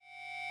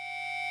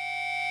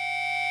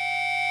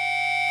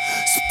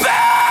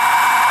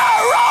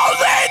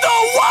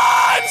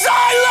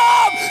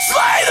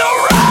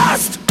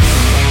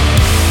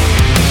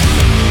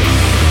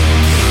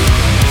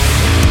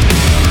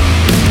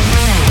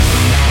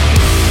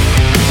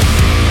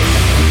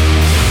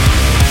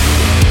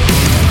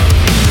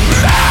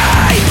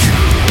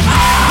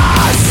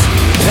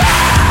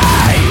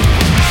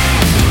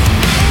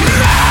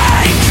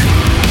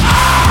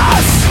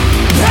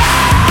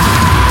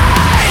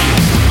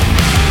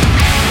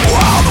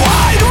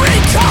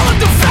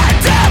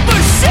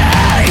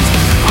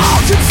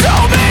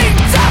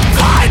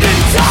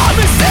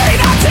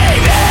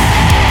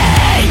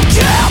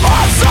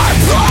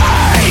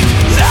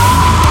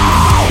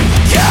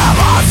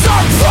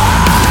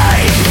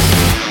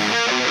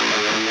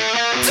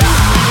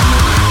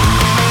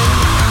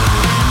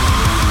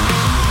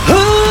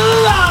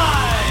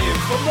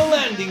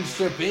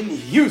Strip in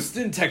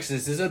Houston,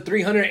 Texas is a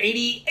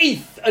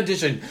 388th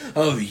edition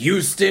of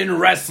Houston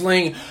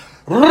Wrestling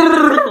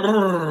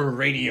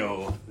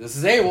Radio. This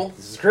is Abel.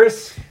 This is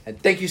Chris.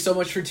 And thank you so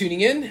much for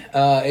tuning in.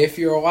 If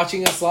you're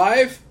watching us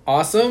live,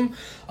 awesome.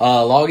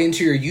 Log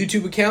into your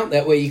YouTube account.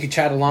 That way you can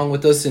chat along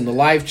with us in the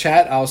live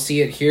chat. I'll see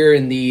it here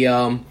in the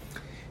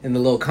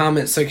little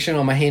comment section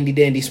on my handy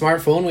dandy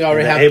smartphone. We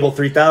already have Abel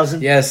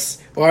 3000.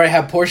 Yes, we already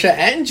have Portia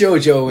and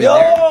JoJo in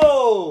there.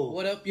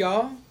 What up,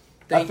 y'all?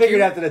 I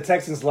figured after the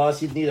Texans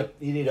loss, you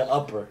need an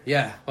upper.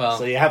 Yeah, well,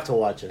 so you have to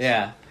watch it.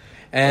 Yeah,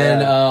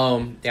 and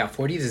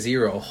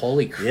 40-0.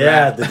 Holy crap!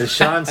 Yeah, the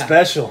Deshaun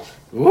special.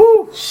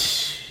 Woo!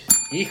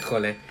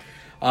 Híjole.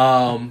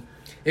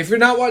 If you're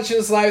not watching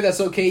this live,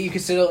 that's okay. You can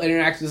still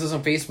interact with us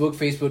on Facebook,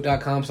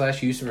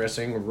 facebook.com/Houston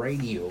Wrestling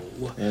Radio.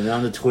 And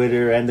on the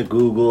Twitter, and the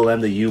Google,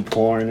 and the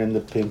YouPorn, and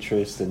the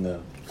Pinterest, and the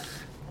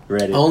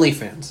Reddit.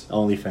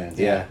 OnlyFans,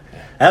 yeah.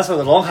 That's where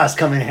the Lonjas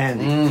come in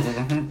handy.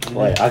 Mm-hmm.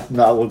 Boy,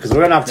 because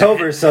we're in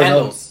October,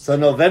 so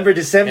November,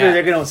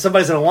 December,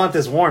 somebody's gonna want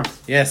this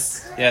warmth.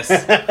 Yes.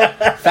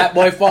 Fat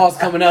Boy Fall's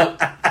coming up.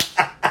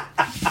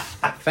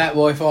 Fat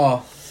Boy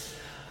Fall.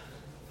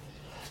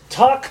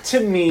 Talk to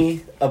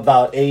me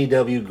about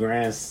AEW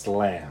Grand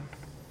Slam.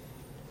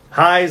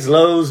 Highs,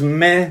 lows,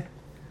 meh.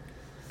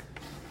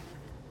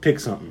 Pick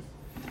something.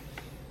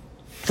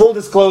 Full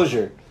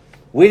disclosure,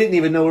 we didn't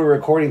even know we were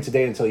recording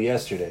today until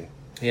yesterday.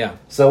 Yeah.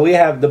 So we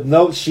have the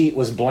note sheet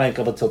was blank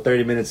up until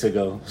 30 minutes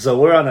ago. So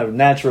we're on a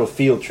natural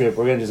field trip.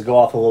 We're going to just go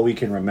off of what we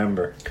can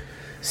remember.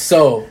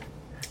 So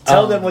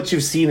tell them what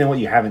you've seen and what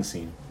you haven't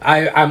seen.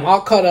 I'm all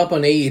caught up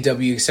on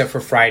AEW except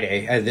for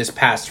Friday. This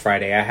past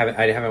Friday, I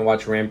haven't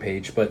watched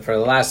Rampage, but for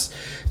the last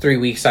 3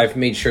 weeks, I've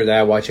made sure that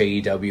I watch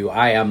AEW.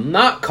 I am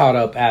not caught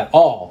up at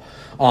all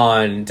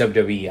on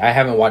WWE. I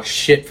haven't watched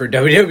shit for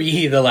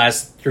WWE the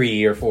last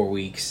 3 or 4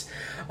 weeks.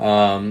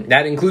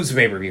 That includes the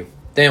pay-per-view.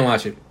 Didn't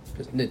watch it.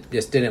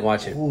 Just didn't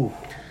watch it.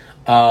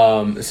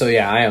 So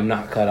yeah, I am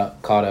not caught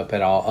up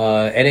at all.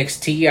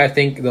 NXT, I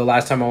think the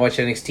last time I watched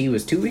NXT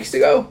was 2 weeks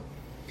ago.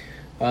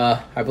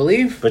 I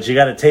believe. But you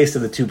got a taste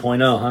of the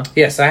 2.0, huh?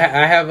 Yes, I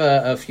have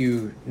a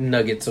few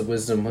nuggets of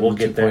wisdom on we'll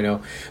the 2.0.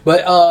 There.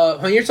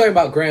 But when you're talking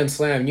about Grand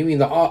Slam, you mean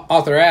the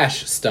Arthur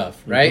Ashe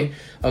stuff, right?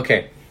 Mm-hmm.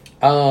 Okay.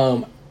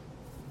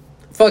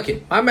 Fuck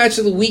it. My match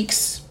of the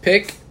week's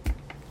pick,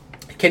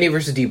 Kenny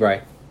versus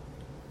D-Bry.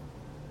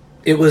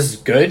 It was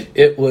good.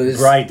 It was...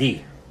 Bry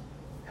D.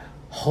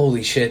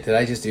 Holy shit, did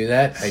I just do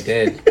that? I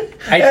did.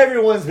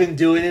 Everyone's been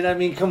doing it. I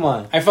mean, come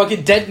on. I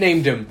fucking dead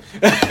named him.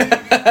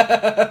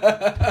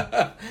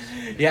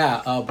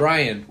 Yeah,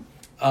 Brian.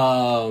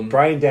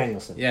 Brian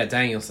Danielson. Yeah,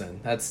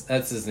 Danielson.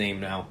 That's his name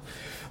now.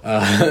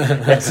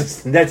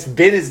 That's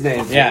been his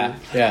name.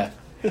 Yeah.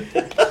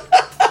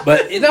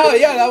 But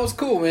that was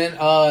cool, man.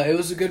 It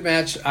was a good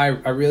match. I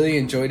really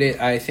enjoyed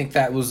it. I think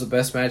that was the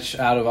best match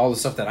out of all the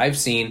stuff that I've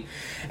seen,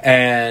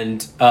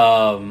 and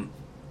I'm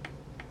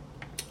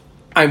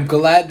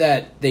glad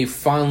that they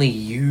finally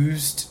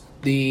used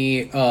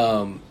the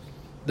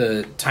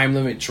time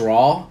limit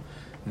draw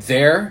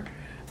there.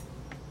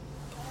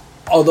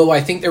 Although I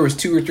think there was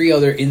 2 or 3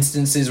 other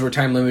instances where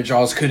time limit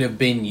draws could have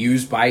been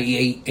used by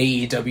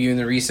AEW in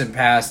the recent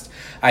past,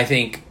 I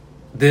think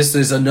this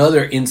is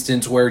another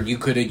instance where you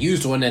could have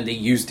used one and they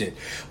used it.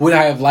 Would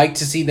I have liked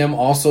to see them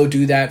also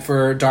do that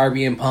for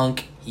Darby and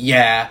Punk?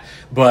 Yeah.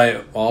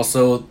 But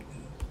also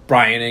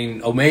Bryan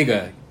and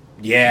Omega.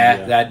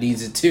 Yeah, that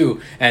needs it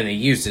too. And they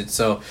used it.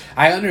 So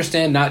I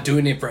understand not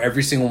doing it for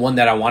every single one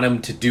that I want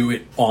them to do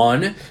it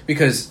on,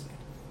 because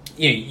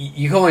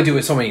you can only do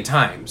it so many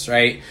times,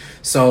 right?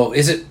 So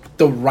is it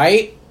the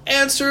right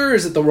answer?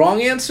 Is it the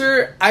wrong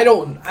answer? I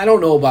don't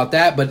know about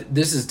that, but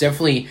this is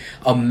definitely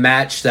a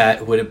match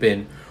that would have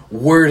been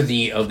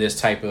worthy of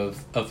this type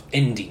of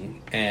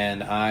ending,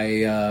 and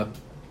I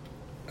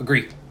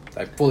agree.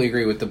 I fully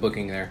agree with the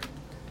booking there.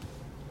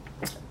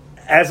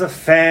 As a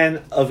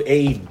fan of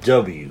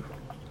AEW,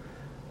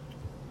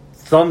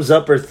 thumbs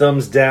up or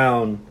thumbs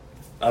down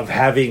of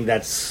having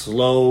that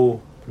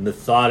slow,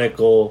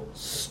 methodical,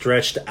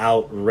 stretched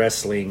out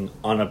wrestling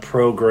on a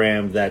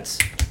program that's...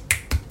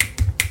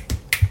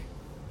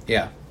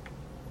 Yeah.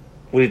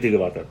 What do you think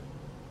about that?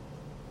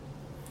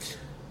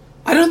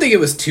 I don't think it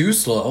was too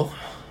slow.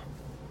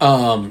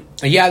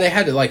 Yeah, they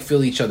had to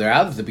fill each other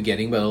out at the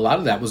beginning, but a lot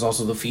of that was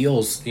also the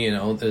feels.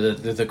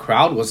 The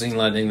crowd wasn't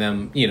letting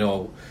them,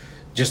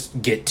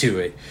 just get to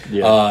it.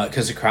 Yeah.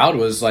 Because the crowd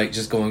was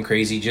just going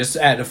crazy, just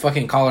at a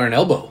fucking collar and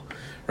elbow,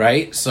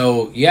 right?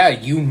 So yeah,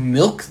 you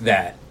milk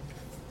that,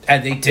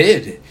 and they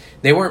did.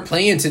 They weren't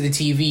playing to the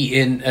TV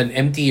in an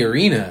empty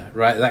arena,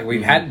 right? Like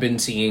we had been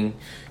seeing,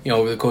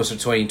 over the course of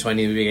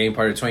 2020, the beginning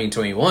part of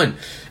 2021.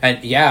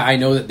 And yeah, I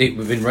know that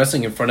they've been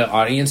wrestling in front of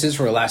audiences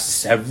for the last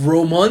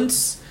several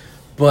months,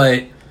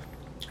 but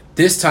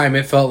this time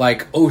it felt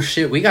like, oh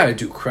shit, we got to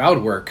do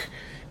crowd work.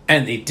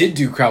 And they did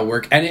do crowd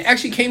work, and it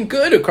actually came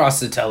good across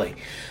the telly.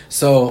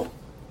 So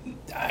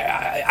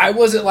I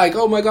wasn't like,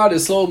 oh my god,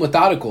 it's slow and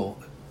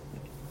methodical.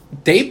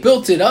 They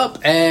built it up,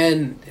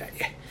 and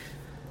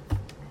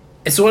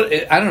it's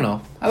I don't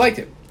know. I liked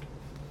it.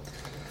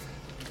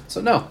 So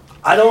no,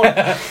 I don't.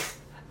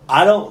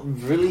 I don't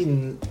really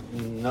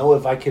know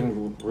if I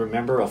can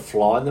remember a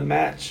flaw in the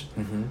match.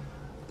 Mm-hmm.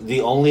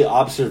 The only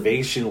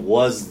observation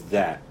was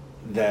that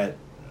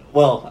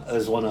well,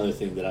 there's one other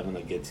thing that I'm going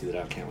to get to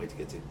that I can't wait to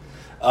get to.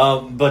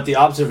 But the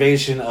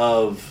observation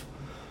of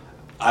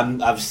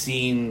I've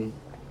seen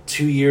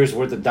 2 years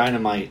worth of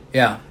Dynamite.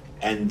 Yeah.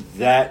 And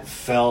that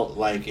felt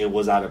like it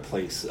was out of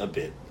place a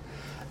bit.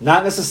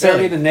 Not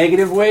necessarily in a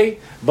negative way,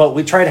 but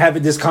we tried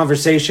having this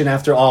conversation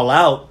after All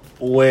Out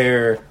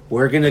where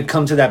we're going to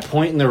come to that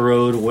point in the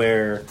road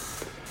where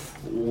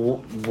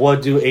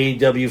what do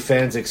AEW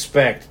fans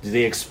expect? Do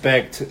they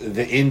expect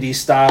the indie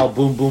style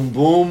boom, boom,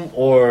 boom,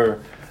 or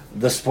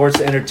the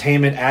sports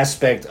entertainment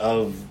aspect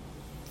of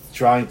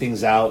drawing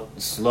things out,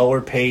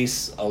 slower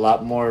pace, a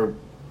lot more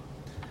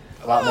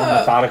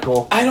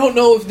methodical? I don't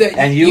know if that...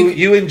 And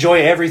you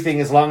enjoy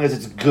everything as long as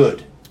it's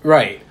good.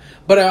 Right.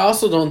 But I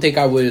also don't think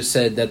I would have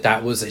said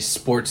that was a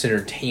sports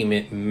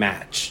entertainment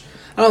match.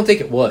 I don't think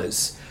it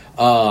was.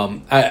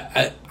 I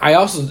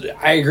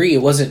agree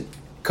it wasn't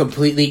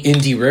completely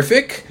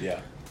indie-rific. Yeah.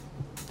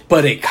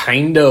 But it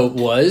kind of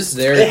was.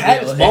 It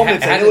had its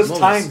moments, and it was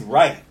timed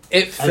right.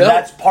 And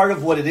that's part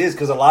of what it is,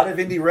 because a lot of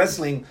indie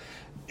wrestling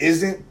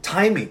isn't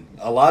timing.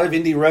 A lot of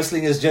indie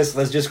wrestling is just,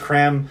 let's just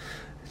cram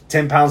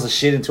 10 pounds of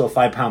shit into a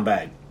 5-pound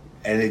bag.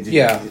 And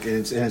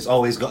it's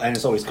always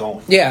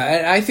going. Yeah,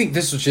 and I think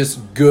this was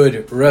just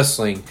good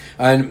wrestling.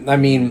 And I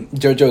mean,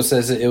 JoJo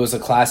says it was a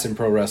class in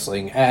pro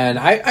wrestling, and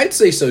I'd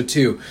say so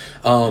too.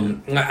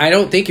 I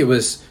don't think it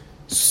was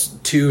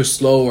too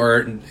slow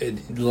or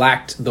it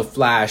lacked the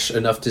flash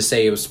enough to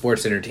say it was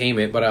sports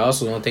entertainment, but I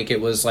also don't think it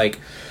was like,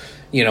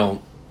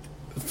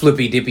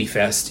 flippy dippy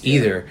fest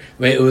either.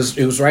 I mean, it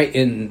was right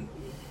in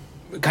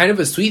kind of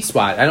a sweet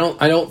spot. I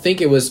don't think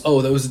it was, that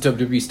was a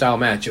WWE style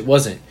match. It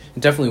wasn't. It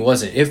definitely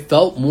wasn't. It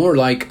felt more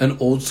like an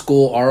old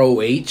school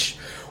ROH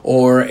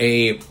or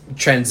a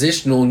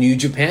transitional New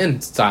Japan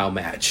style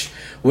match,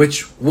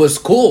 which was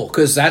cool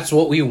because that's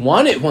what we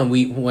wanted when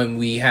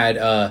we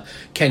had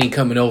Kenny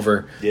coming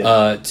over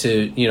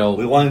to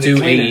we wanted do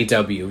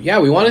AEW. Yeah,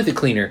 we wanted the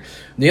cleaner.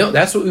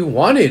 That's what we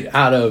wanted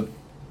out of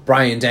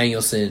Bryan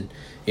Danielson.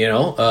 We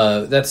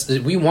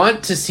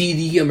want to see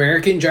the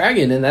American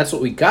Dragon, and that's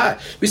what we got.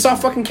 We saw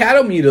fucking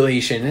cattle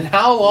mutilation, and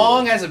how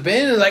long has it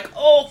been? It's like,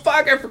 oh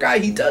fuck, I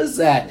forgot he does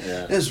that.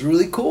 Yeah. It's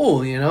really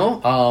cool,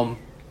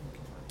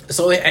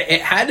 So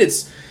it had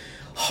its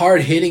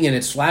hard hitting and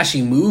its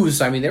flashy moves.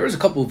 I mean, there was a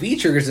couple of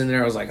V-triggers in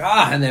there. I was like,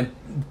 and then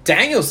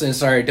Danielson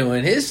started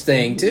doing his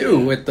thing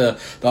too with the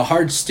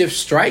hard stiff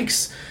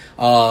strikes.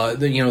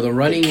 The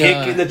running the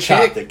kick in the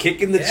chop, the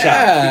kick in the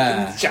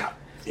chop.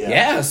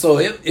 Yeah, so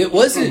it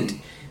wasn't.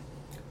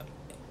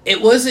 It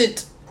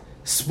wasn't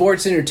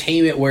sports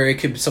entertainment where it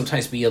could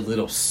sometimes be a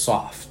little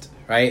soft,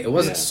 right? It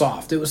wasn't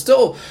soft. It was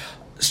still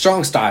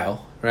strong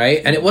style, right?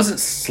 And it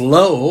wasn't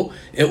slow.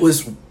 It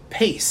was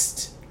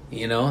paced,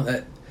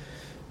 that.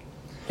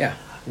 Yeah.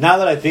 Now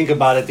that I think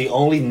about it, the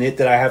only nit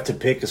that I have to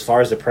pick as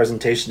far as the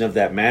presentation of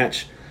that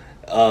match,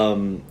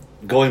 going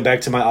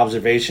back to my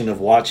observation of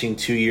watching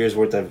 2 years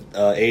worth of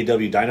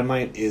AEW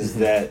Dynamite, is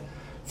that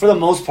for the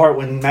most part,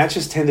 when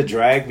matches tend to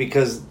drag,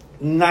 because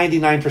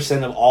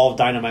 99% of all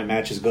Dynamite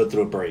matches go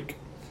through a break.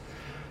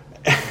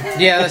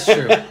 Yeah, that's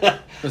true.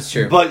 That's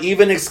true. But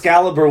even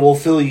Excalibur will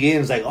fill you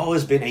in. It's like,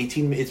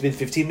 it's been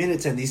 15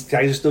 minutes, and these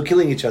guys are still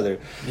killing each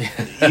other.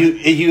 Yeah.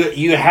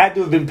 You had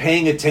to have been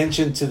paying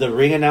attention to the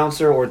ring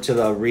announcer or to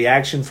the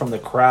reaction from the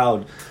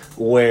crowd,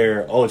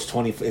 where it's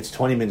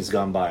 20 minutes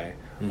gone by,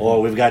 or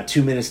we've got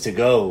 2 minutes to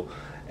go.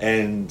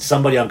 And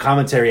somebody on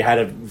commentary had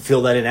to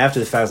fill that in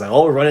after the fact. It's like,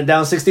 we're running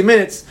down 60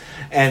 minutes.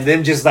 And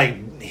then just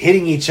like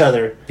hitting each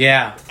other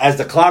as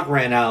the clock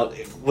ran out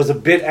was a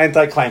bit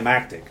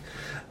anticlimactic.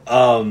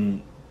 I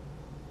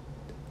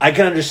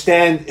can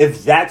understand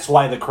if that's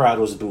why the crowd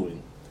was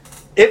booing.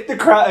 If the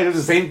crowd, it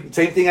was the same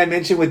thing I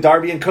mentioned with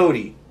Darby and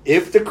Cody.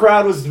 If the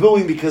crowd was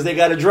booing because they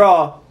got a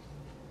draw,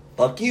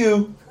 fuck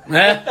you.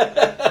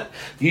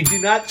 You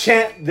do not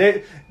chant.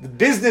 The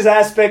business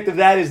aspect of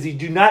that is you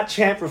do not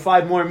chant for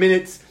 5 more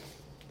minutes.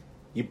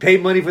 You pay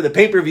money for the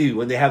pay-per-view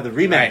when they have the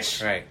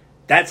rematch. Right.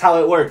 That's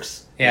how it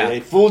works. Yeah. They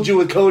fooled you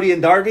with Cody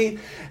and Darby.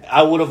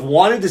 I would have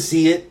wanted to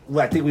see it.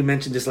 I think we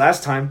mentioned this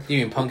last time. You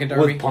mean Punk and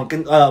Darby? With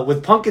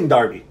Punk and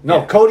Darby.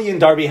 No, Cody and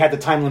Darby had the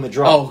time limit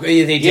draw. Oh,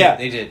 they did. Yeah.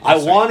 They did. I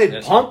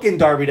wanted Punk and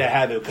Darby to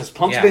have it because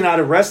Punk's been out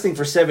of wrestling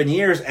for 7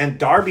 years, and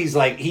Darby's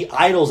like, he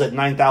idles at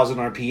 9,000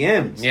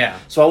 RPMs. Yeah.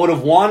 So I would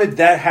have wanted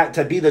that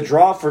to be the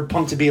draw for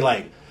Punk to be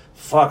like,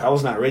 fuck, I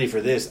was not ready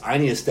for this. I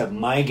need to step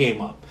my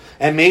game up.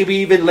 And maybe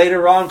even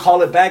later on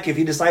call it back if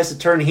he decides to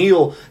turn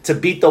heel to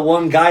beat the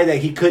one guy that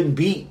he couldn't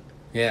beat.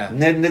 Yeah.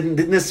 And then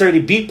didn't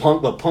necessarily beat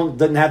Punk, but Punk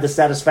doesn't have the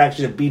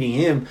satisfaction of beating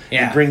him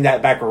and bring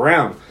that back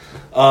around.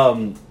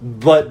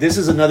 But this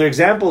is another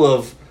example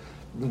of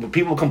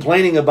people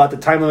complaining about the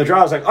time limit draw.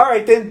 I was like, all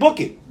right, then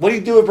book it. What do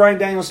you do if Bryan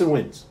Danielson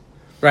wins?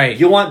 Right.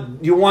 You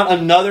want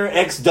another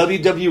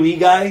ex-WWE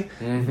guy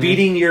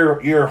beating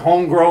your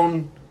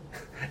homegrown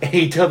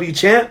AEW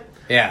champ?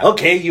 Yeah.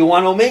 Okay, you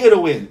want Omega to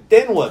win.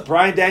 Then what?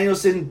 Bryan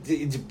Danielson,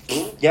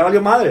 ya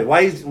valió madre.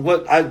 Why is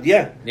what?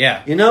 Yeah.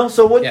 Yeah. You know.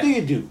 So what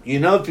Yeah. do? You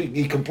know,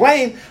 you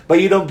complain, but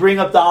you don't bring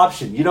up the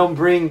option. You don't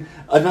bring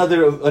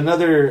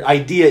another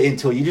idea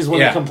into it. You just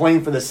want to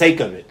complain for the sake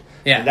of it.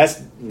 Yeah. And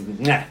that's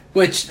nah.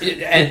 Which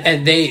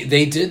and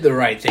they did the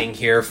right thing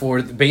here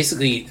for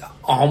basically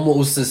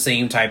almost the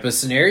same type of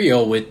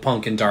scenario with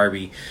Punk and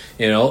Darby.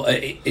 You know,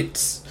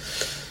 it's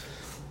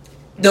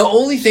the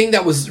only thing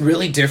that was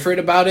really different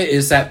about it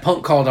is that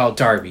Punk called out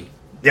Darby.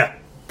 Yeah.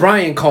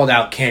 Bryan called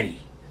out Kenny.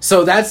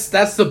 So that's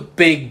the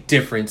big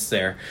difference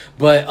there.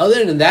 But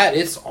other than that,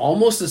 it's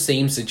almost the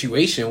same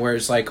situation where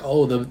it's like,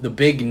 oh, the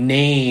big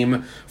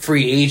name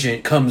free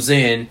agent comes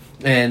in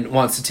and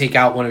wants to take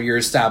out one of your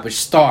established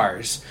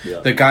stars.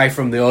 Yeah. The guy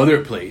from the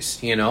other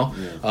place, you know?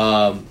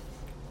 Yeah.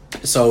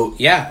 So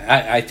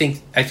yeah, I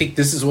think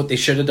this is what they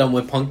should have done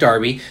with Punk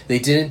Darby. They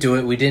didn't do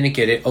it. We didn't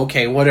get it.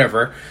 Okay,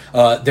 whatever.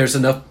 There's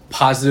enough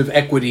positive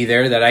equity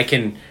there that I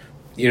can,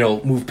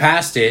 move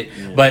past it.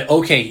 Yeah. But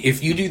okay,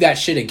 if you do that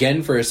shit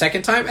again for a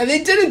second time, and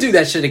they didn't do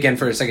that shit again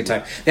for a second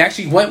time. They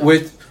actually went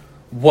with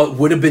what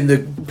would have been the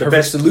perfect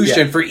best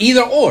solution for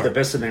either or. The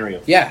best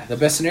scenario. Yeah, the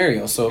best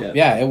scenario. So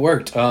yeah it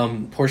worked.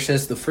 Porsche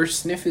says the first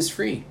sniff is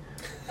free.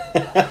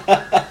 Is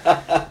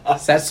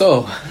that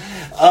so?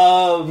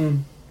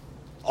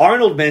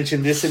 Arnold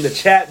mentioned this in the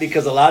chat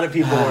because a lot of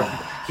people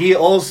he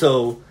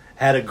also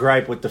had a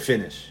gripe with the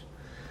finish.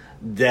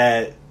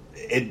 That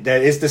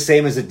it's the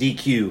same as a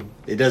DQ.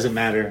 It doesn't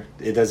matter.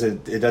 It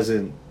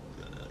doesn't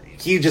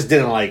he just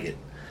didn't like it.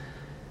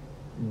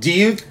 Do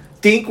you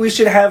think we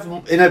should have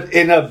in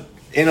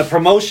a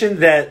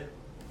promotion that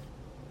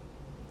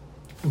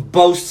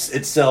boasts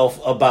itself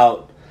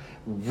about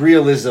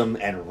realism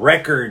and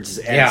records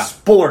and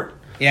sport?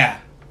 Yeah.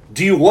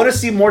 Do you want to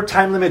see more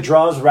time limit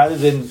draws rather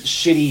than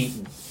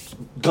shitty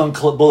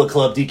Bullet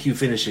Club DQ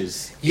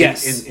finishes?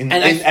 Yes,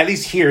 at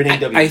least here in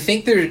AEW. I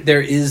think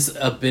there is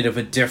a bit of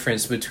a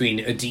difference between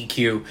a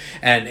DQ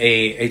and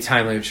a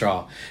time limit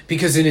draw,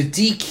 because in a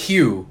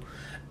DQ,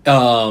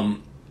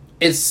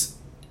 it's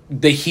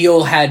the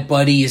heel had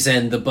buddies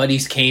and the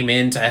buddies came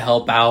in to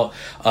help out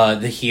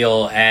the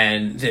heel,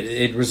 and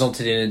it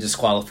resulted in a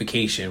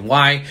disqualification.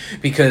 Why?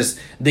 Because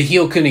the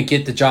heel couldn't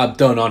get the job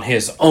done on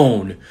his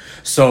own.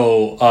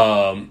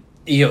 So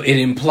it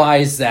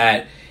implies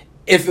that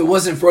if it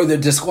wasn't for the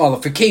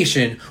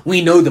disqualification,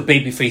 we know the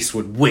babyface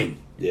would win.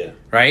 Yeah.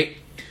 Right?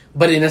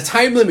 But in a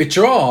time limit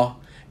draw,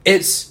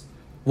 it's,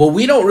 well,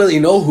 we don't really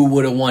know who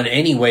would have won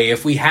anyway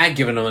if we had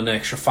given them an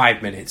extra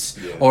 5 minutes.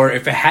 Yeah. Or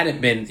if it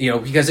hadn't been,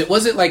 because it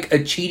wasn't like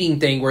a cheating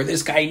thing where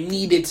this guy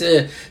needed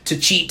to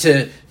cheat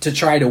to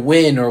try to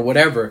win or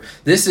whatever.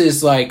 This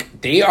is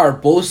like, they are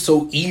both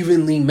so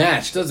evenly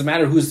matched. Doesn't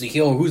matter who's the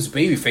heel or who's the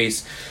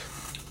babyface.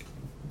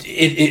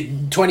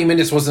 20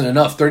 minutes wasn't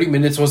enough. 30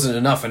 minutes wasn't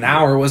enough. An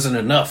hour wasn't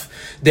enough.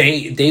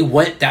 They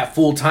went that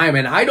full time,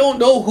 and I don't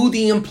know who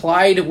the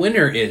implied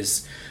winner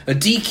is. A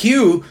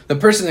DQ, the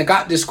person that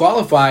got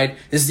disqualified,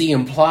 is the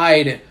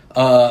implied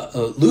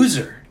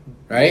loser,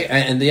 right?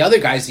 And the other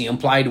guy's the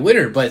implied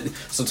winner. But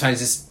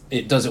sometimes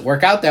it doesn't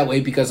work out that way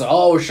because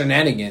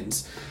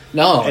shenanigans.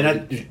 No,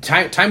 and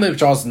time limit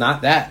draw is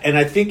not that. And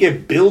I think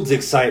it builds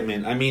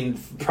excitement. I mean,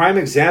 prime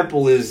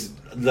example is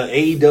the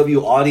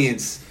AEW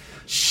audience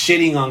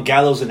shitting on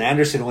Gallows and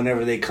Anderson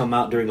whenever they come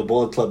out during a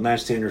Bullet Club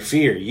match to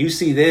interfere. You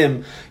see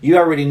them, you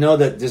already know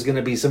that there's going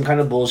to be some kind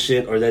of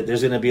bullshit or that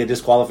there's going to be a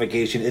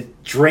disqualification.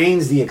 It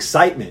drains the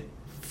excitement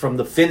from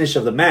the finish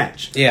of the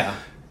match. Yeah.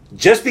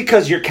 Just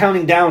because you're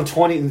counting down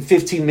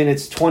 15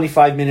 minutes,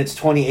 25 minutes,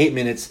 28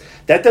 minutes,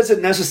 that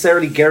doesn't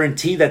necessarily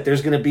guarantee that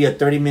there's going to be a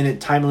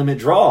 30-minute time limit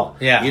draw.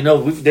 Yeah.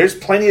 There's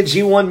plenty of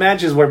G1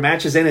 matches where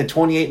matches end in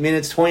 28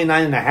 minutes,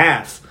 29 and a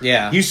half.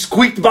 Yeah. You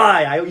squeaked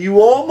by.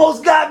 You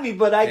almost got me,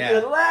 but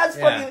the last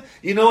fucking...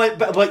 You know what?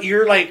 But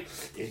you're like...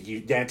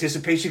 the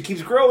anticipation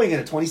keeps growing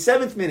in the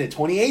 27th minute,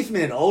 28th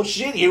minute. Oh,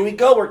 shit, here we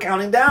go. We're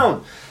counting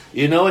down.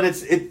 And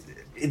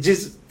it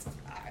just...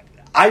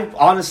 I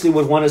honestly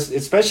would want to,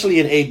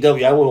 especially in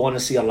AEW, I would want to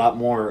see a lot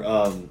more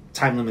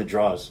time limit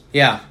draws.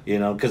 Yeah.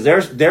 Because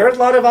there are a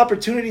lot of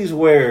opportunities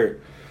where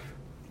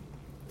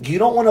you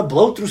don't want to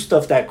blow through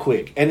stuff that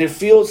quick. And it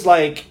feels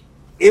like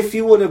if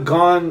you would have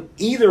gone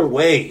either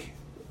way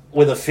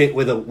with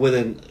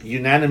an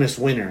unanimous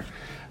winner,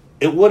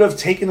 it would have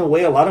taken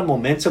away a lot of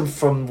momentum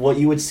from what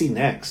you would see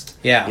next.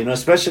 Yeah.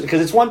 Especially because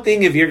it's one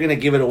thing if you're going to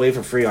give it away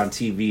for free on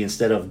TV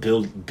instead of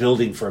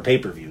building for a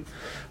pay-per-view.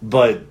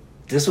 But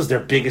this was their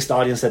biggest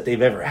audience that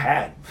they've ever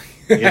had.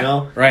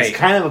 Right. It's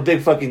kind of a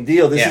big fucking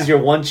deal. This is your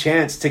one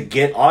chance to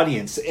get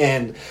audience,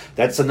 and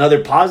that's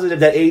another positive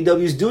that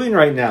AEW is doing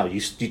right now.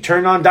 You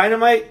turn on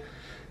Dynamite,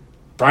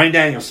 Bryan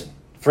Danielson,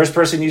 first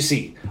person you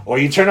see, or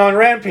you turn on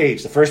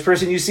Rampage, the first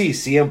person you see,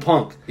 CM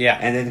Punk,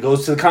 and then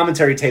goes to the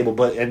commentary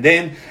table, and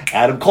then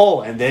Adam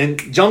Cole, and then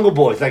Jungle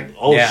Boy. It's like,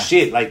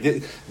 shit, like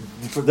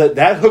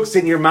that hooks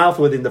in your mouth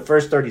within the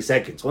first 30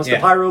 seconds. Once the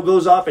pyro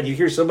goes off and you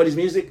hear somebody's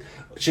music,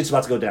 shit's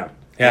about to go down.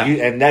 Yeah,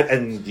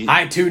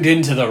 I tuned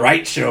into the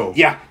right show.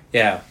 Yeah.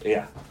 Yeah.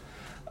 Yeah.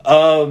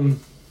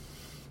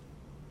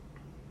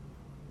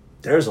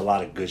 there's a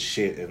lot of good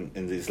shit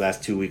in these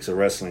last 2 weeks of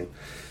wrestling.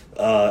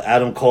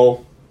 Adam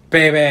Cole,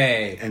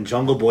 baby, and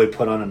Jungle Boy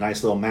put on a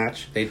nice little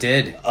match. They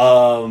did.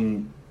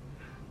 Devil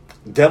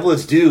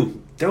Is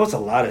Due. There was a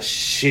lot of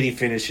shitty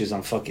finishes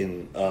on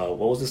fucking what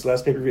was this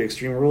last pay-per-view?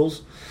 Extreme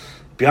Rules.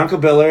 Bianca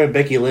Belair and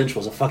Becky Lynch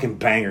was a fucking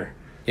banger.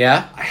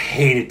 Yeah, I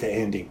hated the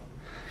ending.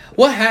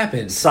 What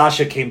happened?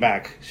 Sasha came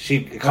back.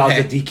 She caused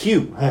a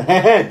DQ.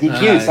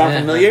 DQ, sound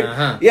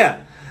familiar?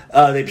 Yeah.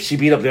 She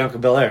beat up Bianca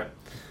Belair.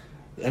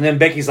 And then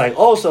Becky's like,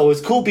 oh, so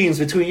it's cool beans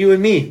between you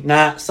and me.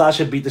 Nah,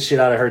 Sasha beat the shit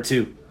out of her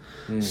too.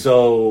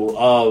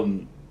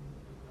 So,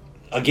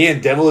 again,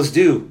 Devil Is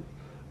Due.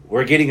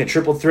 We're getting a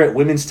triple threat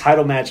women's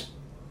title match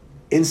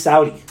in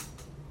Saudi.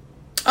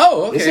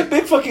 Oh, okay. It's a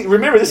big fucking...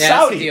 Remember, this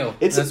Saudi.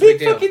 It's a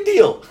big fucking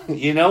deal.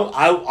 You know,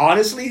 I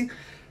honestly...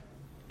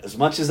 As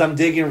much as I'm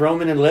digging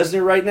Roman and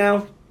Lesnar right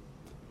now,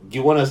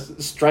 you want to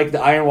strike the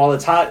iron while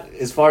it's hot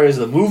as far as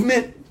the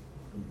movement,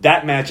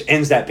 that match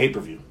ends that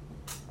pay-per-view.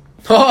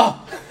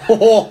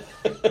 Oh,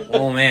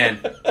 man.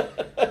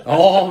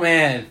 Oh,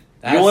 man.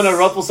 You want to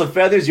ruffle some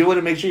feathers? You want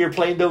to make sure your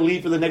plane don't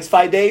leave for the next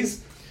 5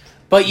 days?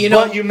 But you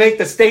know... But you make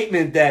the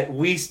statement that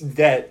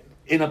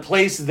in a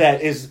place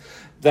that is...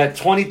 That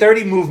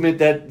 2030 movement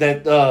that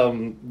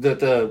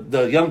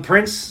the young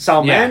Prince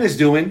Salman is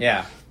doing.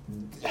 Yeah.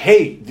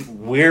 Hey,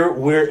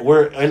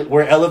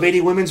 we're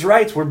elevating women's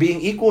rights. We're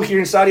being equal here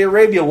in Saudi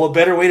Arabia. What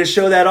better way to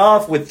show that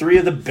off with 3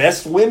 of the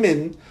best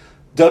women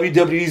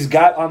WWE's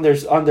got on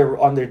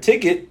their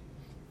ticket,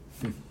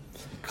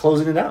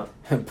 closing it out.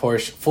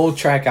 Porsche full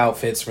track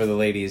outfits for the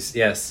ladies.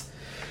 Yes.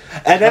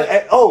 And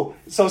then,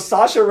 so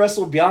Sasha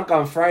wrestled Bianca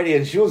on Friday,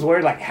 and she was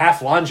wearing like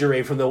half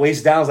lingerie from the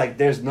waist down. I was like,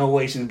 "There's no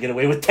way she can get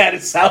away with that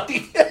in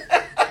Saudi."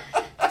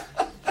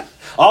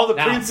 All the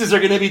princes are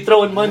going to be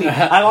throwing money.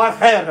 I want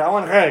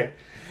her.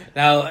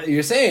 Now,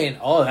 you're saying,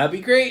 oh, that'd be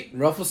great.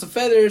 Ruffle some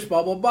feathers,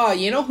 blah, blah, blah.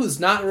 You know who's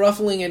not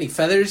ruffling any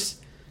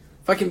feathers?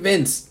 Fucking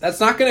Vince.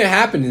 That's not going to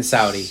happen in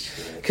Saudi.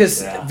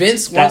 Because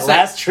Vince wants that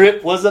last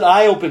trip was an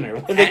eye-opener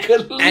when they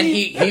couldn't leave. And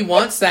he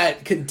wants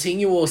that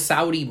continual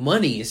Saudi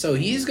money. So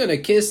he's going to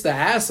kiss the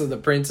ass of the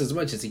prince as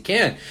much as he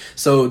can.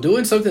 So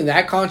doing something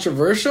that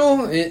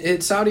controversial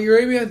in Saudi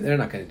Arabia, they're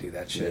not going to do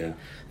that shit. Yeah.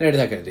 They're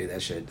not going to do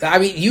that shit. I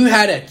mean, you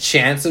had a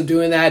chance of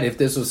doing that if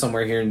this was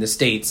somewhere here in the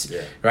States,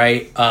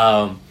 right?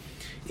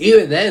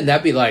 Even then,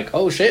 that'd be like,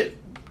 oh shit,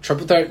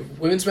 triple threat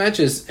women's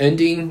matches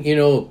ending,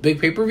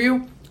 big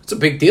pay-per-view. It's a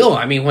big deal.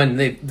 I mean, when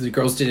the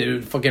girls did it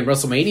at fucking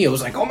WrestleMania, it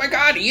was like, oh my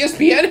god,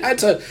 ESPN had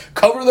to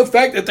cover the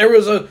fact that there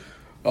was a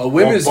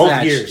women's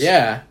match. Years.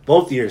 Yeah.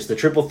 Both years. The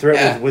triple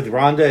threat with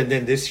Ronda, and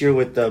then this year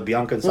with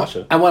Bianca and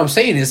Sasha. And what I'm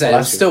saying is that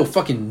it's still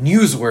fucking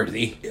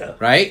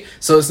newsworthy, right?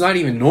 So it's not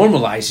even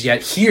normalized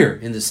yet here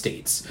in the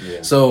States.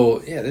 Yeah. So,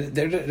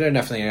 they're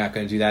definitely not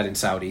going to do that in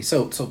Saudi.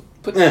 So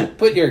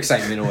put your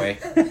excitement away.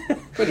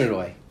 Put it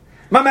away.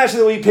 My match of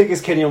the week pick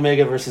is Kenny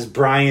Omega versus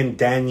Bryan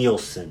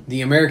Danielson.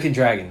 The American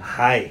Dragon.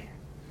 Hi.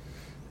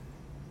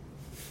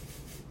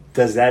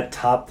 Does that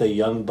top the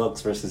Young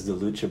Bucks versus the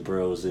Lucha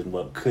Bros in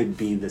what could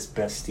be this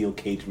best steel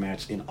cage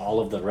match in all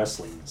of the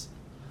wrestlings?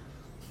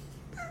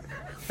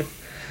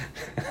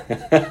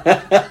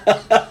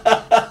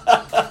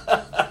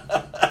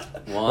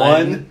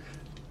 1,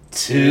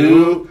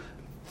 2,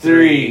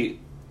 3.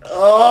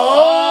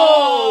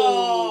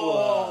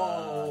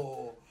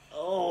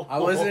 I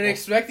wasn't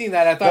expecting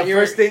that. I thought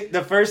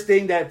the first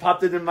thing that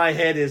popped into my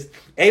head is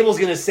Abel's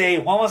gonna say,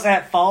 "What was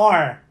that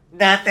for?"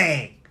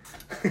 Nothing.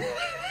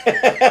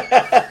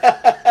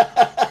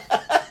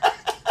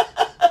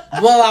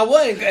 Well, I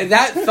wouldn't.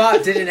 That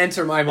thought didn't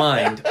enter my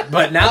mind.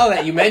 But now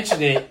that you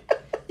mention it,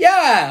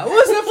 what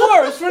was that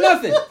for? It's for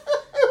nothing.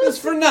 It's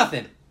for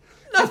nothing.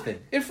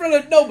 Nothing. In front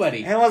of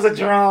nobody. It was a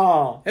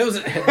draw. It was.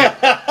 It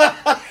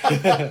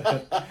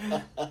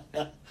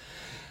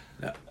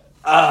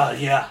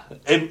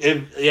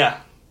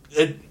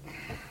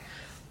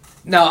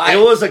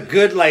was a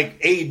good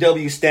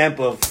AEW stamp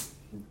of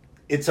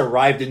it's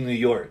arrived in New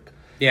York.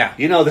 Yeah.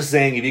 You know the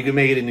saying, if you can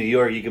make it in New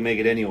York, you can make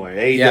it anywhere.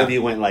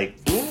 AEW went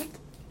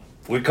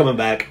we're coming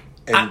back,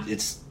 and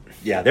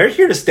they're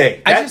here to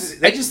stay. I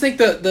just think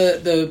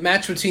the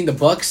match between the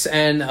Bucks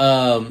and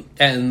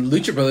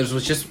Lucha Brothers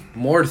was just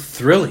more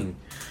thrilling.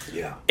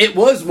 Yeah. It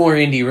was more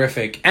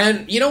indie-rific.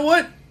 And you know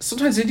what?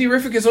 Sometimes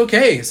indie-rific is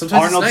okay.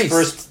 Sometimes Arnold's it's nice.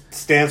 first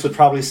stance would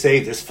probably say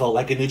this felt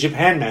like a New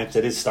Japan match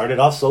that it started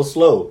off so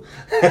slow.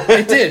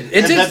 It did.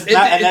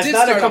 That's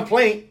not a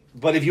complaint.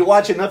 But if you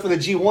watch enough of the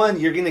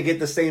G1, you're going to get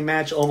the same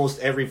match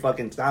almost every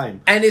fucking time.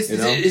 And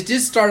it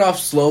did start off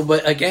slow,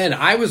 but again,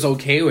 I was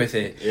okay with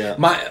it. Yeah.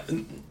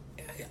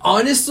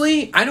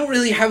 Honestly, I don't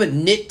really have a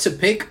nit to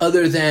pick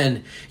other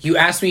than you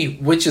asked me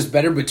which is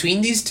better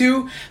between these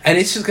two, and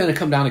it's just going to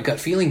come down to gut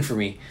feeling for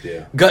me.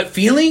 Yeah. Gut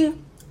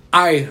feeling,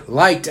 I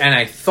liked and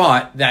I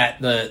thought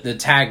that the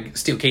tag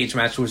steel cage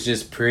match was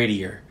just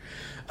prettier.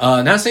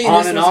 Not saying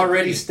on this an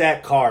already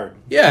stacked card.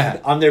 Yeah.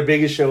 On their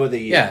biggest show of the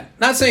year. Yeah.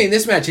 Not saying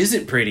this match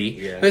isn't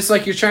pretty, but it's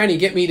like you're trying to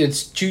get me to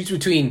choose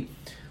between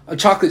a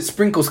chocolate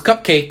sprinkles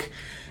cupcake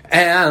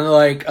and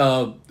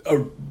a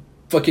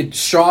fucking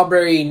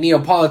strawberry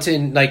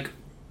Neapolitan like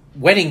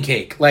wedding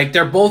cake. Like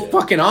they're both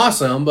fucking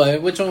awesome,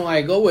 but which one will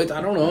I go with?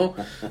 I don't know.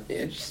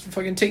 Yeah, just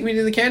fucking take me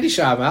to the candy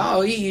shop.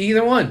 I'll eat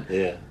either one.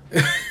 Yeah.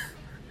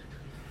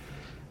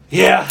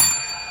 Yeah.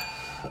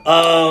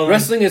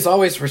 Wrestling is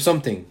always for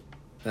something.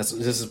 This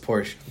is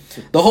Porsche.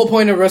 The whole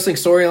point of wrestling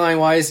storyline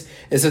wise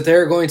is that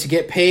they're going to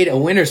get paid a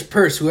winner's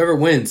purse, whoever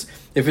wins.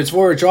 If it's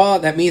for a draw,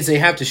 that means they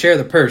have to share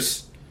the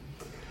purse.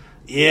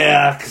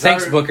 Yeah.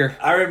 Thanks, Booker.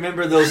 I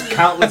remember those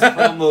countless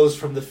promos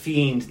from The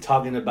Fiend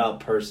talking about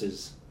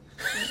purses.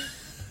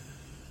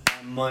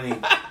 And money.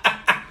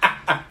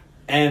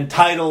 And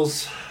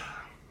titles.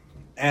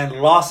 And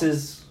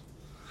losses.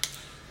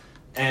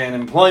 And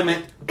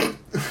employment.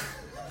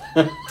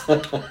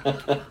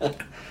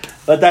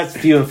 But that's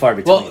few and far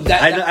between. Well,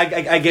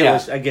 I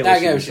get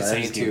what you're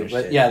saying too.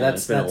 But yeah,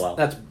 that's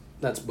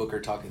Booker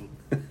talking.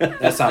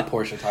 That's not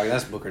Porsche talking.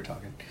 That's Booker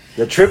talking.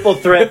 The triple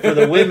threat for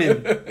the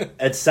women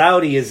at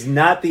Saudi is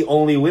not the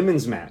only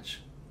women's match.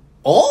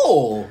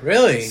 Oh,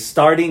 really?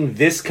 Starting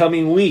this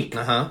coming week,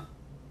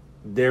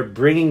 they're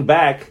bringing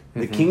back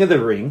the King of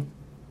the Ring.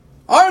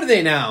 Are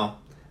they now?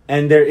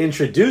 And they're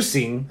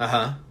introducing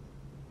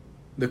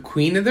the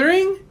Queen of the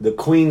Ring, the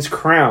Queen's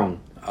Crown,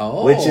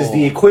 which is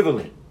the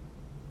equivalent,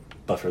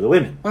 but for the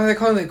women. Why are they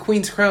calling it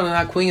Queen's Crown and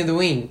not Queen of the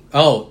Wing?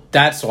 Oh,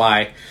 that's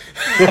why.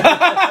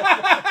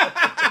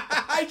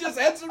 I just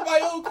answered my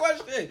own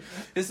question.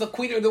 It's the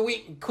Queen of the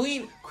Wing.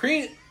 Queen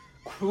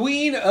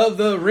of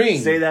the Ring.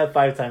 Say that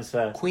 5 times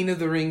fast. Queen of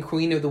the Ring,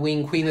 Queen of the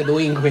Wing, Queen of the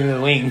Wing, Queen of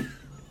the Wing.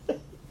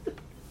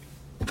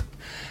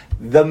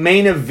 The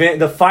main event,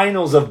 the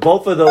finals of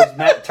both of those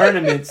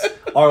tournaments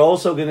are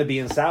also going to be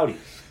in Saudi.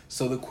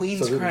 So the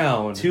Queen's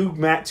Crown.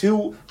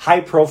 Two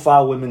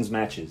high-profile women's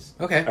matches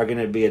are going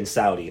to be in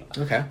Saudi.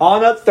 Okay.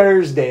 On a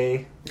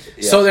Thursday.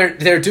 Yeah. So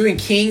they're doing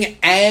King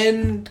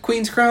and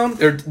Queen's Crown?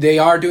 They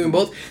are doing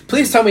both?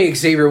 Please tell me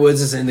Xavier Woods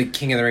is in the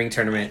King of the Ring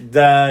tournament.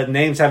 The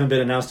names haven't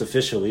been announced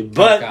officially,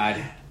 but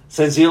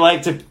since you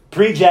like to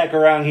pre-jack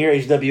around here,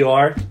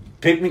 HWR,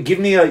 give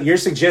me your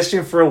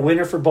suggestion for a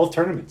winner for both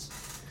tournaments.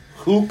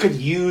 Who could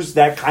use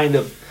that kind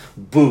of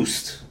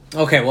boost?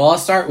 Okay, well, I'll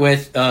start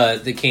with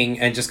the King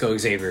and just go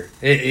Xavier.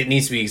 It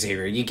needs to be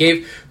Xavier. You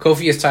gave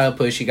Kofi his title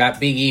push. You got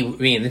Big E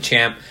being the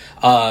champ.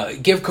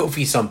 Give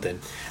Kofi something.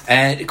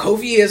 And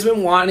Kofi has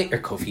been wanting... Or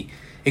Kofi.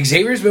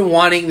 Xavier's been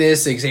wanting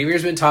this.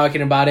 Xavier's been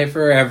talking about it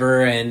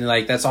forever. And,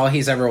 like, that's all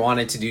he's ever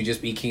wanted to do.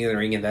 Just be King of the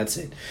Ring, and that's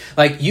it.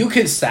 Like, you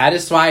can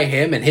satisfy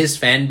him and his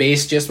fan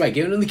base just by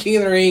giving him the King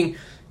of the Ring,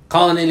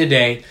 calling it a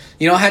day.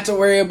 You don't have to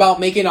worry about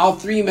making all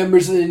 3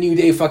 members of the New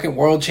Day fucking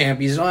world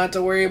champions. You don't have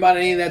to worry about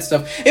any of that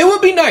stuff. It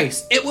would be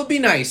nice. It would be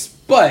nice.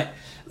 But,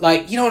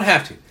 like, you don't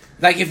have to.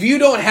 Like, if you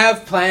don't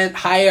have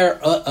higher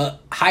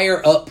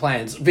up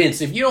plans,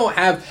 Vince, if you don't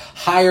have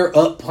higher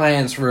up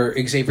plans for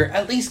Xavier,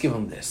 at least give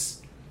him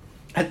this.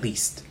 At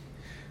least.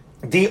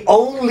 The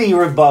only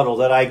rebuttal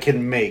that I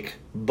can make,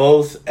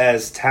 both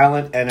as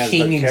talent and as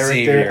King the character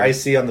Xavier. I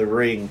see on the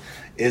ring,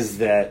 is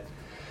that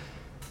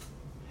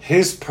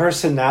his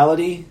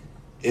personality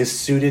is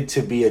suited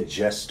to be a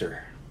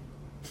jester.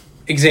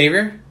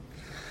 Xavier?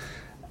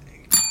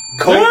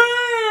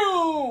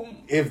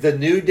 If the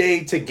New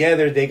Day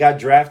together, they got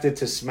drafted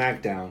to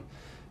SmackDown,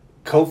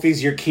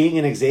 Kofi's your king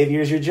and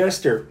Xavier's your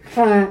jester.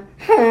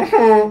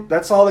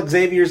 That's all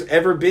Xavier's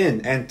ever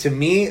been. And to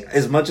me,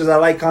 as much as I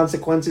like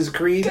Consequences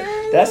Creed,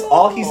 that's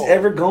all he's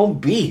ever gonna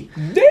be.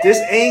 This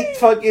ain't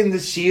fucking the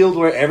Shield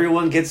where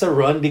everyone gets a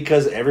run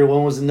because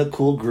everyone was in the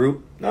cool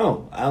group.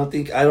 No, I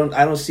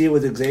don't see it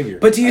with Xavier.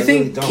 But do you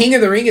think King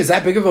of the Ring is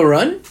that big of a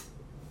run?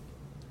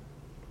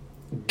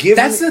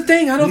 That's the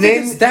thing. I don't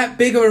think it's that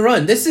big of a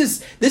run. This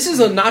is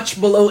a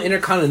notch below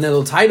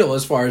Intercontinental title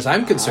as far as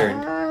I'm concerned.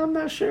 I'm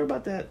not sure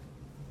about that.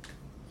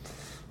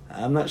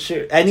 I'm not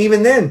sure. And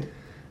even then,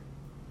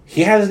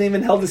 he hasn't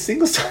even held a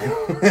singles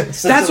title.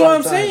 That's what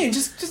I'm saying.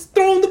 Just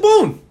throw him the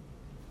bone.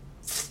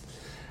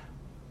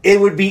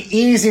 It would be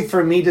easy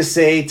for me to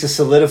say to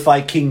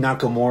solidify King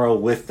Nakamura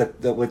with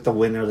the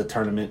winner of the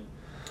tournament.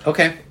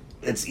 Okay.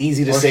 It's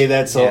easy to say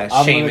that. So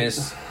I'm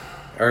Sheamus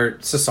or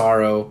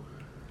Cesaro.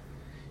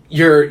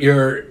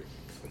 You're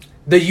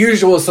the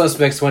usual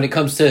suspects when it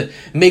comes to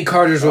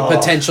mid-carders with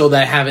potential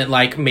that haven't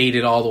like made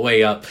it all the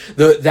way up.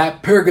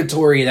 That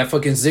purgatory that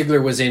fucking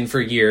Ziggler was in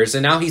for years,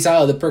 and now he's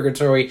out of the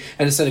purgatory,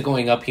 and instead of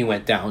going up, he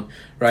went down.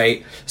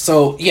 Right?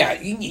 So yeah,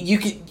 you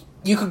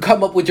could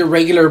come up with your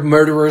regular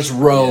murderers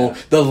row,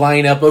 the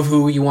lineup of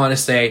who you want to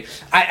say.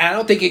 I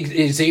don't think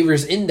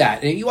Xavier's in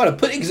that. And if you want to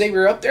put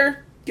Xavier up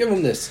there, give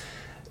him this.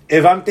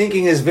 If I'm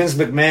thinking as Vince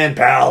McMahon,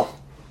 pal,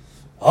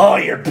 oh,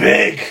 you're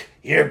big.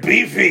 You're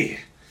beefy.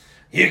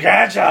 You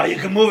gotcha. You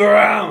can move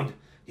around.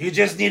 You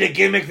just need a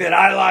gimmick that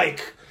I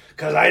like.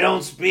 Because I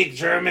don't speak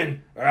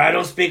German. Or I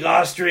don't speak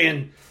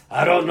Austrian.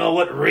 I don't know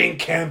what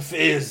Ringkampf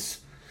is.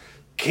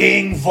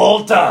 King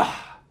Volta.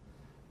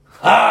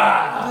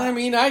 Ha! I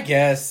mean, I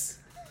guess.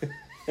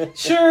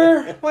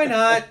 Sure. Why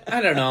not?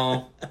 I don't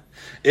know.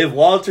 If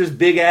Walter's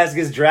big ass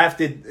gets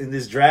drafted in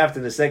this draft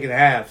in the second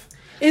half.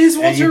 Is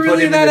Walter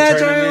really that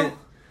agile?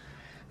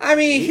 I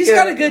mean, he's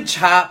got a good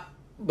chop,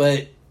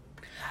 but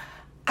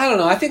I don't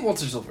know. I think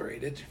Walter's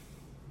overrated.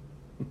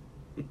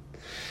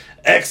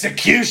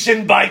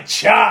 Execution by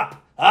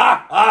chop.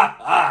 Ha ha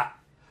ha.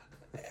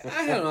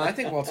 I don't know. I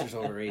think Walter's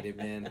overrated,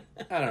 man.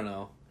 I don't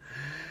know.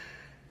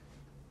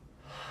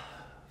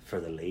 For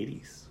the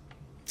ladies.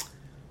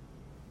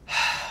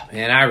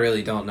 Man, I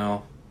really don't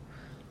know.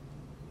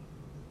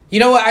 You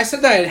know what? I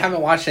said that I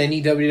haven't watched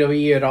any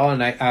WWE at all,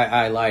 and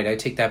I lied. I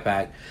take that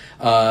back.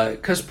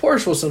 Because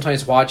Porsche will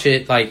sometimes watch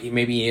it, like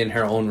maybe in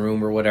her own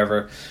room or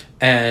whatever.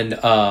 And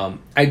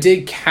I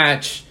did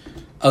catch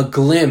a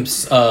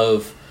glimpse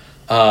of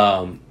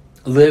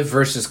Liv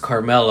versus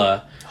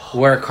Carmella,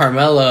 where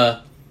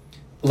Carmella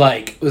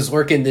like was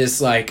working this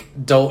like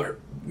don't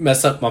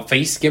mess up my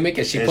face gimmick,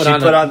 and she put on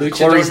the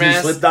Corey's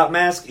mask. Slip Dot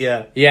mask.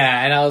 Yeah,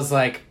 and I was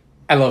like,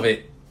 I love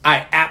it.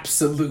 I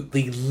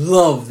absolutely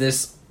love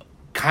this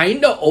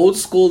kind of old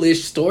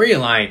school-ish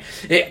storyline.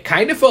 It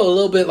kind of felt a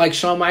little bit like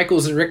Shawn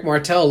Michaels and Rick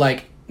Martel,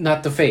 like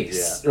not the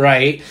face,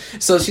 right?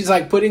 So she's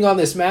like putting on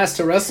this mask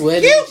to wrestle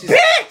it. You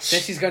bitch!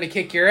 Then she's gonna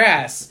kick your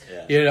ass,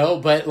 you know.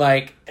 But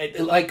like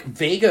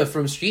Vega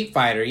from Street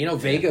Fighter, you know,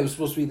 Vega was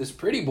supposed to be this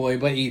pretty boy,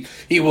 but he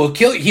will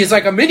kill. He's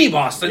like a mini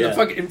boss in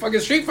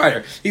fucking Street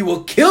Fighter. He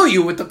will kill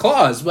you with the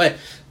claws, but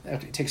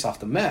after he takes off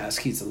the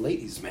mask, he's a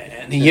ladies'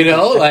 man. You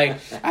know, like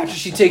after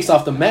she takes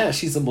off the mask,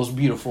 she's the most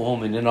beautiful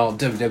woman in all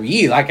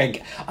WWE.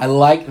 Like I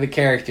like the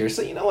character,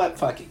 so you know what?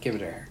 Fuck it, give it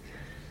to her.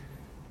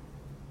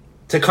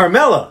 To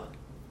Carmella.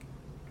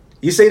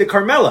 You say to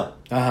Carmella.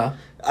 Uh-huh.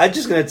 I'm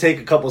just going to take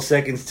a couple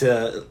seconds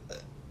to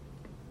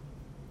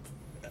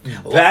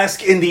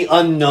bask in the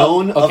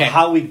unknown of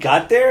how we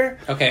got there.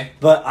 Okay.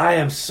 But I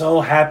am so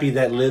happy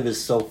that Liv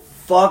is so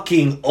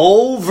fucking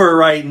over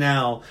right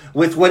now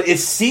with what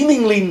is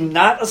seemingly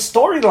not a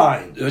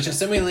storyline. Which is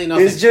seemingly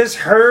nothing. It's just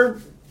her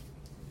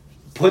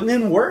putting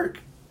in work,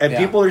 and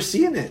people are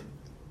seeing it.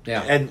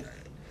 Yeah. And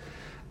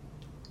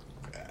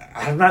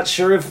I'm not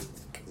sure if...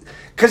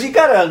 Because you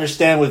got to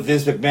understand with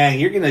Vince McMahon,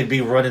 you're going to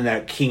be running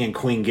that King and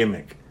Queen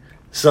gimmick.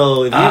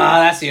 So if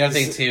that's the other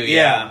thing too.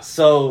 Yeah.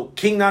 So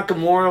King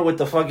Nakamura with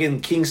the fucking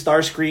King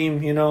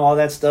Starscream, you know, all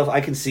that stuff.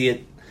 I can see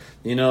it.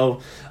 You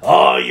know,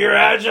 oh, you're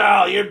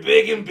agile, you're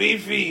big and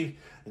beefy.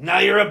 Now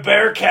you're a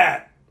bear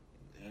cat.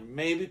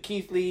 Maybe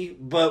Keith Lee,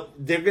 but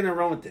they're going to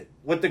run with it.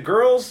 With the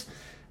girls,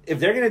 if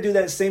they're going to do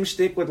that same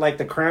shtick with like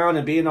the crown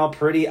and being all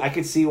pretty, I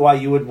could see why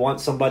you would want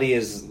somebody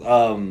as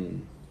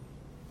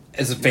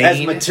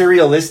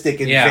materialistic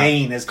and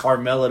vain as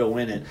Carmella to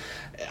win it.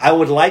 I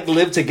would like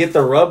Liv to get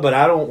the rub, but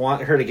I don't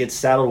want her to get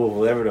saddled with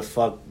whatever the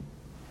fuck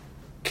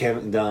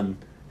Kevin Dunn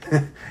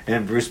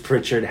and Bruce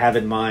Pritchard have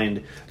in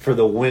mind for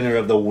the winner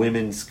of the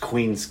Women's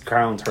Queen's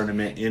Crown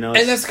tournament, you know?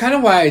 And that's kind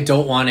of why I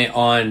don't want it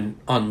on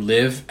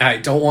Liv. I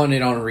don't want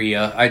it on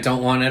Rhea. I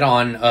don't want it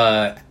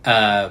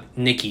on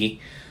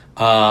Nikki.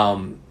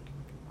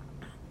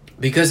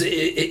 Because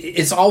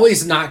it's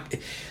always not...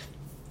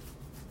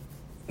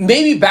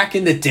 Maybe back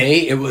in the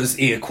day, it was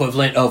the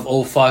equivalent of,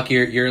 oh, fuck,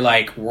 you're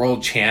like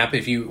world champ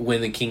if you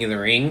win the King of the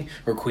Ring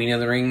or Queen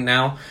of the Ring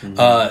now.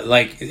 Mm-hmm.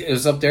 Like, it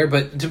was up there.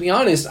 But to be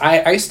honest,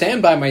 I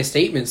stand by my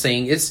statement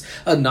saying it's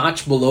a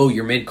notch below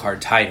your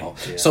mid-card title.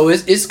 Yeah. So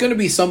it's going to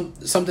be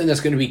something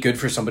that's going to be good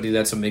for somebody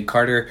that's a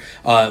mid-carder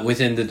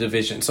within the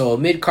division. So a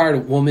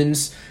mid-card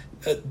woman's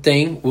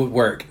thing would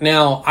work.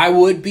 Now, I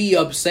would be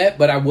upset,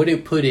 but I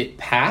wouldn't put it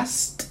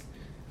past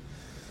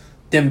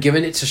them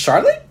giving it to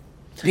Charlotte.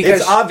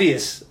 Because it's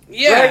obvious.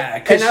 Yeah.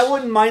 Right? And I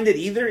wouldn't mind it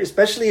either,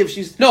 especially if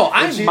she's... No,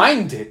 I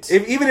mind it.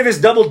 Even if it's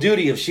double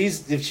duty, if she's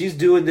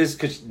doing this...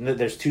 Because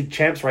there's 2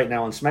 champs right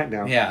now on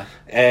SmackDown. Yeah.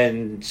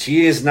 And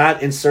she is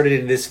not inserted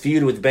in this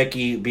feud with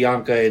Becky,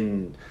 Bianca,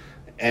 and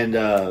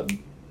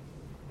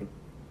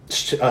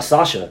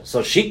Sasha.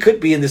 So she could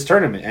be in this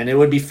tournament, and it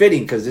would be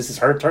fitting because this is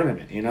her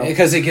tournament, you know?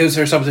 Because it gives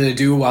her something to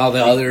do while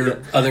the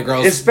other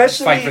girls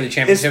fight for the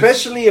championship.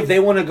 Especially if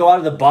they want to go out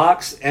of the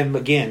box, and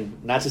again,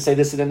 not to say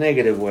this in a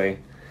negative way,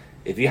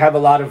 if you have a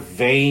lot of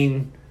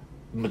vain,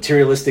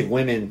 materialistic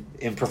women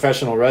in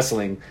professional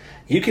wrestling,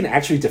 you can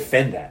actually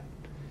defend that.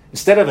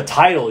 Instead of a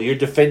title, you're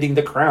defending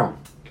the crown.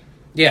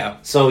 Yeah.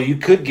 So you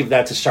could give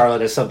that to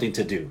Charlotte as something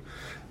to do.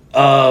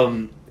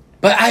 But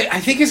I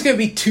think it's going to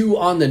be too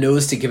on the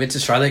nose to give it to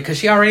Charlotte because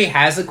she already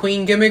has a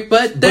queen gimmick.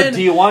 But do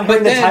you want her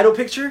in the title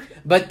picture?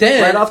 But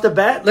then... Right off the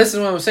bat? Listen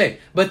to what I'm saying.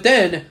 But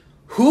then,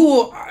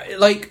 who...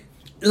 Like,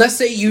 let's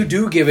say you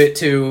do give it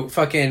to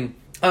fucking...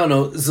 I don't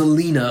know,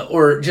 Zelina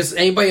or just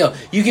anybody else.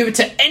 You give it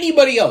to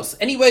anybody else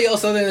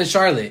other than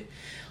Charlotte.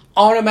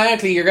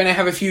 Automatically, you're going to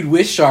have a feud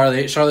with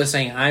Charlotte. Charlotte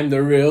saying, I'm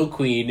the real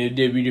queen of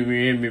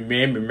WWE.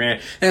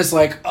 And it's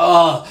like,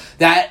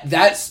 that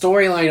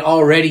storyline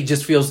already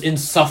just feels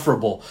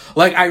insufferable.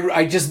 Like,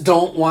 I just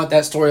don't want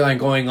that storyline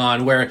going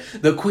on where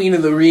the Queen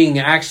of the Ring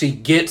actually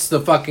gets the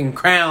fucking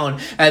crown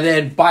and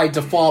then by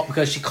default,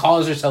 because she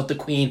calls herself the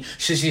queen,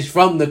 she's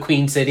from the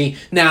Queen City,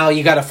 now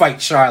you got to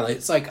fight Charlotte.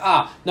 It's like,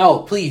 no,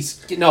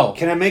 please, no.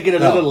 Can I make it a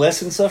little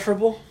less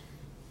insufferable?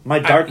 My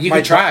dark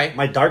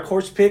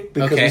horse pick,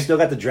 because we still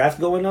got the draft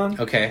going on.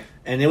 Okay.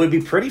 And it would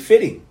be pretty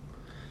fitting.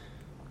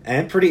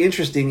 and pretty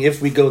interesting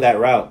if we go that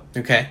route.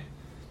 Okay.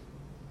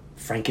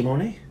 Frankie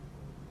Monet.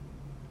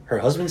 Her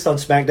husband's on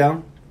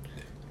SmackDown.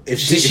 Did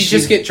she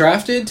just get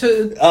drafted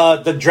to?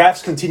 The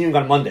draft's continuing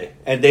on Monday,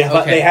 and they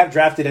have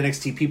drafted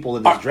NXT people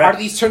in this draft. Are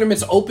these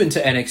tournaments open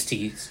to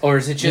NXT, or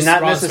is it just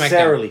not Raw,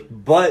 necessarily?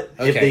 SmackDown? But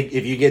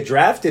if you get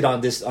drafted on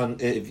this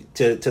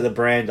to the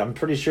brand, I'm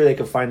pretty sure they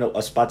can find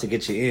a spot to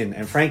get you in.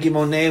 And Frankie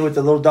Monet with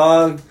the little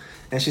dog,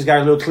 and she's got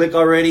her little click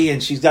already,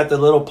 and she's got the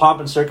little pomp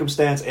and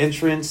circumstance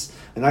entrance,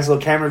 a nice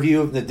little camera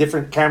view, the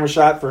different camera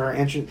shot for her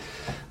entrance.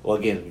 Well,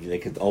 again, they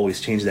could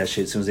always change that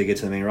shit as soon as they get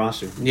to the main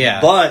roster.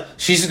 Yeah, but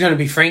she's just gonna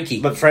be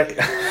Frankie. But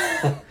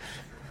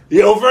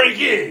yo,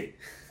 Frankie!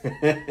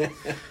 Hey,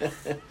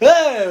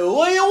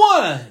 what do you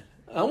want?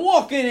 I'm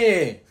walking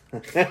in.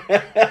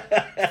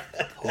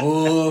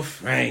 Oh,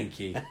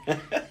 Frankie.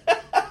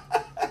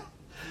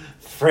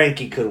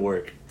 Frankie could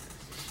work,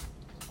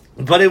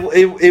 but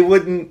it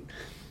wouldn't.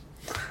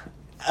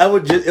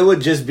 It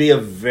would just be a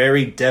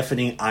very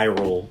deafening eye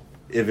roll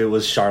if it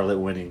was Charlotte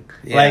winning.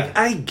 Yeah. Like,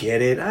 I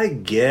get it, I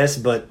guess,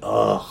 but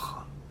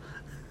ugh.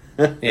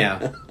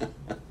 Yeah.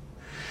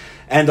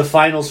 And the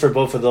finals for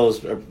both of those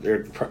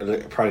they're probably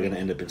going to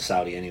end up in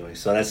Saudi anyway.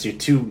 So that's your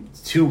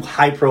two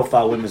high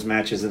profile women's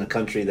matches in a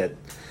country that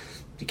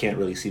you can't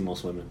really see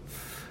most women.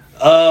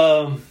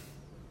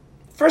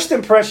 First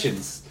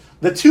impressions,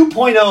 the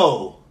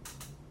 2.0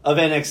 of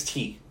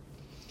NXT.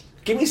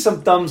 Give me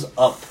some thumbs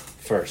up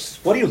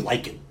first. What are you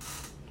liking?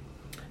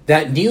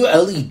 That new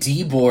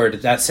LED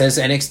board that says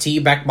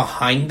NXT back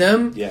behind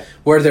them, yeah,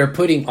 where they're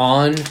putting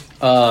on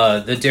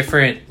the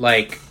different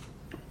putting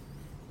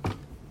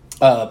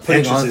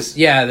entrances.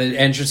 On the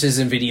entrances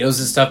and videos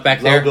and stuff back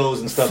there,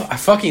 logos and stuff. I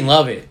fucking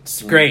love it.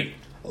 It's great,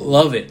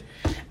 love it.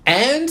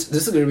 And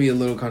this is going to be a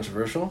little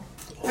controversial.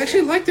 I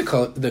actually like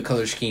the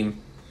color scheme.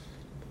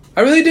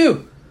 I really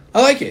do.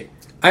 I like it.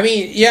 I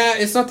mean, yeah,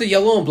 it's not the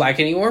yellow and black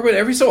anymore, but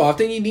every so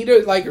often you need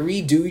to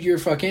redo your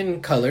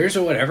fucking colors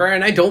or whatever,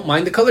 and I don't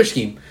mind the color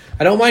scheme.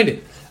 I don't mind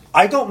it.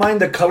 I don't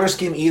mind the color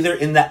scheme either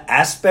in the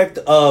aspect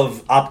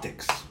of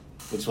optics,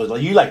 which was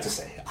what you like to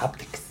say.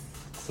 Optics.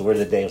 It's the word of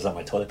the day. It was on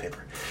my toilet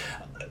paper.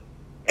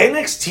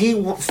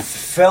 NXT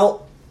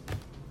felt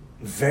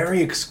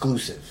very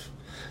exclusive.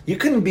 You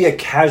couldn't be a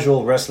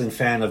casual wrestling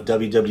fan of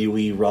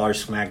WWE, Raw, or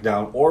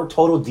SmackDown, or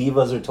Total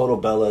Divas or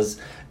Total Bellas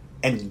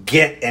and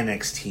get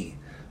NXT.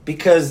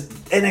 Because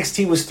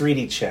NXT was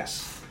 3D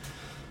chess.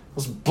 It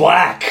was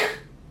black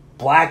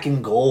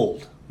and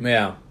gold.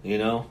 Yeah. You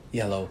know?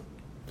 Yellow.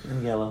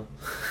 And yellow.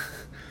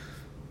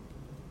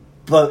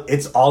 But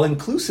it's all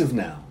inclusive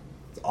now.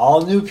 It's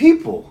all new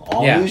people.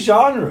 All new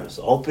genres.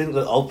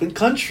 Open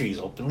countries.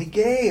 Openly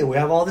gay. We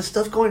have all this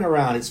stuff going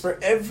around. It's for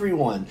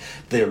everyone.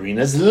 The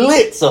arena's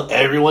lit so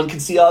everyone can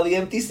see all the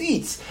empty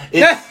seats.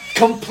 It's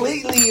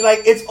completely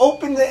it's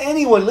open to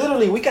anyone.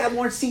 Literally, we got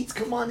more seats.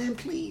 Come on in,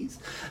 please.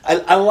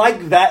 I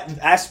like that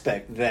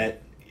aspect,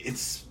 that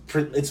it's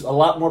a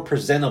lot more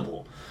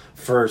presentable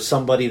for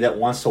somebody that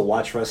wants to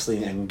watch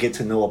wrestling and get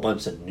to know a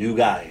bunch of new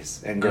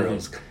guys and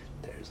girls. Mm-hmm.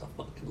 There's a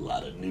fucking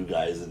lot of new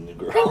guys and new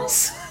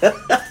girls.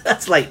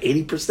 That's like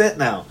 80%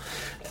 now.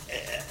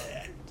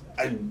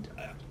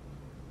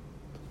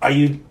 Are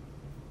you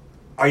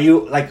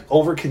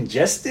over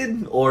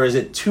congested, or is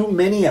it too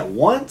many at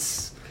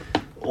once?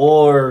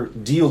 Or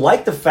do you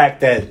like the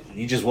fact that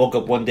you just woke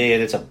up one day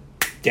and it's a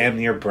damn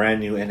near brand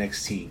new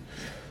NXT?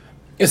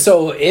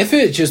 So if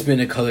it had just been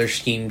a color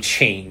scheme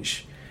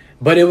change,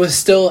 but it was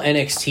still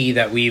NXT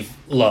that we've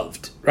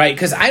loved, right?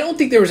 Because I don't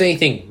think there was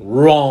anything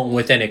wrong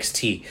with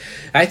NXT.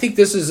 I think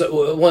this is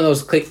one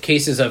of those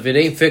cases of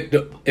if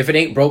it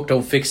ain't broke,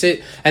 don't fix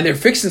it. And they're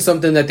fixing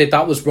something that they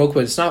thought was broke,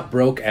 but it's not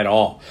broke at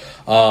all.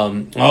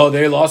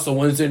 They lost the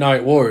Wednesday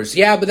Night Wars.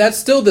 Yeah, but that's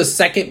still the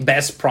second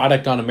best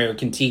product on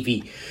American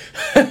TV.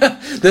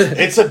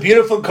 It's a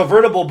beautiful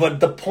convertible, but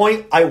the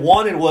point I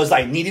wanted was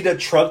I needed a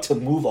truck to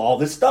move all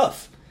this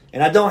stuff.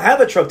 And I don't have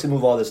a truck to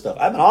move all this stuff.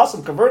 I have an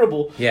awesome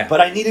convertible,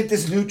 but I needed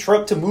this new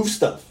truck to move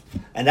stuff.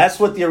 And that's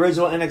what the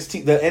original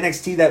NXT, the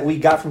NXT that we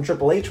got from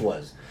Triple H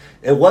was.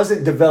 It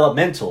wasn't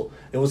developmental.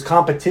 It was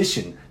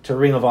competition to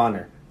Ring of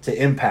Honor, to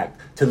Impact,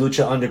 to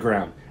Lucha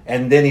Underground.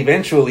 And then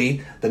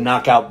eventually the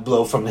knockout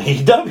blow from the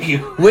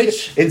AEW.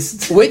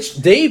 Which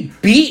they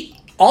beat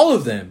all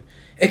of them.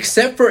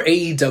 Except for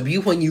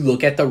AEW when you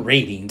look at the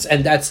ratings,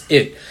 and that's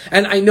it.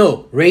 And I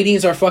know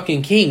ratings are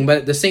fucking king, but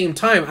at the same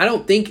time, I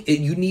don't think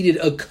you needed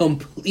a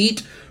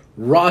complete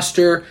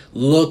roster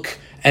look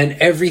and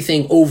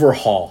everything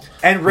overhaul.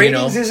 And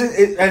ratings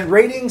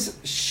ratings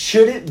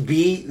shouldn't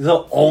be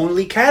the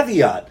only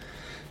caveat.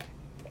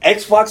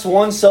 Xbox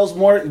One sells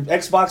more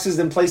Xboxes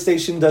than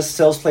PlayStation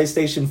sells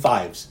PlayStation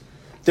 5s.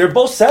 They're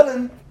both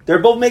selling. They're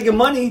both making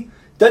money.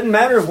 Doesn't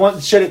matter if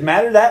one. Should it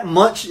matter that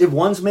much if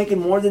one's making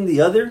more than the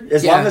other?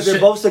 As long as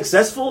they're both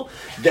successful.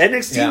 The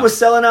NXT was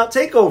selling out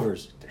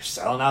takeovers. They're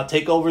selling out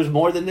takeovers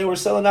more than they were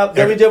selling out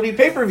WWE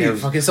pay-per-views. They're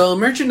fucking selling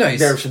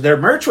merchandise. Their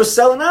merch was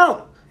selling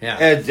out. Yeah.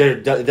 And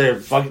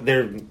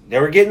they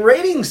were getting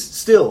ratings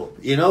still.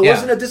 You know, it Yeah.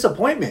 wasn't a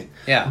disappointment.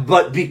 Yeah.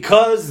 But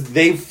because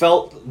Vince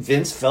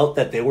felt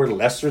that they were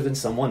lesser than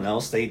someone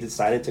else, they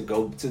decided to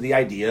go to the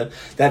idea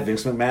that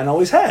Vince McMahon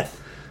always had,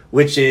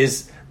 which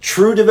is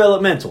true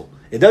developmental.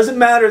 It doesn't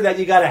matter that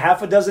you got a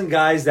half a dozen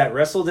guys that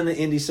wrestled in the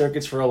indie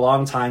circuits for a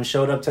long time,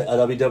 showed up to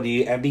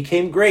WWE and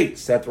became great.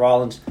 Seth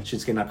Rollins,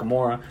 Shinsuke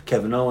Nakamura,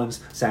 Kevin Owens,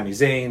 Sami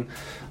Zayn.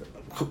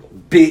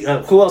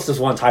 Who else has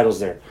won titles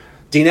there?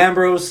 Dean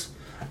Ambrose,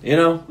 you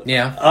know?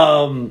 Yeah.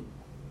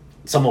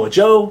 Samoa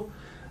Joe.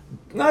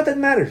 No, it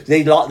doesn't matter.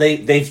 They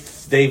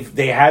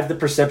had the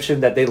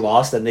perception that they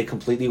lost, and they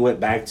completely went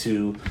back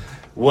to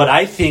what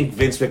I think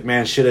Vince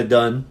McMahon should have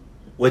done,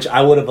 which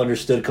I would have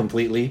understood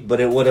completely, but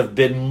it would have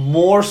been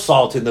more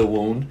salt in the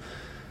wound.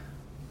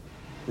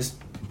 Just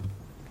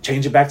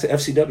change it back to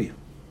FCW.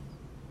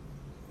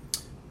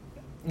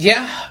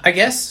 Yeah, I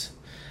guess.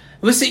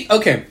 Let's see.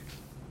 Okay.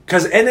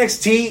 Because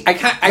NXT,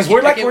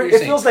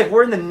 it feels like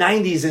we're in the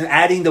 90s and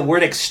adding the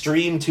word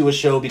extreme to a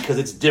show because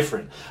it's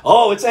different.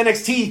 Oh, it's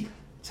NXT.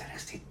 It's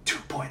NXT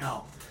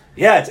 2.0.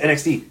 Yeah, it's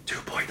NXT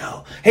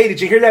 2.0. Hey,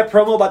 did you hear that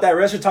promo about that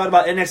wrestler talking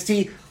about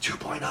NXT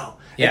 2.0?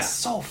 Yeah. It's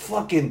so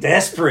fucking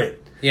desperate.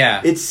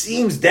 Yeah. It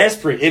seems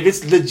desperate. If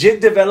it's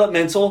legit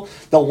developmental,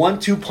 the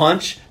 1-2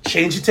 punch,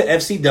 change it to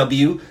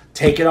FCW,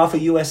 take it off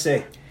of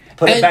USA.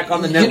 Put it back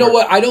on the network. You know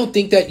what? I don't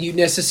think that you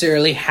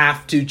necessarily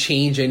have to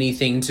change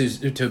anything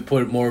to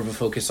put more of a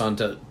focus on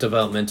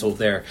developmental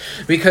there.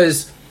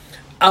 Because,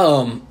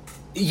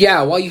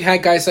 while you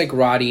had guys like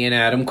Roddy and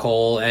Adam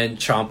Cole and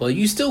Ciampa,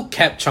 you still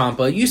kept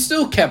Ciampa. You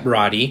still kept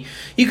Roddy.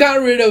 You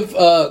got rid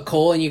of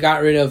Cole and you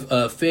got rid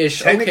of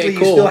Fish. Technically, okay,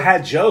 cool. You still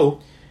had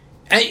Joe.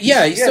 And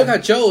you still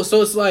got Joe,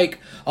 so it's like,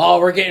 oh,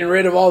 we're getting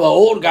rid of all the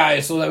old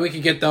guys so that we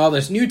could get all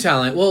this new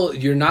talent. Well,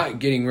 you're not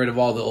getting rid of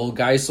all the old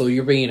guys, so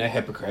you're being a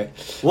hypocrite.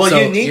 Well, so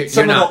you need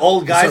some of the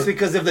old guys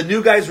because if the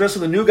new guys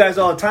wrestle the new guys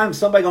all the time,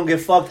 somebody gonna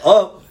get fucked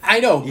up. I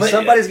know, but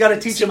somebody's got to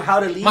teach them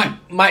how to lead.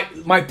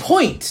 My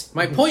point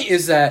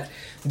is that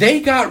they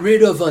got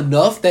rid of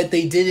enough that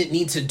they didn't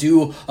need to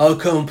do a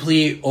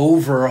complete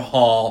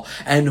overhaul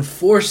and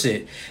force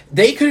it.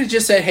 They could have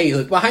just said, hey,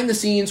 look, behind the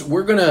scenes,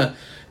 we're gonna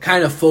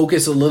kind of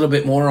focus a little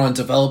bit more on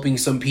developing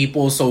some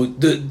people. So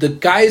the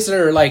guys that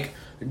are like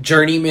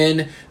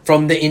journeymen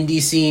from the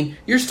indie scene,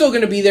 you're still going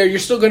to be there. You're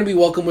still going to be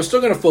welcome. We're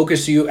still going to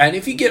focus you. And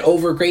if you get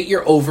over, great,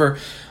 you're over.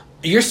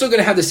 You're still going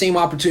to have the same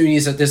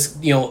opportunities that this,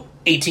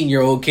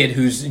 18-year-old kid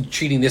who's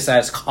treating this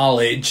as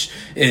college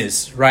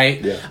is,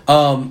 right? Yeah.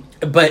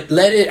 But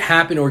let it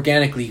happen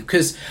organically,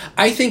 because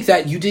I think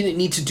that you didn't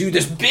need to do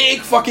this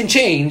big fucking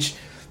change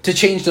to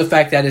change the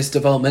fact that it's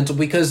developmental,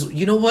 because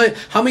you know what?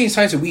 How many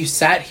times have we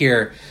sat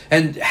here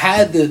and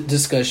had the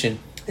discussion,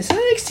 is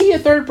NXT a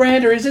third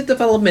brand or is it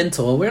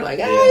developmental? We're like,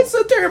 it's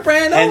a third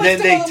brand. And then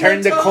they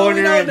turned the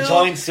corner and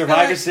joined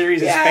Survivor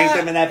Series and spanked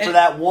them. And for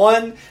that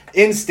one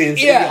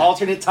instance in the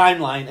alternate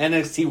timeline,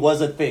 NXT was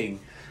a thing.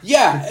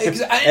 Yeah,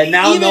 and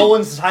now no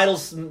one's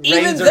titles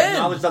reigns are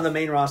acknowledged on the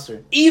main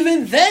roster.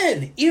 Even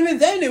then,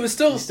 it was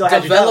still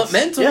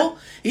developmental. Yeah.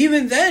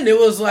 Even then, it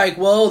was like,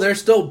 well, they're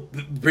still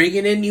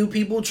bringing in new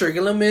people,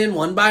 trickling them in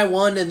one by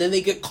one, and then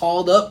they get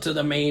called up to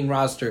the main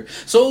roster.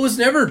 So it was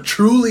never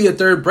truly a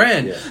third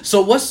brand. Yeah. So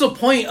what's the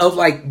point of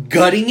like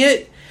gutting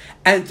it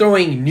and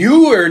throwing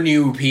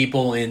new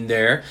people in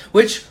there,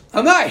 which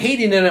I'm not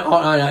hating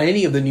on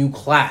any of the new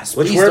class.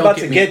 Which we're about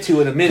to get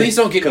to in a minute. Please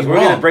don't get me wrong. We're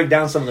going to break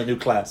down some of the new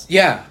class.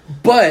 Yeah,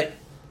 but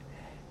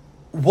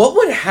what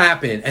would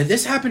happen, and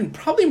this happened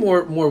probably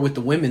more with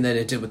the women than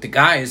it did with the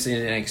guys in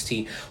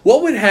NXT,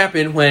 what would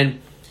happen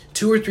when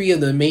 2 or 3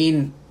 of the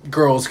main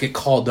girls get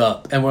called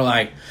up and we're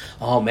like,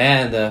 oh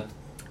man, the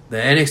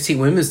NXT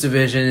women's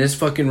division is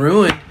fucking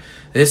ruined.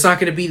 It's not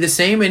going to be the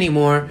same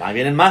anymore. Más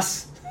bien en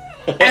más.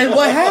 And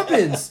what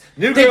happens?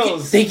 New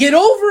girls. They get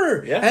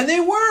over, yeah. And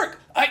they work.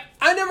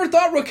 I never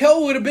thought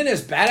Raquel would have been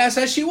as badass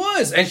as she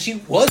was, and she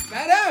was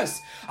badass.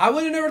 I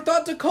would have never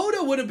thought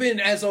Dakota would have been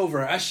as over.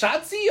 As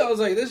Shotzi, I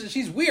was like,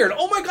 she's weird.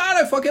 Oh my god,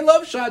 I fucking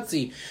love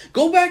Shotzi.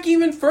 Go back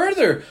even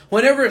further.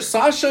 Whenever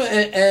Sasha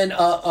and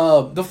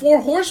the 4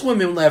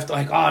 horsewomen left,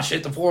 like, oh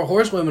shit, the 4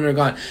 horsewomen are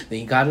gone.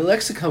 Then you got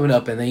Alexa coming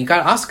up, and then you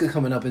got Asuka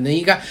coming up, and then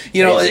you got,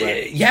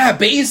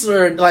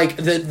 Baszler, like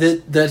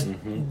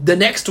the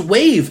next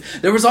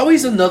wave. There was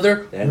always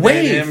another wave.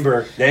 Then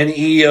Ember, then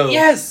Io.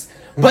 Yes,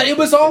 but it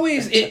was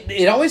always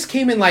it always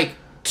came in like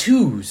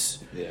 2s.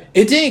 Yeah.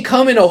 It didn't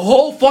come in a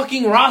whole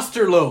fucking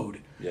roster load.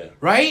 Yeah.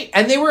 Right?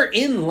 And they were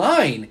in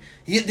line.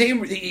 They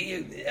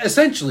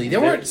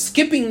weren't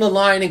skipping the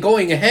line and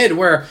going ahead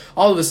where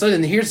all of a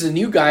sudden here's a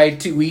new guy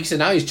 2 weeks and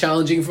now he's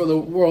challenging for the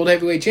World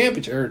Heavyweight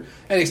Championship or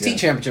NXT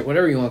Championship,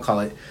 whatever you want to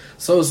call it.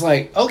 So it's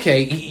like,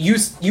 okay,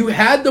 you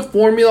had the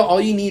formula. All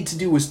you need to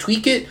do was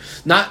tweak it,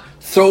 not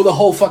throw the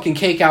whole fucking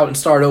cake out and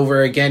start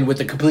over again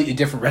with a completely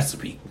different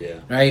recipe.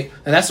 Yeah. Right?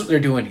 And that's what they're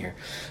doing here.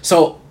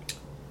 So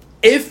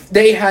if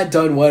they had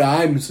done what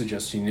I'm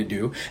suggesting to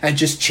do and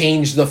just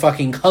change the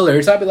fucking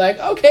colors, I'd be like,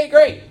 okay,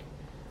 great.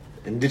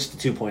 And ditch the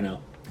 2.0.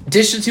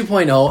 Ditch the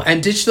 2.0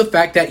 and ditch the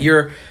fact that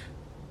you're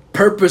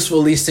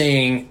purposefully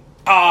saying,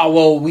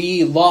 well,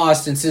 we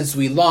lost, and since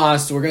we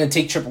lost, we're going to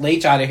take Triple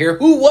H out of here,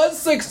 who was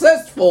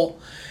successful.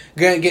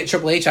 Going to get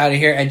Triple H out of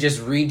here and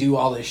just redo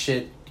all this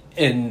shit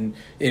in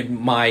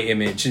my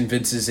image, in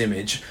Vince's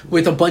image,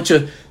 with a bunch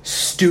of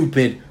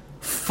stupid,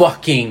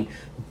 fucking,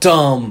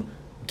 dumb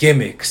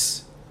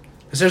gimmicks.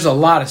 Because there's a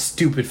lot of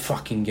stupid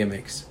fucking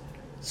gimmicks.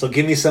 So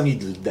give me some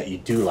that you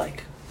do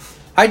like.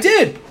 I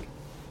did.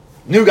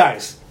 New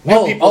guys.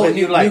 New people that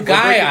you like. New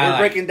guy we're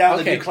breaking down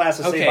the new class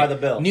of Saved by the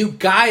Bell. New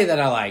guy that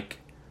I like.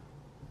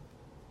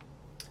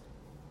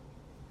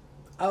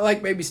 I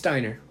like Baby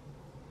Steiner.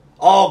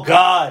 Oh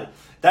God.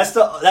 That's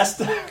oh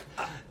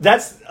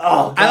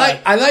God.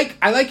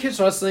 I like his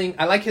wrestling.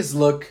 I like his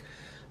look.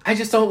 I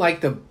just don't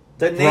like the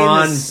name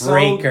Braun is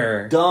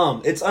Breaker. So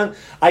dumb. It's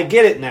I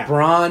get it now.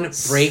 Braun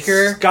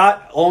Breaker.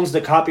 Scott owns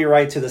the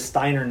copyright to the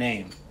Steiner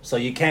name, so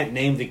you can't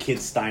name the kid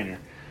Steiner.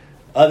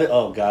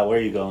 Oh God, where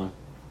are you going?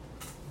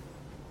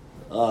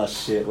 Oh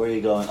shit, where are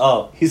you going?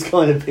 Oh, he's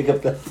going to pick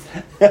up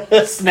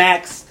the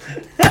snacks.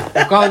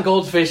 I'm going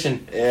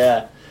goldfishing.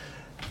 Yeah.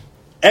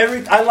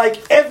 I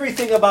like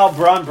everything about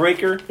Braun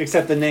Breaker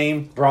except the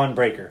name Braun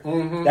Breaker.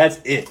 Mm-hmm. That's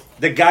it.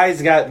 The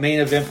guy's got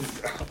main event.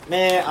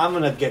 Man, I'm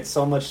gonna get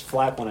so much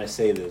flack when I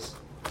say this.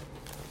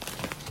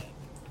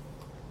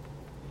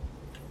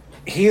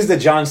 He's the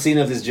John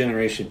Cena of this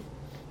generation,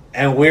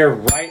 and we're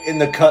right in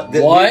the cut.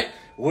 What?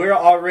 We're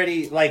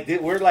already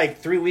we're like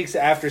 3 weeks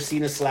after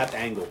Cena slapped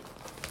Angle.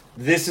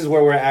 This is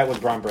where we're at with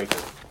Braun Breaker.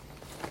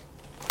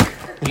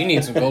 You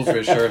need some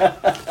goldfish, sir.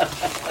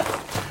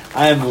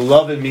 I am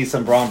loving me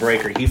some Braun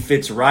Breaker. He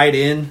fits right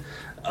in.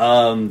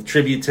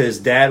 Tribute to his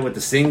dad with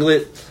the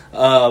singlet.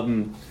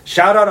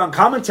 Shout out on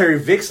commentary.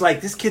 Vic's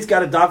like, this kid's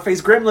got a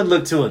dog-faced gremlin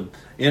look to him.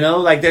 You know,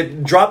 like they're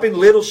dropping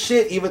little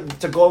shit even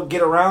to go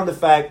get around the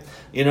fact,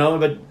 you know,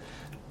 but...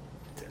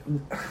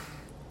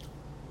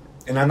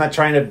 And I'm not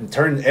trying to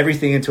turn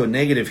everything into a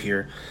negative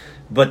here,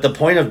 but the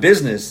point of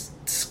business,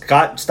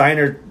 Scott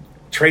Steiner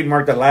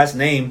trademarked the last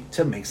name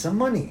to make some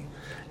money.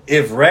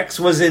 If Rex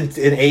was in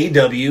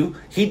AEW,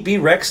 he'd be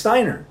Rex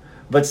Steiner.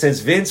 But since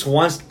Vince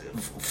wants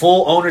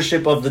full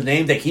ownership of the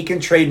name that he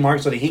can trademark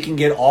so that he can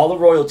get all the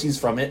royalties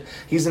from it,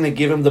 he's going to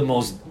give him the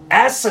most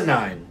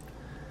asinine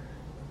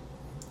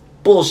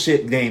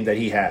bullshit name that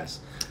he has.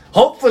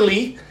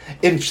 Hopefully,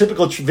 in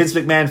typical Vince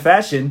McMahon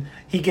fashion,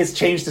 he gets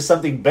changed to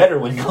something better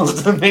when he goes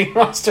to the main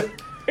roster.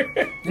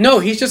 No,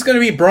 he's just going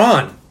to be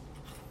Braun.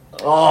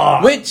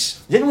 Oh, which...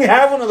 Didn't we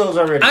have one of those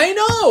already? I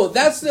know!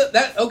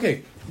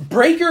 Okay.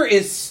 Breaker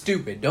is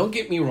stupid, don't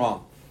get me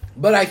wrong.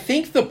 But I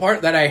think the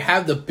part that I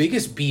have the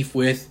biggest beef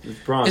with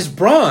is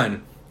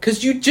Braun.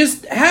 Because you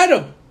just had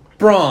a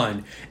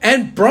Braun.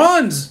 And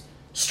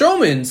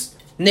Strowman's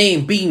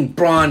name being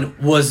Braun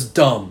was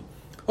dumb.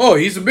 Oh,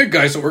 he's a big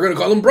guy, so we're going to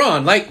call him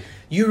Braun. Like,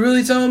 you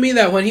really telling me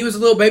that when he was a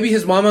little baby,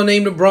 his mama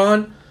named him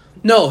Braun?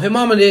 No, his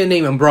mama didn't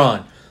name him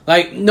Braun.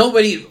 Like,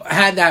 nobody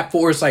had that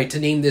foresight to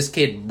name this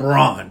kid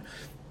Braun.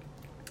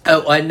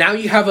 And now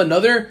you have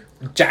another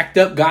jacked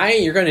up guy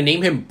and you're going to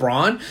name him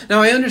Braun.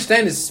 Now I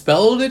understand it's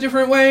spelled a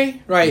different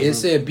way, right? Mm-hmm.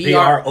 It's a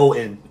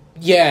B-R-O-N.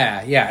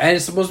 Yeah, and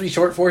it's supposed to be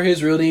short for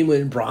his real name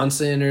with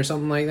Bronson or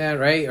something like that,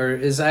 right? Or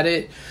is that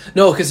it?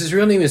 No, because his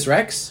real name is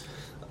Rex.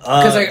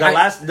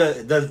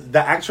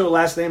 The actual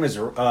last name is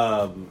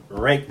Rakesteiner.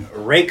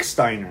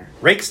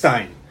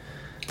 Rakestein.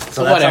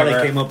 So that's how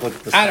they came up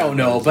with the I don't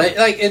know, but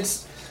like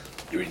it's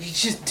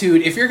just,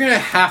 dude, if you're gonna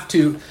have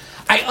to,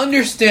 I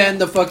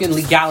understand the fucking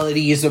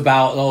legalities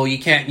about, oh, you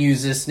can't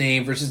use this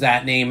name versus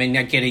that name, and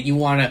I get it. You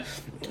want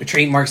to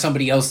trademark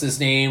somebody else's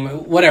name,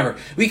 whatever.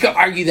 We could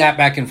argue that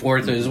back and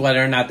forth as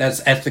whether or not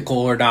that's ethical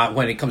or not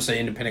when it comes to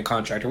independent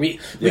contractor. We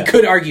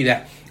could argue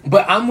that.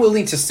 But I'm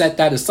willing to set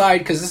that aside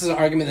because this is an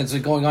argument that's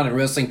been going on in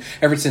wrestling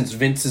ever since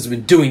Vince has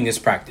been doing this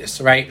practice,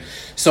 right?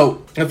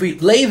 So if we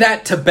lay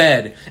that to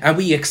bed and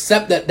we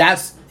accept that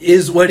that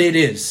is what it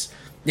is,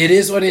 it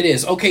is what it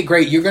is. Okay,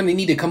 great. You're going to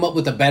need to come up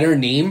with a better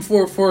name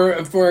for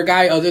a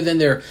guy other than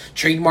their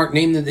trademark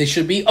name that they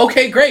should be.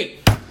 Okay, great.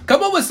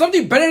 Come up with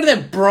something better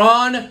than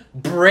Braun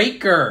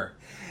Breaker.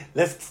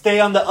 Let's stay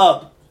on the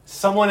up.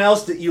 Someone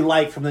else that you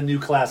like from the new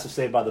class of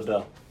Saved by the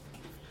Bell.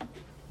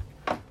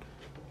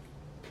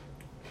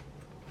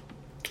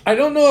 I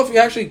don't know if he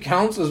actually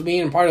counts as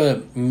being part of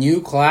the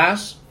new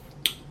class,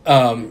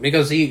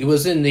 because he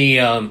was in the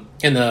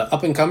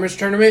up and comers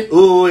tournament.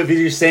 Ooh, if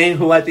you're saying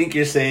who I think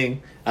you're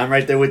saying, I'm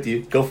right there with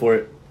you. Go for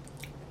it.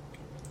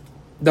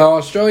 The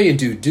Australian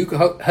dude, Duke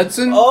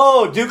Hudson.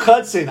 Oh, Duke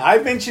Hudson! I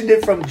mentioned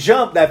it from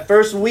jump. That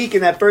first week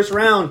in that first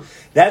round,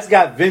 that's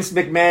got Vince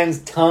McMahon's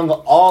tongue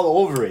all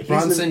over it.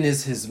 Bronson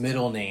is his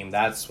middle name.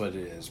 That's what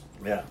it is.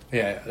 Yeah.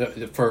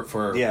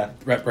 For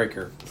Rhett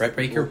Breaker.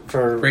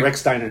 For Rex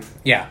Steiner.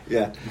 Yeah.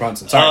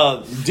 Bronson.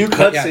 Sorry. Duke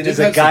Hudson is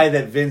a guy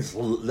that Vince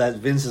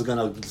is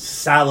gonna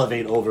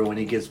salivate over when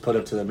he gets put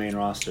up to the main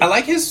roster. I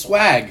like his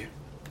swag.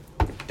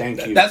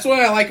 Thank you. That's what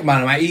I like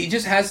about him. He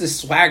just has this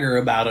swagger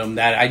about him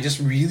that I just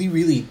really,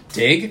 really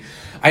dig.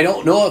 I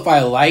don't know if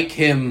I like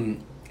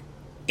him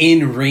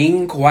in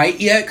ring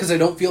quite yet because I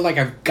don't feel like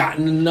I've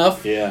gotten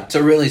enough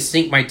to really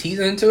sink my teeth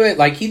into it.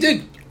 Like, he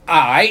did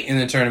alright in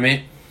the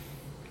tournament,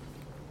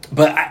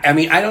 but I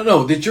mean, I don't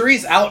know. The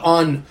jury's out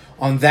on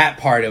that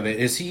part of it.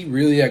 Is he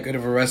really that good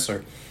of a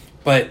wrestler?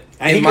 But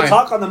and he can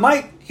talk on the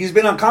mic. He's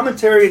been on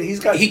commentary, and he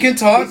can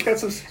talk.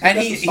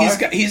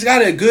 He's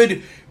got a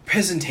good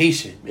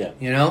presentation. Yeah,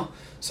 you know.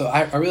 So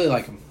I really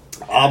like him.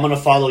 I'm gonna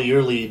follow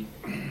your lead.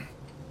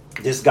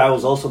 This guy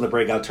was also in the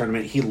breakout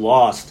tournament. He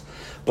lost,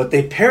 but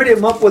they paired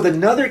him up with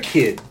another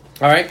kid.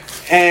 All right,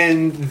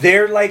 and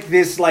they're like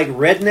this like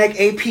redneck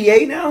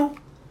APA now.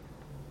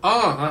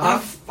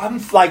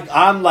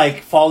 I'm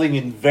like falling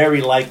in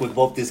very like with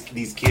both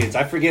these kids.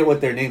 I forget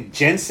what their name,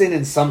 Jensen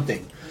and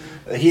something.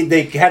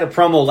 They had a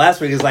promo last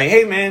week. He's like,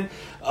 hey man,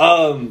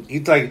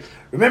 he's like,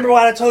 remember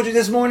what I told you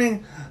this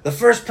morning? The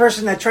first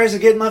person that tries to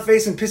get in my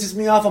face and pisses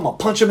me off, I'm gonna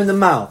punch him in the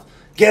mouth.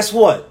 Guess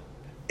what?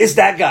 It's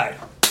that guy.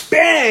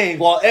 Bang!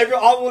 While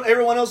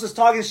everyone else is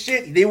talking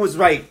shit, he was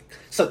right.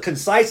 So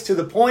concise to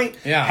the point.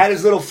 Yeah. Had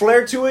his little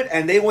flair to it,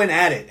 and they went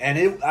at it.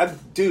 And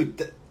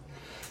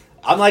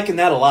I'm liking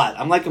that a lot.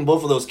 I'm liking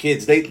both of those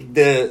kids.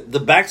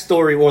 The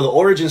backstory or the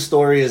origin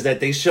story is that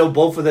they show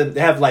both of them.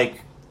 They have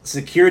like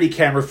security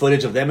camera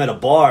footage of them at a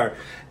bar,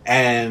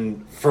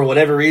 and for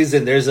whatever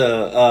reason, there's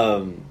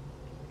a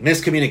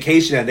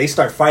miscommunication, and they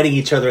start fighting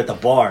each other at the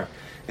bar.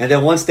 And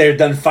then once they're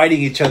done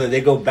fighting each other, they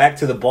go back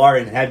to the bar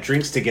and have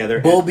drinks together.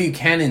 Bull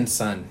Buchanan's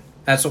son.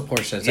 That's what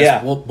Porsche says.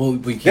 That's Bull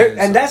Buchanan's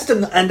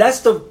son. And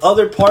that's the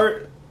other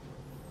part.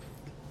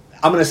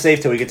 I'm gonna save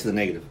till we get to the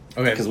negative.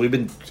 Okay. Because we've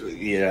been,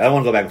 I don't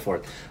want to go back and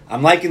forth.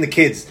 I'm liking the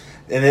kids,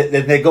 and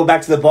then they go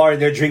back to the bar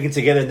and they're drinking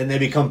together, and then they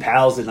become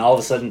pals, and all of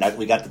a sudden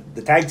we got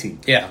the tag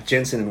team. Yeah.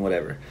 Jensen and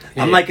whatever.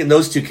 Yeah. I'm liking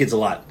those two kids a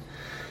lot.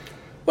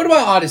 What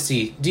about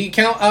Odyssey? Do you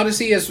count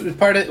Odyssey as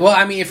part of... Well,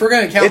 I mean, if we're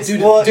going to count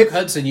Duke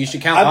Hudson, you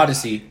should count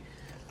Odyssey.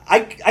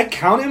 I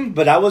count him,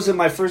 but I wasn't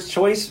my first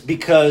choice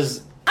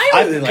because...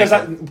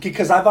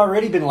 Because I've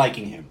already been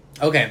liking him.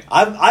 Okay.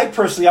 I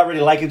personally already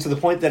like him to the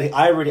point that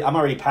I'm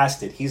already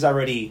past it. He's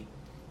already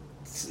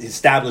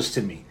established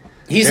to me.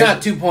 He's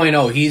not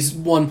 2.0. He's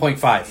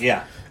 1.5.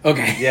 Yeah.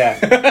 Okay.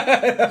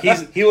 Yeah.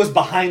 He was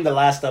behind the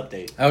last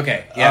update.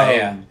 Okay.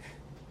 Yeah.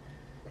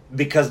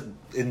 Because...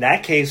 in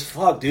that case,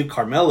 fuck, dude,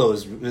 Carmelo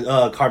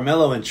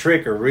and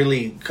Trick are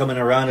really coming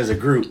around as a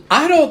group.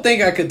 I don't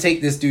think I could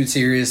take this dude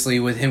seriously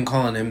with him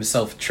calling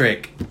himself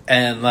Trick.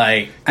 And,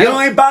 like... You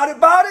ain't about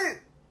it?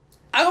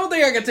 I don't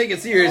think I could take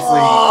it seriously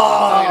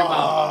talking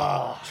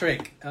about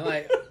Trick. I'm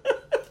like...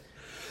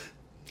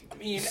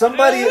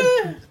 Somebody,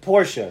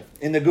 Porsche,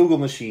 in the Google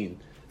machine,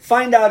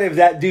 find out if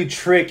that dude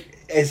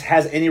Trick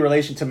has any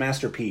relation to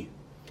Master P.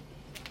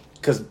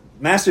 Because...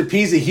 Master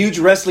P's a huge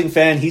wrestling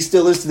fan. He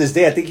still is to this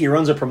day. I think he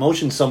runs a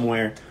promotion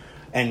somewhere.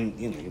 And,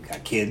 you've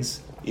got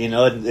kids.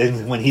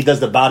 And when he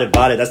does the bout it,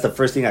 that's the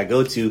first thing I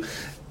go to.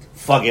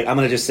 Fuck it. I'm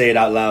going to just say it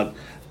out loud.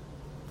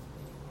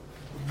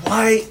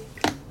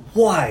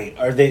 Why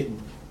are they...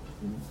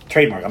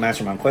 Trademark, I'm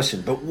answering my own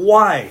question. But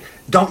why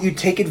don't you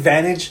take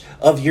advantage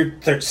of your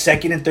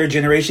second and third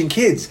generation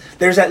kids?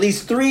 There's at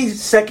least 3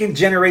 second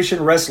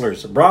generation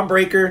wrestlers. Braun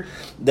Breaker,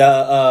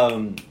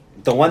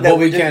 the one that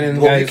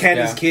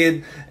Buchanan's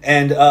kid,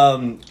 and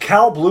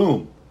Cal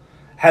Bloom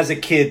has a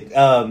kid.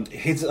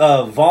 His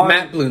Vaughn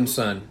Matt Bloom's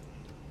son.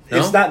 No?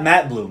 It's not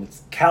Matt Bloom.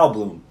 It's Cal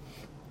Bloom.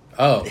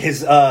 Oh,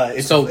 his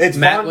it's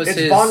Matt was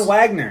his Von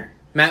Wagner.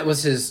 Matt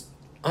was his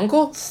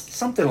uncle,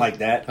 something like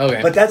that. Okay,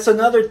 but that's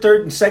another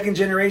third and second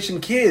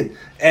generation kid,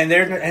 and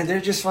they're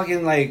just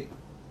fucking like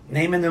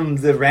naming them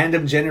the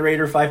random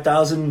generator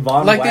 5000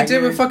 Von like Wagner. They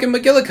did with fucking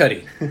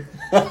McGillicuddy.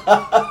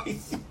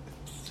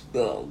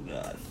 Oh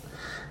god.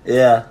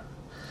 Yeah.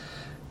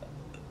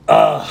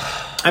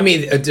 I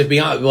mean, to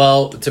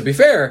be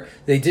fair,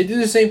 they did do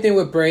the same thing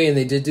with Bray, and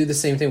they did do the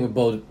same thing with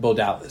Bo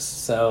Dallas.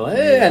 So,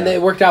 and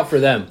it worked out for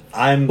them.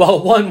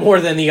 One more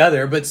than the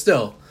other, but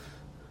still.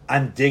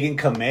 I'm digging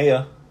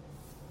Kamea.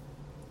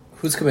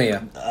 Who's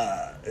Kamea?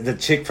 The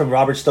chick from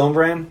Robert Stone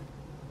brand.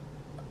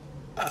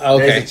 Okay.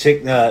 There's a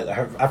chick,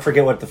 I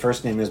forget what the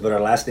first name is, but her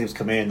last name's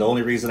Kamea, and the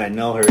only reason I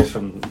know her is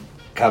from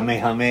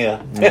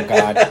Kamehameha. Oh,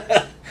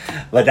 God.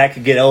 But that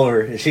could get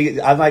over.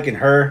 I'm liking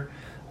her.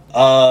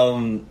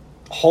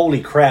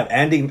 Holy crap!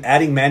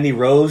 Adding Mandy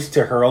Rose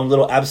to her own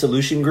little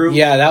Absolution group.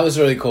 Yeah, that was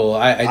really cool.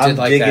 I did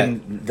like that. I'm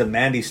digging the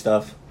Mandy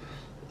stuff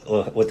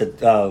with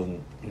the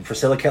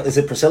Priscilla Kelly. Is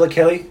it Priscilla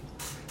Kelly?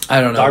 I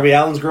don't know. Darby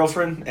Allin's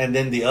girlfriend, and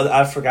then the other.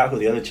 I forgot who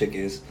the other chick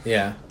is.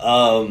 Yeah.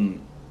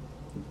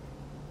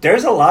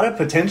 There's a lot of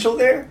potential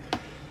there.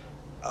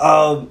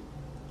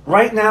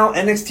 Right now,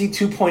 NXT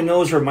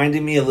 2.0 is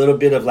reminding me a little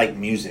bit of like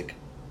music.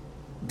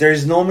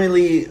 There's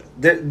normally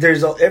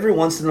there's every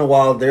once in a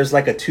while there's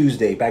like a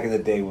Tuesday back in the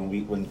day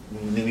when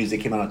new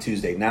music came out on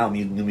Tuesday. Now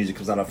new music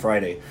comes out on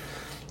Friday,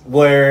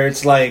 where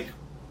it's like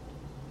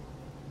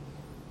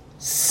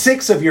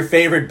 6 of your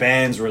favorite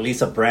bands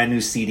release a brand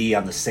new CD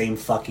on the same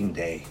fucking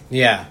day.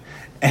 Yeah,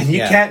 and you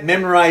can't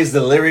memorize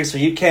the lyrics, or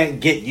you can't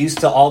get used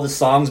to all the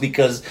songs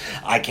because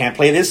I can't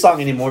play this song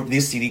anymore,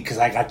 this CD, because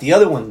I got the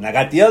other one, and I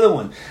got the other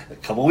one. A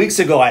couple weeks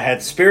ago, I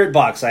had Spirit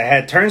Box, I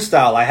had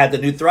Turnstile, I had the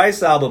new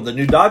Thrice album, the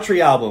new Daughtry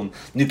album,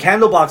 new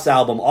Candlebox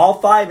album, all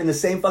 5 in the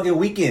same fucking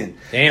weekend.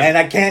 Damn. And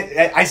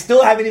I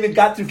still haven't even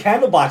got through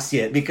Candlebox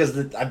yet because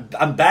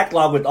I'm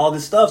backlogged with all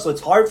this stuff, so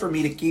it's hard for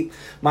me to keep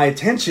my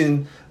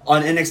attention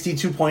on NXT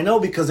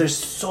 2.0 because there's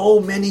so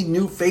many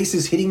new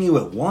faces hitting you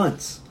at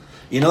once.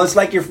 You know, it's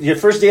like your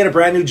first day at a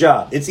brand new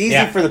job. It's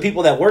easy for the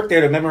people that work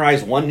there to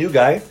memorize one new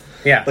guy.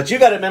 Yeah. But you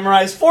got to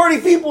memorize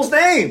 40 people's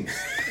names.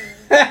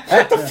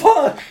 What the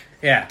fuck?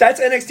 Yeah.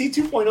 That's NXT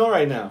 2.0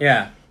 right now.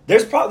 Yeah.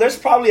 There's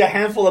probably a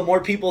handful of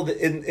more people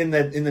in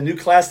the new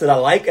class that I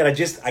like, and I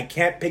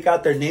can't pick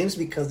out their names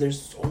because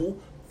there's so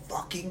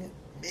fucking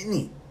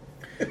many.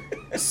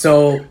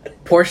 So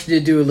Portia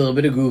did do a little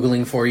bit of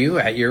Googling for you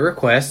at your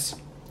request.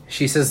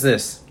 She says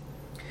this: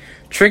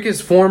 Trick is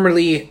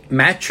formerly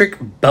Matrick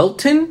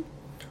Belton,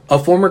 a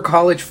former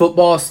college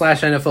football /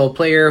 NFL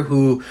player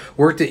who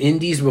worked at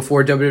Indies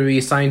before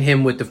WWE signed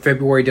him with the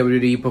February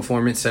WWE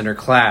Performance Center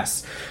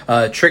class.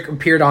 Trick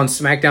appeared on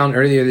SmackDown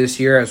earlier this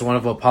year as one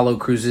of Apollo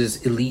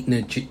Crews' elite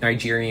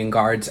Nigerian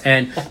guards.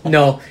 And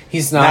no,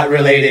 he's not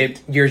related.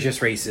 You're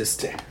just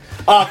racist.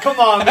 Oh, come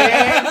on,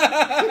 man.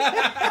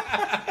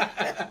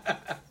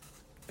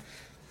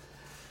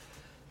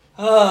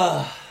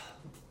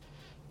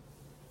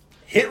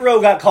 Hit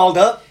Row got called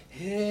up.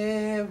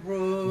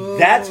 Hero.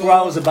 That's where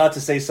I was about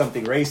to say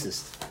something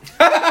racist.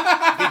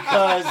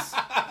 Because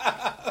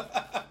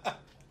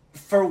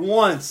for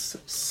once,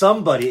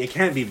 somebody, it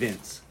can't be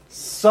Vince,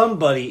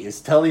 somebody is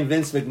telling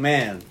Vince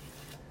McMahon,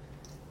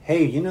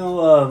 hey, you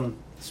know,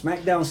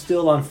 SmackDown's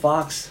still on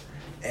Fox.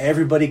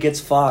 Everybody gets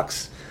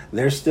Fox.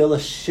 There's still a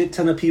shit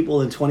ton of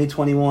people in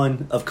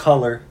 2021 of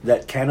color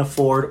that can't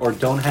afford or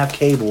don't have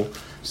cable.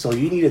 So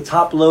you need to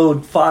top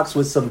load Fox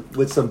with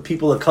some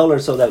people of color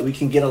so that we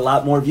can get a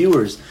lot more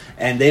viewers.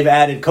 And they've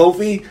added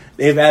Kofi,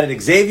 they've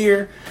added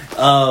Xavier,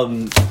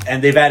 and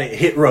they've added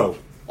Hit Row.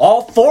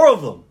 All 4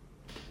 of them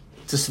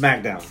to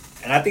SmackDown.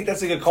 And I think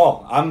that's a good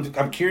call.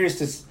 I'm curious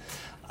to,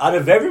 out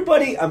of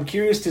everybody, I'm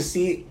curious to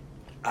see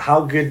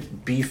how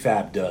good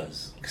BFAB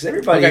does. Because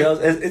everybody else,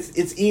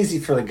 it's easy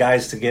for the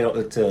guys to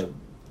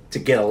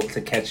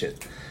catch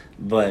it.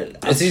 But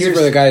it's easy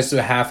for the guys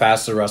to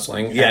half-ass the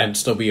wrestling and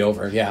still be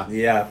over.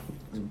 Yeah.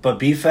 But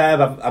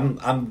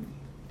BFAB,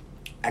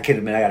 I can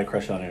admit I got a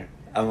crush on her.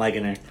 I'm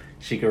liking her.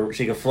 She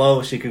could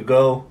flow. She could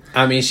go.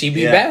 I mean, she'd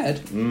be bad.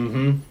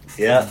 Mm-hmm.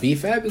 Yeah.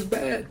 BFAB is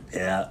bad.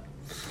 Yeah.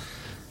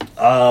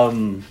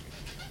 I'm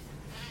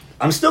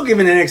still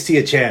giving NXT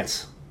a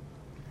chance.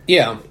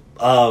 Yeah.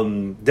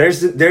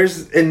 There's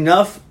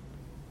enough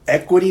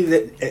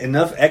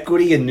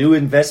equity and new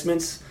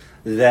investments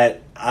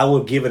that I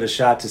will give it a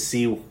shot to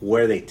see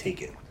where they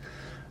take it.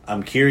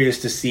 I'm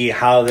curious to see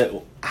how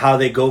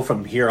they go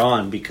from here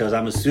on, because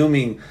I'm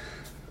assuming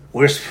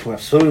we're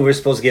supposed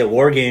to get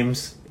War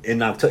Games in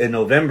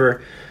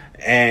November,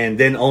 and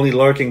then Only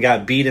Lorcan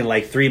got beat in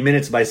like 3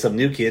 minutes by some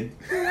new kid.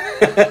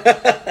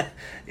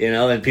 You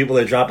know, and people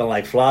are dropping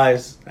like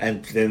flies,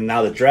 and then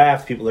now the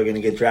draft, people are going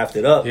to get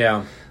drafted up.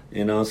 Yeah.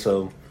 You know,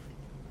 so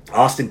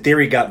Austin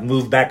Theory got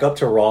moved back up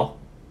to Raw.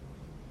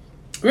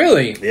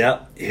 Really?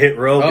 Yeah. Hit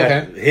Row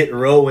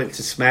went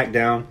to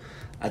SmackDown.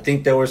 I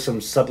think there were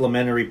some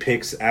supplementary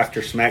picks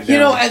after SmackDown. You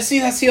know, and see,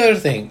 that's the other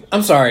thing.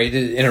 I'm sorry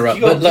to interrupt,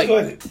 but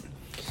like,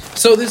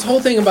 so this whole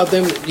thing about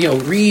them, you know,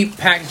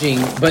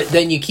 repackaging, but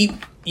then you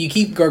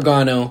keep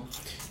Gargano.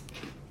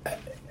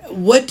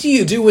 What do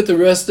you do with the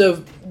rest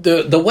of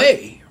the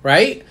way,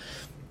 right?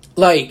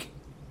 Like,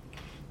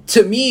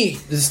 to me,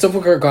 the stuff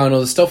with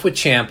Gargano, the stuff with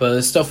Ciampa,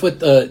 the stuff with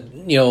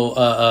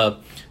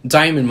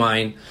Diamond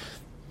Mine.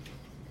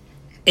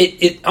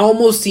 It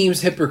almost seems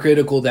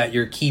hypocritical that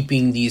you're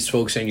keeping these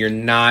folks and you're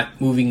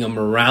not moving them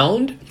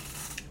around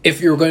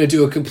if you're going to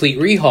do a complete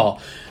rehaul.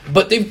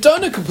 But they've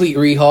done a complete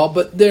rehaul,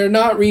 but they're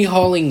not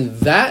rehauling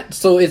that.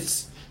 So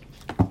it's,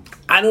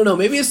 I don't know,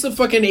 maybe it's the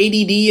fucking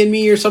ADD in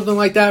me or something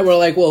like that, where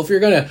like, well, if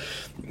you're going to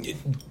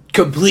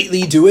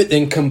completely do it,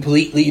 then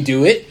completely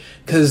do it.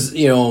 Because,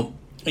 you know,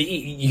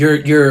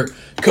 you're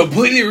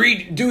completely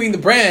redoing the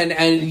brand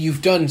and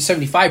you've done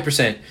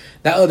 75%.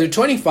 That other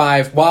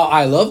 25, while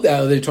I love that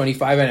other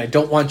 25 and I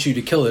don't want you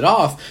to kill it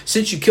off,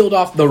 since you killed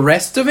off the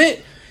rest of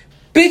it,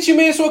 bitch, you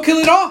may as well kill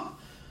it off.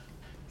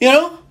 You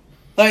know?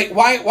 Like,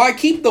 why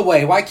keep the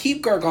way? Why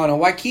keep Gargano?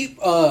 Why keep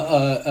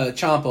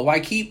Ciampa? Why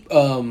keep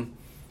Roddy?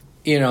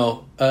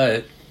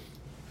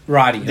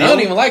 I don't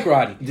even like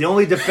Roddy. The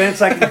only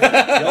defense I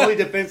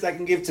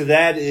can give to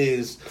that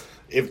is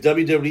if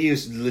WWE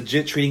is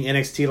legit treating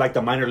NXT like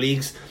the minor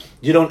leagues,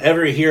 you don't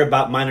ever hear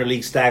about minor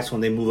league stacks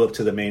when they move up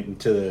to the main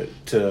to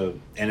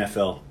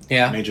NFL,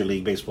 Major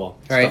League Baseball,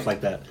 stuff like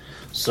that.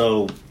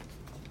 So,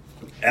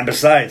 and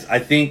besides, I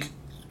think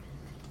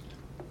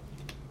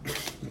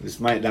this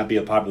might not be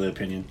a popular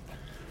opinion.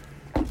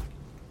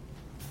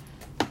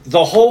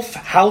 The whole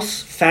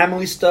house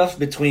family stuff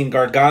between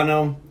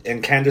Gargano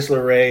and Candice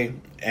LeRae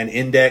and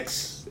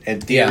Index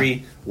and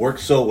Theory work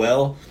so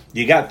well.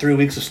 You got 3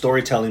 weeks of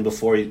storytelling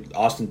before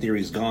Austin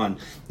Theory's gone.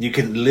 You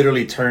can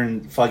literally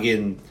turn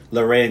fucking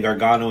LeRae and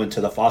Gargano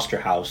into the Foster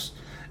house,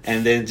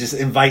 and then just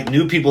invite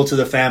new people to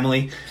the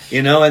family,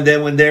 you know. And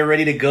then when they're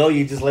ready to go,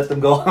 you just let them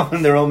go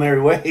on their own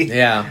merry way.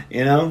 Yeah,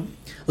 you know.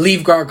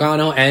 Leave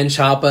Gargano and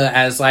Ciampa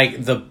as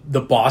like the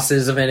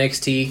bosses of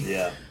NXT.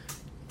 Yeah.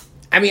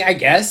 I mean, I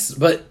guess,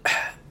 but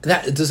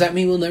does that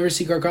mean we'll never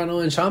see Gargano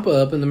and Ciampa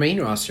up in the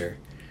main roster?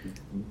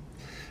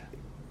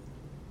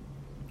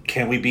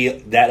 Can we be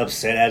that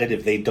upset at it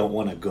if they don't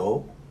want to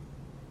go?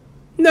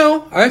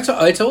 No, I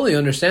totally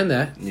understand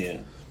that. Yeah.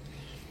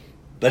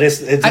 But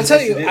it's man.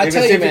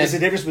 It's the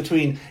difference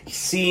between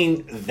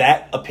seeing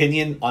that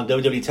opinion on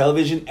WWE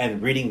television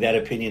and reading that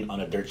opinion on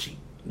a dirt sheet.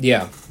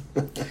 Yeah.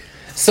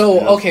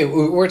 So, okay,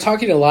 we're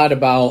talking a lot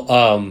about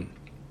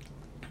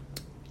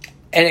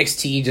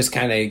NXT just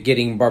kind of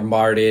getting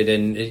bombarded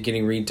and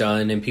getting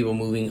redone and people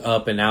moving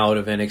up and out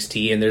of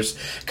NXT. And there's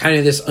kind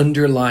of this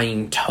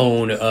underlying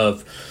tone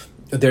of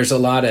there's a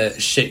lot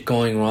of shit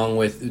going wrong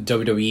with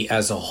WWE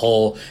as a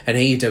whole, and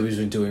AEW's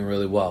been doing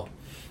really well.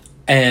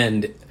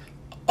 And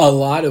a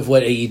lot of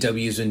what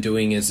AEW's been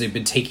doing is they've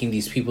been taking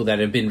these people that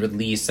have been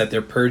released, that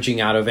they're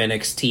purging out of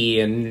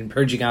NXT and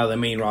purging out of the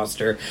main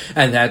roster,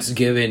 and that's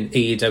given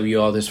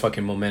AEW all this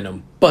fucking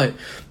momentum. But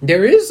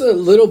there is a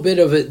little bit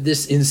of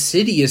this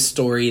insidious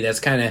story that's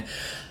kind of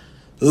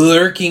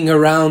lurking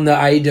around the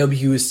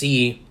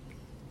IWC,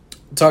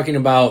 talking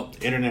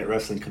about internet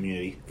wrestling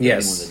community.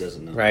 Yes, anyone that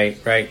doesn't know.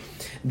 Right.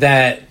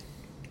 That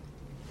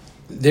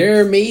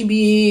there may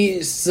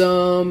be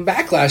some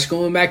backlash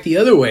going back the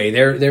other way.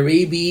 There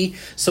may be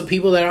some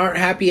people that aren't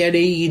happy at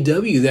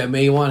AEW that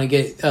may want to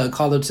get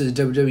called up to the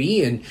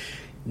WWE, and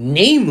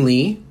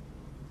namely,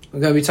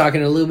 we're going to be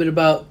talking a little bit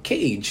about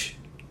Cage.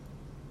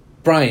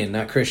 Brian,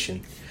 not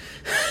Christian.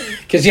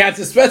 Because you have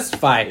to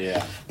specify.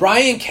 Yeah.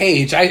 Brian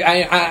Cage. Who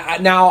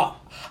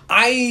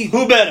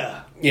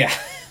better? Yeah.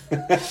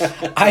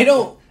 I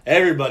don't...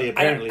 Everybody,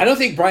 apparently. I don't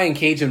think Brian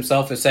Cage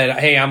himself has said,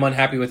 hey, I'm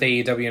unhappy with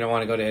AEW and I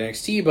want to go to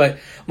NXT, but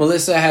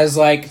Melissa has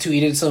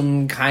tweeted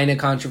some kind of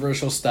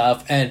controversial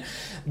stuff, and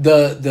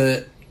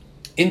the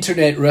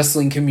internet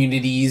wrestling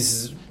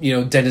community's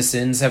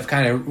denizens have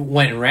kind of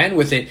went and ran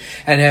with it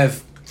and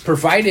have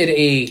provided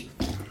a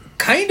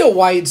kind of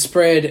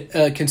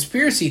widespread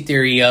conspiracy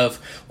theory of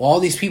all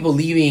these people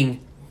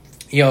leaving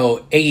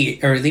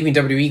leaving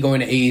WWE,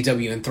 going to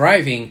AEW and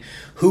thriving.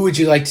 Who would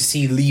you like to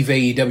see leave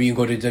AEW and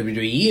go to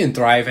WWE and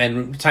thrive?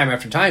 And time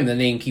after time, the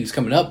name keeps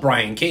coming up: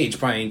 Brian Cage,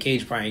 Brian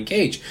Cage, Brian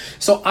Cage.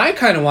 So I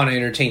kind of want to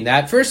entertain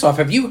that. First off,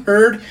 have you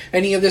heard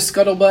any of this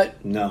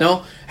scuttlebutt?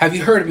 No. Have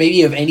you heard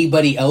maybe of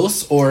anybody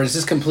else, or is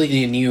this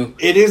completely new?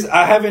 It is.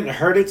 I haven't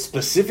heard it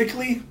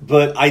specifically,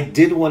 but I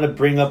did want to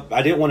bring up.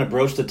 I did want to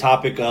broach the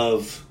topic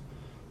of,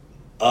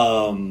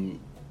 how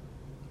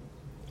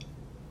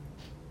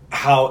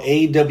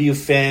AEW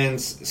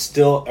fans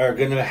still are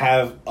going to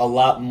have a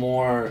lot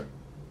more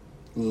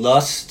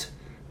lust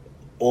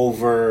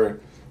over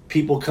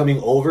people coming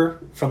over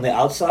from the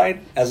outside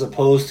as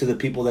opposed to the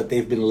people that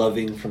they've been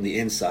loving from the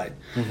inside.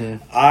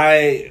 Mm-hmm.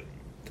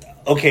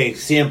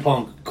 CM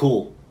Punk,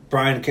 cool.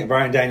 Brian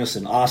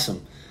Danielson,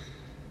 awesome.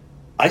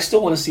 I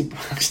still want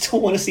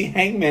to see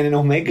Hangman and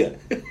Omega.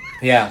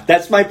 Yeah,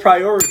 that's my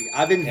priority.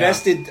 I've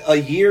invested a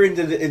year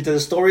into the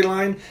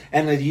storyline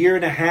and a year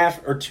and a half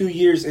or 2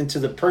 years into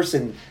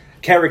the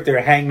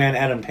character Hangman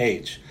Adam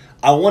Page.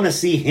 I want to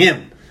see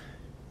him.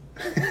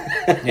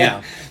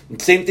 Yeah.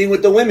 Same thing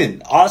with the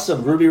women.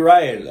 Awesome, Ruby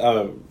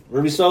Riott,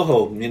 Ruby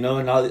Soho,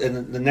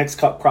 and the next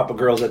crop of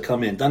girls that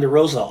come in. Thunder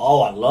Rosa.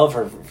 Oh, I love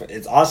her.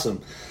 It's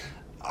awesome.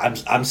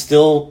 I'm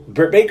still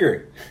Britt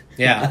Baker.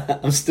 Yeah.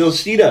 I'm still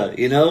Sheeta.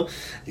 You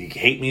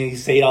hate me, you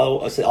say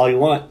all you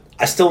want.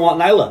 I still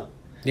want Nyla.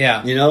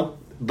 Yeah.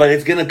 But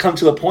it's going to come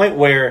to a point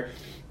where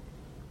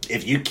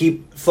if you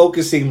keep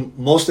focusing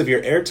most of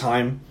your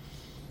airtime,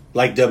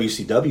 like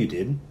WCW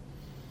did,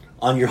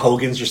 on your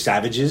Hogans, your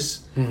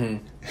Savages, mm-hmm.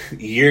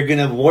 you're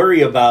going to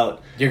worry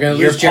about... You're going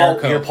to lose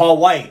Jericho. You're Paul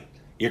White.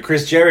 You're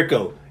Chris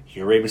Jericho.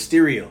 You're Rey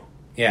Mysterio.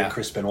 Yeah. You're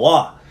Chris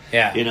Benoit.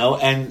 Yeah.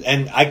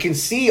 And I can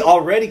see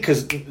already,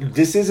 because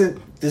this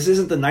isn't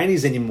the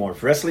 90s anymore.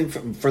 For wrestling,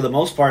 for the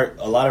most part,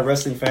 a lot of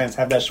wrestling fans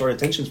have that short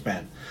attention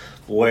span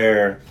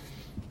where,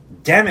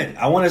 damn it,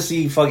 I want to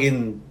see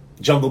fucking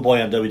Jungle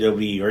Boy on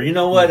WWE. Or you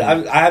know what?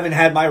 Mm-hmm. I haven't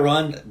had my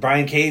run.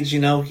 Brian Cage,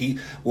 he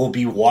will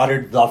be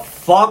watered the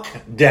fuck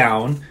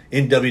down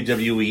in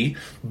WWE.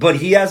 But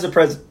he has a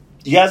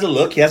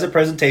look. He has a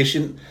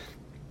presentation.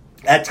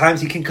 At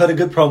times he can cut a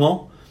good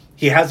promo.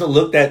 He has a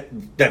look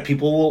that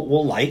people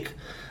will like.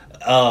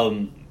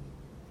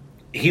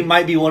 He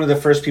might be one of the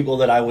first people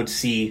that I would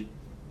see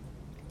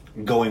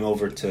going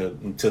over to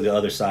the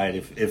other side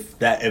if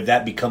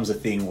that becomes a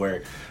thing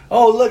where,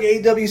 oh look,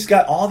 AEW's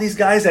got all these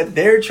guys that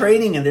they're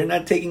training and they're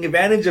not taking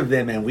advantage of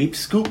them, and we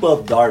scoop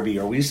up Darby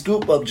or we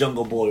scoop up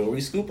Jungle Boy or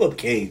we scoop up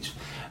Cage,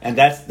 and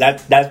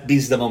that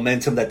beats the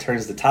momentum that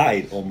turns the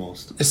tide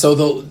almost.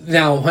 So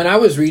now when I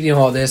was reading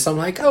all this, I'm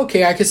like,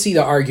 okay, I could see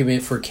the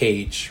argument for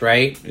Cage,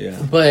 right?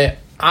 Yeah. But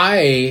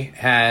I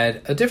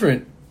had a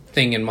different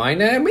thing in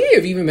mind, and I may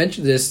have even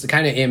mentioned this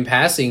kind of in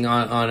passing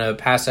on a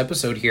past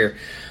episode here,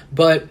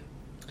 but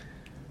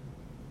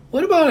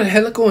what about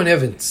Angelico and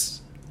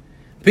Evans?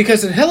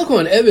 Because Angelico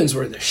and Evans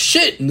were the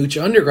shit in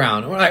Lucha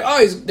Underground. We're like,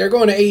 oh, they're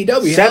going to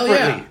AEW. Separately.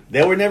 Hell yeah.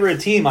 They were never a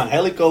team.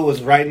 Angelico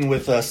was riding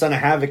with Son of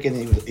Havoc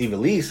and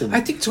Ivelisse. And I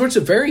think towards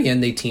the very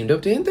end they teamed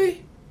up, didn't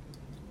they?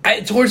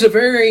 Towards the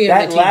very end, that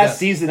they teamed last up.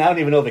 season, I don't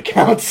even know if it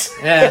counts.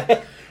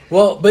 Yeah.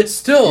 Well, but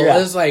still, Yeah. it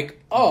was like,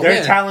 oh, They're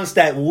man. talents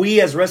that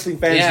we as wrestling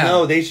fans Yeah.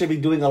 know they should be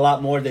doing a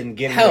lot more than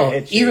getting their Hell,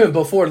 head shaved. even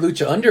before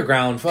Lucha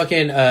Underground,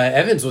 fucking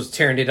Evans was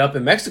tearing it up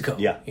in Mexico.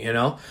 Yeah. You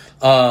know?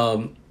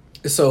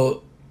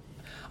 So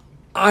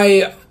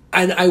I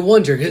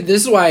wonder,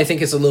 this is why I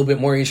think it's a little bit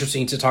more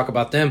interesting to talk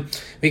about them,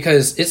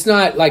 because it's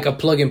not like a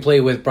plug and play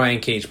with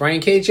Brian Cage.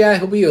 Brian Cage, yeah,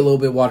 he'll be a little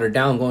bit watered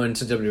down going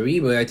into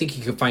WWE, but I think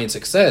he could find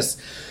success.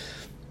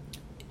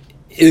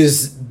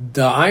 Is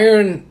the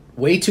iron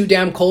way too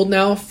damn cold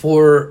now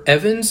for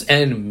Evans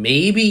and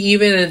maybe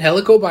even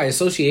Angelico by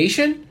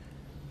association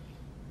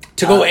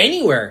to go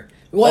anywhere,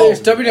 whether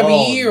it's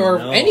WWE or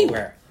no.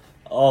 anywhere?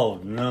 Oh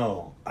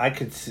no, I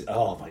could see.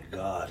 Oh my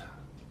god,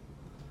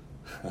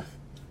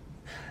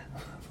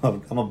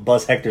 I'm gonna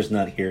bust Hector's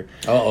nut here.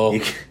 Uh-oh.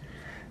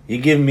 You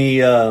give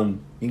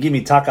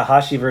me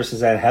Takahashi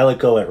versus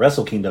Angelico at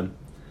Wrestle Kingdom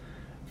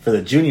for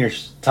the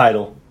juniors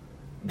title.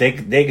 They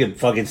could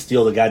fucking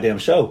steal the goddamn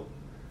show.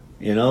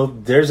 You know,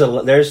 there's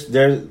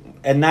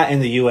and not in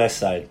the U.S.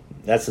 side.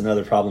 That's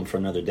another problem for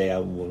another day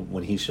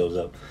when he shows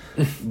up.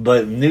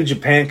 But New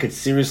Japan could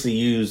seriously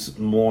use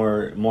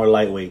more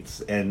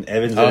lightweights, and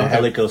Evans and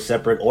Angelico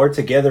separate or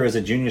together as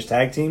a juniors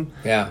tag team.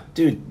 Yeah,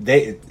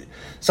 dude,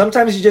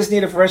 sometimes you just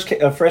need a fresh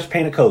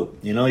paint of coat.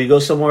 You know, you go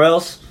somewhere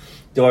else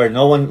where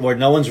no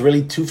one's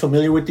really too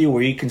familiar with you,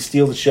 where you can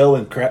steal the show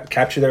and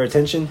capture their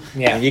attention.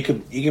 Yeah, and you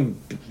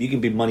can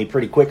be money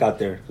pretty quick out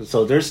there.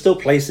 So there's still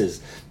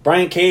places.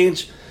 Brian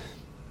Cage,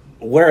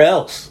 where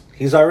else?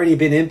 He's already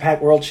been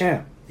Impact World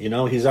Champ. You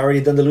know, he's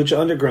already done the Lucha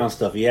Underground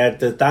stuff. He had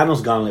the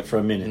Thanos Gauntlet for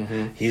a minute.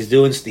 Mm-hmm.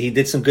 He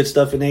did some good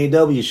stuff in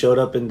AEW. Showed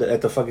up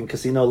at the fucking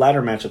Casino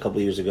ladder match a couple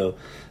years ago.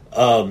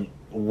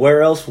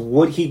 Where else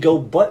would he go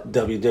but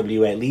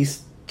WWE, at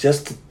least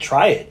just to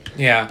try it?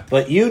 Yeah.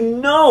 But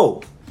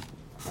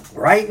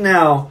right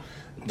now,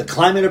 the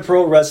climate of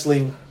pro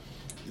wrestling,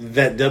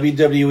 that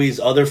WWE's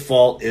other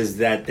fault is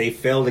that they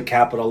failed to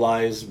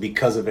capitalize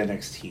because of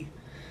NXT.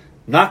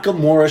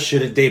 Nakamura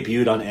should have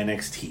debuted on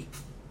NXT.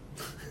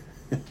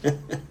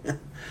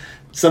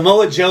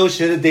 Samoa Joe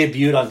should have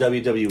debuted on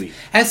WWE.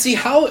 And see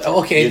how,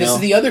 this is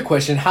the other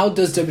question. How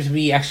does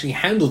WWE actually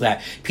handle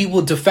that?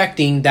 People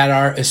defecting that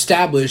are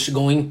established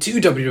going to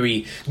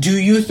WWE. Do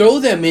you throw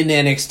them in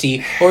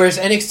NXT? Or is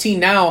NXT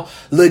now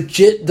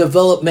legit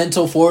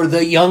developmental for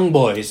the young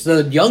boys?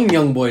 The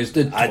young boys,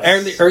 the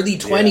early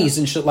 20s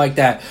and shit like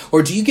that?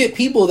 Or do you get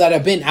people that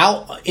have been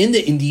out in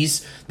the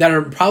indies that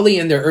are probably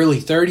in their early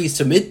 30s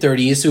to mid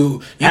 30s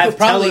who you have could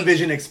probably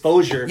television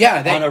exposure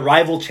on a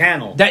rival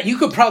channel that you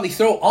could probably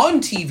throw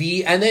on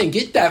TV and then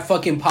get that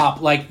fucking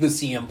pop like the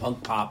CM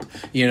Punk pop,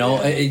 you know,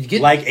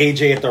 like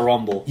AJ at the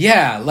Rumble,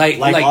 like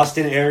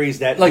Austin Aries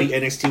that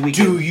NXT weekend.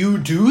 Do you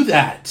do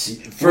that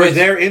for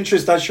their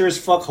interest? I sure as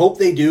fuck hope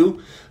they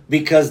do.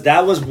 Because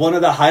that was one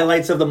of the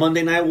highlights of the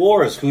Monday Night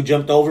Wars. Who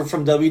jumped over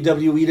from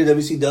WWE to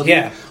WCW?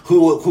 Yeah.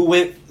 Who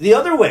went the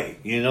other way?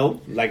 You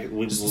know,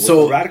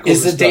 so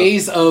is the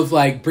days of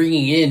like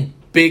bringing in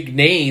big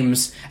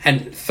names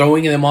and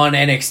throwing them on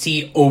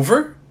NXT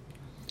over?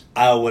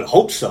 I would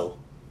hope so.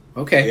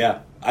 Okay. Yeah,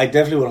 I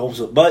definitely would hope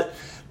so. But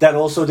that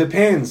also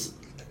depends.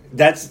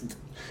 That's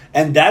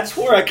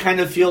where I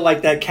kind of feel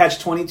like that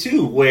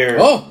catch-22 where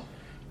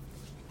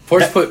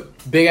Force put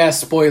big ass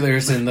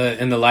spoilers in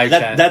the live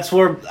chat. That's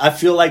where I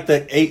feel like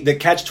the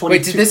catch-22.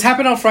 Wait, did this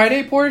happen on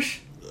Friday, Porsche?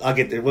 I'll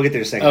get there. We'll get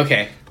there in a second.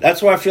 Okay.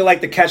 That's where I feel like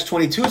the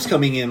catch-22 is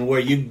coming in, where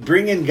you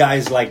bring in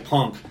guys like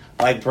Punk,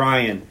 like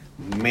Bryan,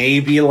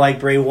 maybe like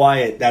Bray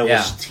Wyatt, that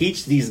will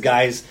teach these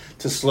guys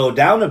to slow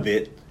down a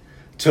bit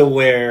to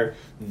where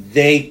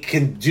they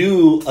can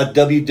do a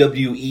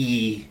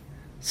WWE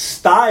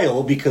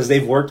style because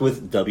they've worked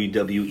with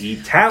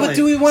WWE talent. But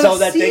do we want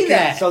to see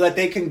that? So that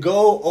they can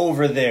go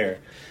over there.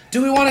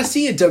 Do we want to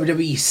see a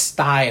WWE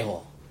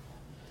style?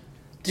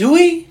 Do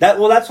we?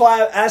 That's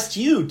why I asked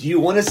you. Do you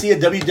want to see a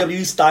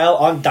WWE style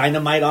on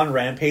Dynamite, on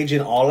Rampage,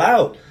 and All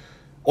Out?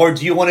 Or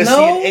do you want to see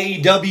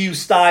an AEW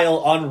style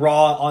on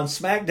Raw, on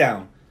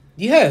SmackDown?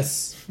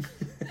 Yes.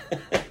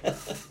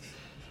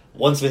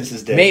 Once Vince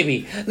is dead.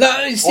 Maybe.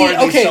 No, see,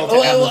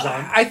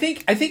 I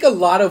think a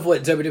lot of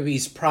what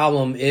WWE's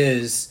problem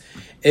is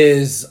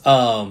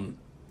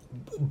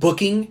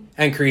booking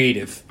and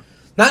creative.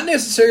 Not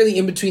necessarily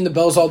in between the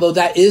bells, although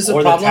that is a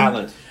problem. The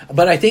talent.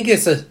 But I think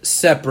it's a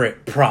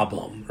separate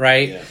problem,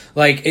 right? Yeah.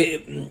 Like,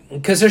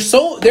 because there's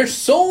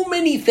so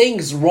many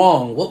things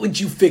wrong. What would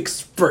you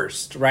fix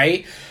first,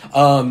 right?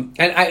 And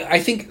I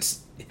think,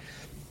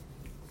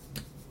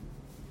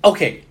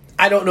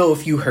 I don't know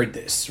if you heard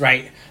this,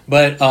 right?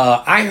 But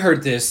I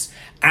heard this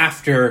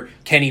after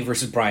Kenny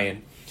versus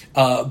Bryan.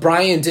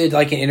 Brian did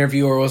like an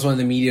interview or was one of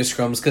the media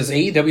scrums because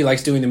AEW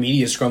likes doing the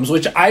media scrums,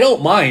 which I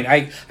don't mind.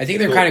 I think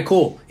they're kind of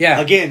cool. Yeah.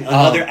 Again,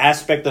 another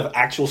aspect of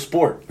actual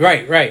sport.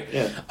 Right.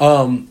 Yeah.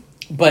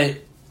 But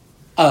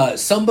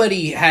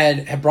somebody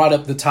had brought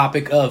up the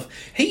topic of,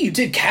 hey, you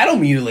did cattle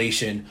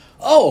mutilation.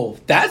 Oh,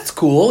 that's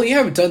cool. You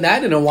haven't done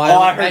that in a while.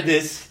 Oh, I heard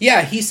this.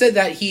 Yeah, he said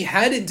that he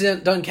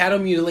hadn't done cattle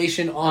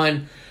mutilation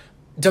on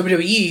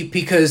WWE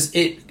because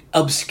it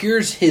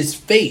obscures his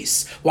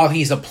face while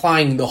he's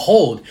applying the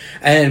hold.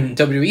 And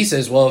WWE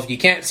says, well, if you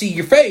can't see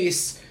your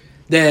face,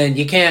 then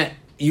you can't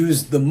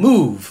use the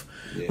move.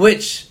 Yeah.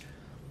 Which,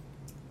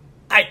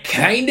 I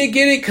kind of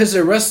get it because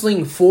they're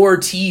wrestling for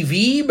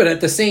TV, but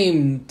at the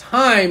same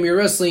time, you're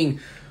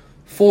wrestling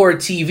for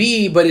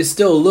TV, but it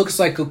still looks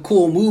like a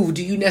cool move.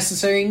 Do you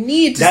necessarily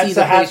need to see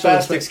the That's a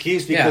half-assed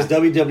excuse because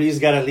WWE's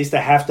got at least a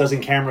half dozen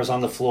cameras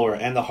on the floor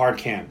and the hard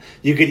cam.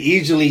 You could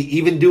easily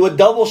even do a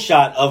double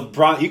shot of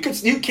Brian. You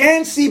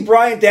can see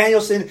Bryan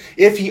Danielson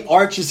if he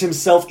arches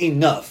himself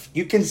enough.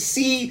 You can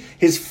see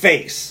his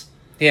face.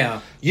 Yeah.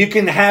 You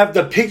can have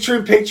the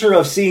picture-in-picture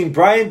of seeing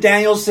Bryan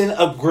Danielson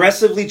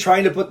aggressively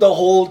trying to put the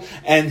hold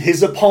and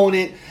his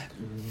opponent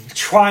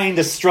trying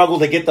to struggle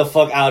to get the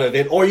fuck out of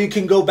it, or you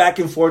can go back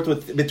and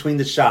forth between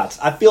the shots.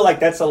 I feel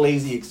like that's a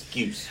lazy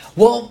excuse.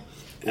 Well,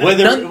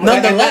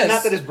 nonetheless,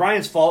 not that it's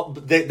Brian's fault,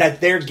 but that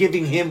they're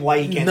giving him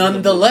why he can't.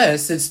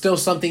 Nonetheless, it's still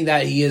something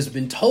that he has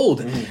been told,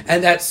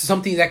 and that's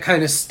something that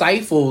kind of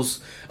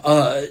stifles,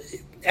 and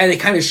it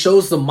kind of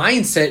shows the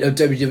mindset of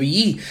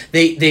WWE.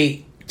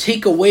 They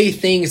take away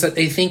things that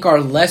they think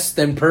are less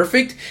than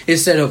perfect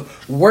instead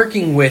of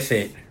working with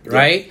it.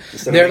 Right?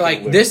 Yeah. They're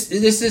like, this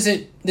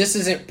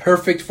isn't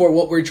perfect for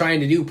what we're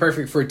trying to do,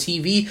 perfect for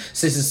TV.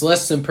 Since it's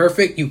less than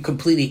perfect, you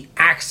completely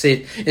axe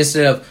it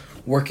instead of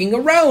working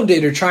around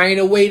it or trying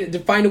to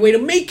find a way to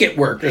make it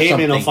work or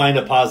something. Heyman will find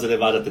a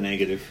positive out of the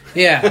negative.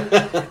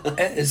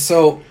 Yeah.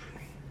 So,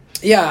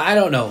 yeah, I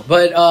don't know.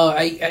 But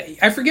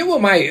I forget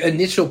what my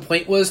initial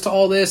point was to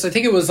all this. I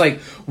think it was like,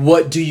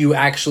 what do you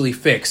actually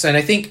fix? And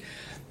I think,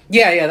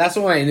 yeah, that's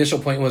what my initial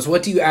point was.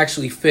 What do you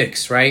actually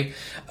fix, right?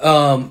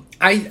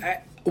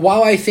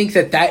 While I think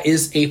that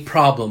is a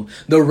problem,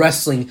 the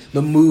wrestling,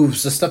 the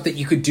moves, the stuff that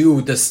you could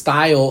do, the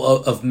style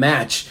of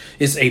match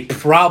is a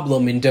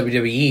problem in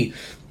WWE.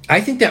 I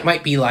think that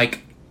might be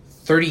like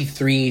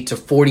 33 to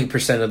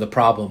 40% of the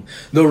problem.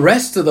 The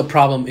rest of the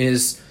problem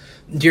is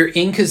your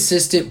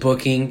inconsistent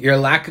booking, your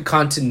lack of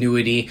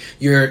continuity,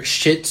 your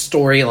shit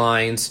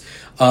storylines.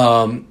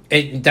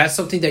 And that's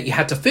something that you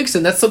had to fix,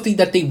 and that's something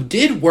that they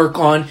did work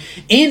on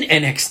in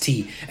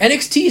NXT.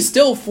 NXT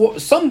still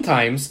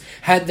sometimes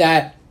had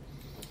that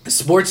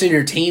sports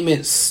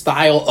entertainment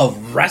style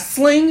of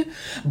wrestling,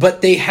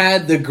 but they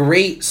had the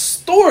great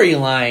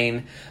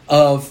storyline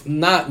of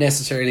not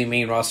necessarily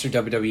main roster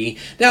WWE.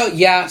 Now,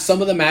 yeah, some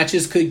of the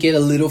matches could get a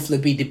little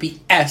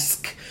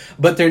flippy-dippy-esque,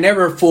 but they're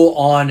never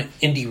full-on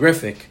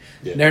indie-rific.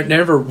 Yeah. They're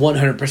never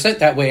 100%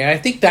 that way, and I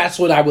think that's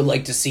what I would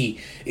like to see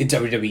in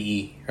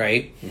WWE,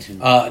 right?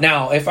 Mm-hmm.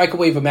 Now, if I could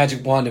wave a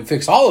magic wand and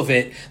fix all of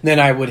it, then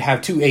I would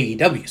have 2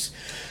 AEWs.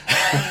 Or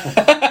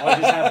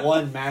just have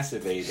one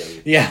massive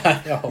AEW.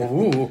 Yeah.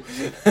 Ooh.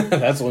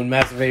 That's one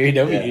massive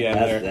AEW.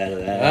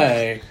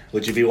 Yeah.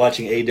 Would you be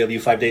watching AEW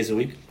 5 days a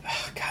week?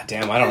 God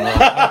damn, I don't know.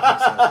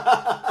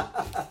 I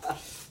don't think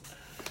so.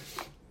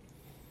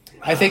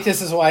 I think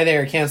this is why they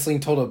are canceling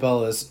Total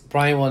Bellas.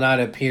 Brian will not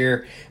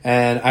appear,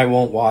 and I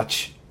won't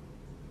watch.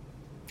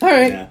 All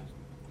right. Yeah.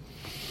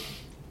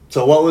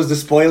 So what was the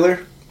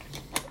spoiler?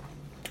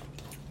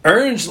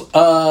 Orange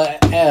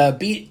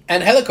beat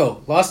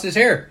Angelico, lost his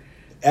hair.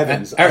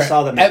 Evans. I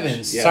saw the match.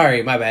 Evans. Yeah.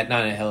 Sorry, my bad.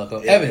 Not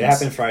Angelico. Yeah, Evans. It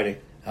happened Friday.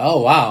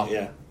 Oh, wow.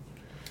 Yeah.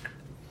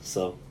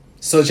 So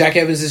Jack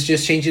Evans is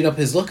just changing up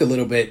his look a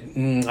little bit.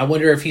 I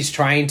wonder if he's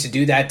trying to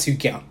do that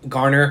to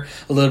garner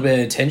a little bit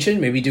of attention,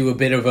 maybe do a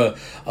bit of a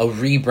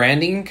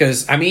rebranding.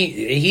 Because, I mean,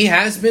 he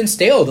has been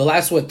stale the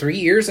last, 3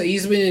 years that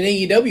he's been in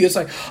AEW. It's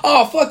like,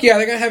 oh, fuck yeah,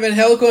 they're going to have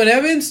Angelico and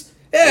Evans?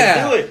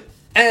 Yeah. Let's do it.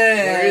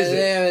 And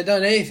they haven't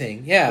done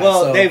anything. Yeah.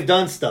 Well, they've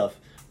done stuff.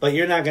 But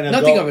you're not gonna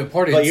nothing of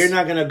importance. But you're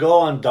not gonna go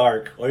on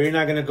Dark, or you're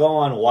not gonna go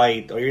on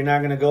White, or you're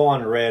not gonna go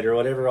on Red, or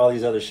whatever all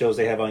these other shows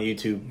they have on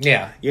YouTube.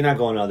 Yeah, you're not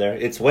going on there.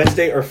 It's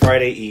Wednesday or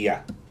Friday.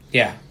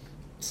 Yeah.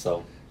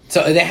 So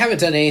they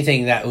haven't done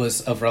anything that was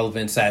of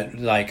relevance that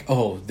like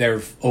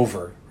they're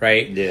over,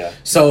 right? Yeah.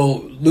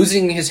 So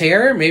losing his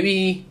hair,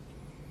 maybe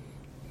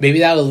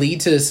that'll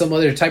lead to some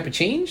other type of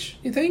change.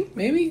 You think?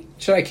 Maybe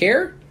should I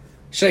care?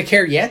 Should I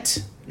care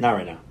yet? Not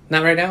right now.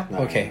 Not right now.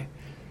 Not okay. Right now.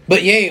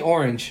 But yay,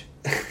 Orange.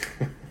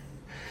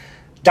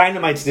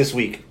 Dynamite's this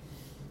week.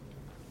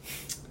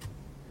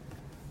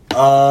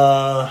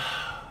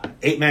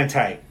 8-man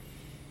tag.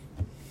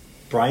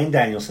 Bryan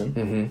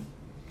Danielson,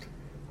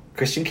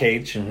 Christian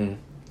Cage,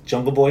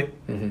 Jungle Boy,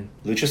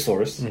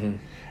 Luchasaurus,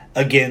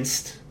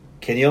 against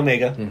Kenny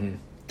Omega,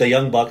 the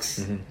Young Bucks,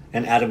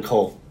 and Adam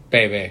Cole.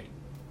 Baby.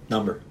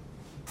 Number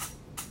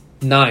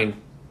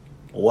 9.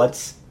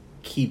 What's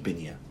keeping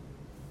you?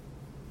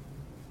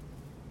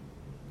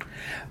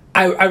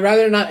 I'd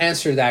rather not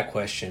answer that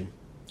question.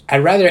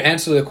 I'd rather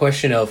answer the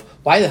question of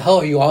why the hell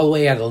are you all the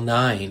way at a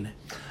 9?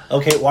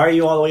 Okay, why are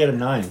you all the way at a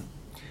 9?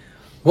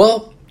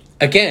 Well,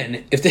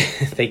 again,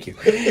 thank you.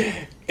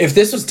 If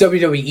this was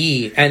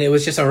WWE and it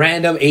was just a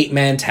random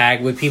 8-man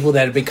tag with people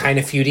that have been kind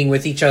of feuding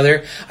with each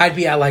other, I'd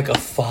be at like a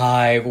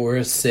 5 or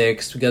a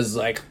 6 because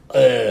like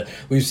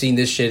we've seen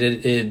this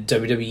shit in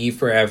WWE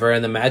forever,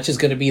 and the match is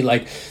going to be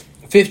like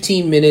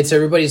 15 minutes.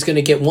 Everybody's going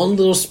to get one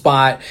little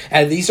spot,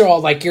 and these are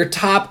all like your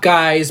top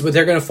guys, but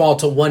they're going to fall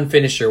to one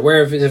finisher.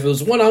 Where if it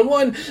was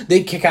one-on-one,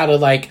 they'd kick out of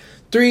like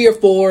 3 or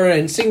 4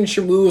 and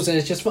signature moves, and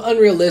it's just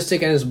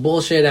unrealistic and it's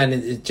bullshit and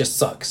it just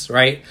sucks,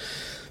 right?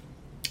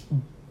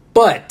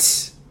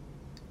 But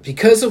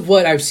because of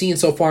what I've seen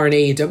so far in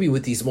AEW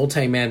with these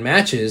multi-man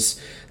matches,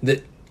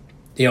 that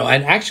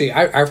and actually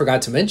I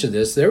forgot to mention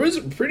this, there was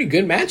pretty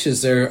good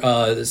matches there.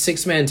 The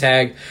 6-man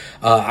tag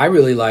I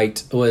really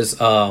liked was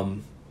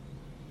oh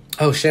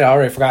shit, I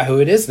already forgot who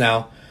it is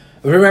now.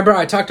 Remember,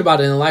 I talked about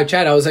it in the live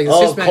chat. I was like, the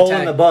 6-man Cole tag.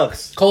 and the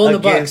Bucks. Cole and the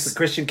Bucks. Against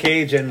Christian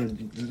Cage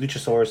and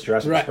Luchasaurus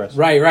Jurassic Express.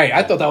 Right.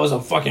 I thought that was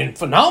a fucking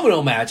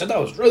phenomenal match. I thought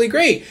it was really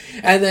great.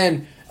 And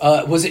then,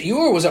 was it you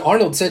or was it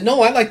Arnold said,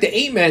 no, I like the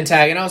 8-man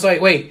tag. And I was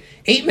like, wait,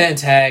 8-man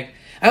tag?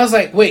 And I was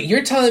like, wait,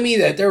 you're telling me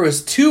that there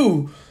was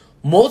 2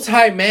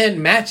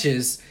 multi-man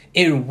matches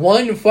in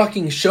one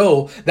fucking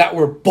show that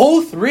were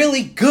both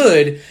really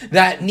good,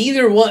 that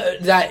neither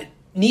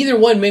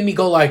one made me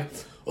go like,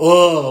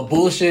 oh,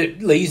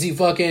 bullshit, lazy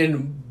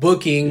fucking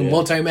booking,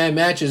 multi-man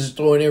matches,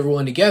 throwing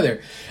everyone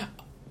together.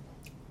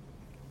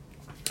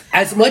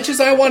 As much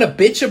as I want to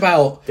bitch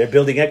about... They're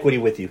building equity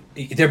with you.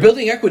 They're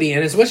building equity,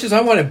 and as much as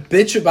I want to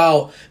bitch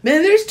about,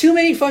 man, there's too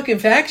many fucking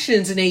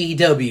factions in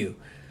AEW.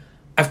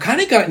 I've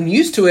kind of gotten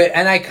used to it,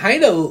 and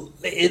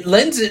it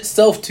lends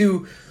itself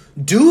to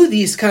do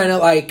these kind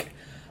of like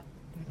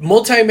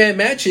multi-man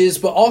matches,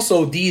 but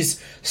also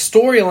these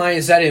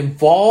storylines that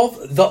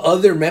involve the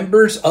other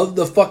members of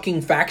the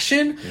fucking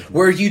faction,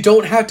 where you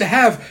don't have to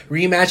have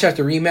rematch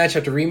after rematch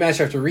after rematch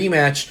after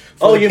rematch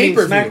for the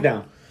pay-per-view. Mean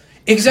SmackDown?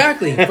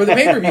 Exactly, for the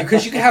pay-per-view,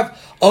 because you can have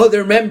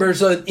other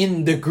members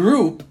in the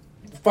group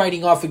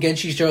fighting off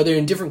against each other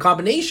in different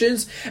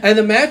combinations, and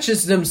the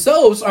matches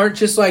themselves aren't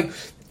just like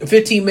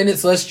 15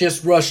 minutes, let's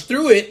just rush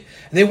through it.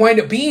 They wind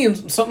up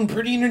being something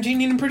pretty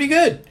entertaining and pretty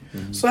good.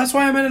 Mm-hmm. So that's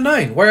why I'm at a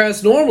 9.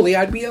 Whereas normally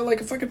I'd be at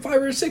like a fucking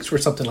 5 or a 6 for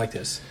something like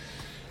this.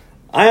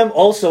 I am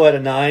also at a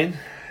 9,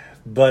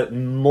 but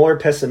more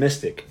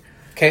pessimistic.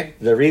 Okay.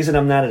 The reason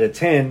I'm not at a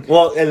 10...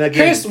 Well, and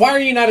again... Chris, why are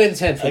you not at a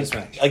 10 for this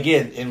match?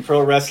 Again, in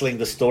pro wrestling,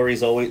 the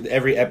story's always...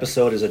 Every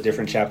episode is a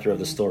different chapter of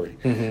the story.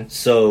 Mm-hmm.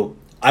 So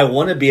I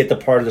want to be at the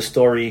part of the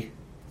story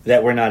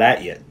that we're not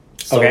at yet.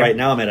 So right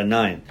now I'm at a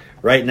 9.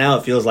 Right now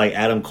it feels like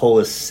Adam Cole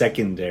is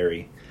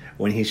secondary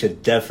when he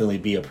should definitely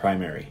be a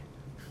primary.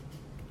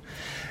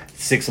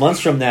 6 months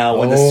from now,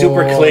 when the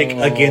Super Click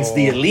against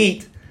the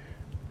Elite,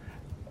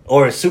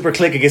 or a Super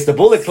Click against the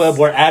Bullet Club,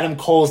 where Adam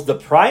Cole's the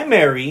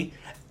primary,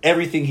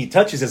 everything he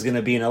touches is going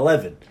to be an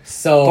 11.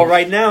 So, but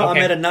right now, I'm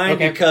at a 9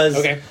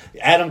 because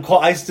Adam Cole,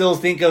 I still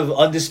think of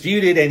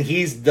Undisputed, and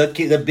he's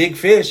the big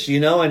fish,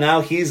 and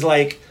now he's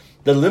like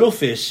the little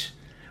fish,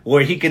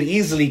 where you can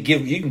easily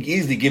give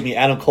me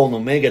Adam Cole and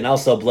Omega, and I'll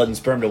sell blood and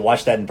sperm to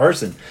watch that in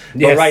person.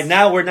 But right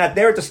now, we're not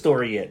there at the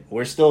story yet.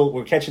 We're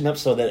catching up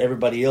so that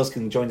everybody else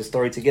can join the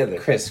story together.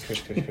 Chris.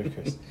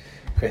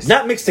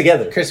 Not mixed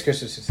together. Chris.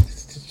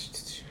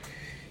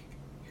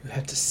 You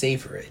have to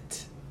savor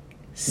it.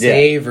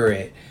 Savor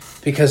it.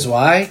 Because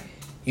why?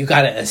 You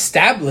got to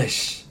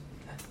establish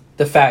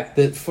the fact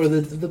that for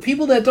the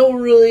people that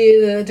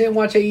didn't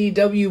watch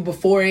AEW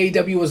before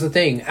AEW was a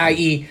thing,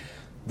 i.e.,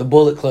 the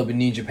Bullet Club in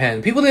New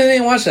Japan. People that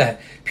didn't watch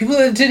that. People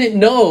that didn't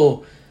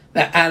know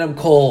that Adam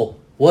Cole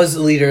was the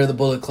leader of the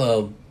Bullet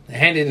Club. They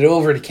handed it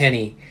over to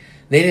Kenny.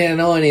 They didn't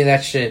know any of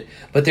that shit,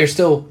 but they're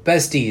still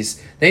besties.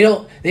 They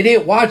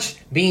didn't watch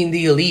Being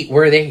the Elite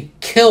where they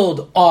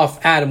killed off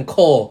Adam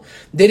Cole.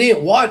 They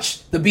didn't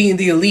watch the Being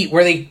the Elite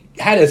where they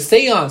had a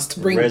seance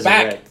to bring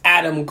back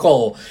Adam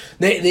Cole.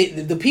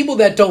 The people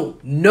that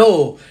don't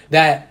know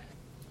that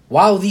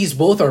while these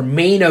both are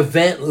main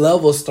event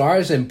level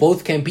stars and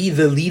both can be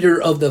the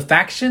leader of the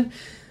faction,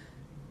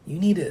 you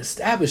need to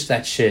establish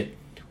that shit.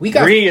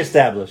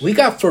 Re-establish. We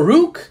got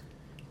Farouk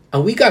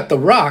and we got The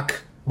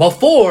Rock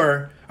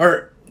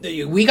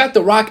we got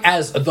The Rock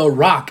as The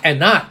Rock and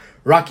not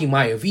Rocky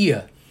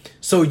Maivia.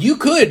 So you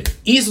could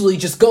easily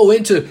just go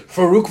into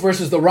Farouk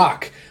versus The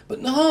Rock.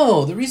 But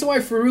no, the reason why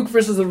Farouk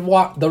versus The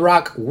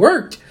Rock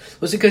worked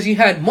was because you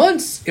had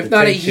months, if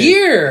not a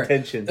year,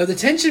 of the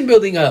tension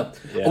building up.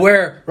 Yeah.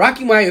 Where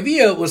Rocky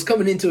Maivia was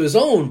coming into his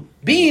own,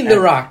 being The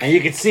Rock. And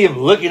you could see him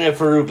looking at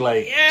Farouk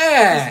like,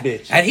 yeah.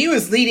 This bitch. And he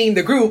was leading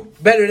the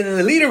group better than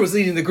the leader was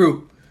leading the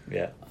group.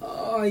 Yeah.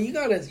 Oh, you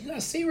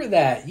gotta savor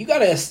that. You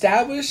gotta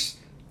establish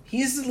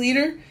he's the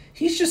leader.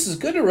 He's just as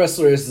good a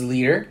wrestler as the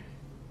leader.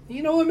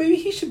 You know what? Maybe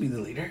he should be the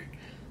leader.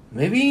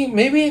 Maybe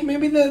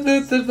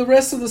the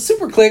rest of the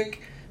Super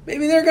Click,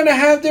 maybe they're gonna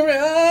have different.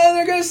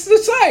 They're gonna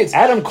switch sides.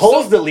 Adam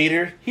Cole's the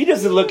leader. He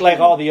doesn't look like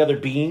all the other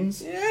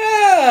beings. Yeah,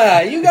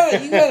 Yeah, you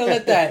gotta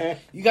let that.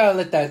 You gotta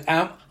let that.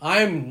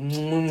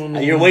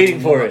 You're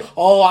waiting for it.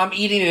 Oh, I'm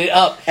eating it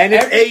up. And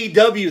it's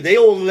AEW.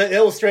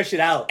 They'll stretch it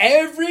out.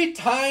 Every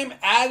time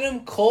Adam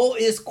Cole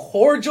is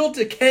cordial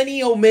to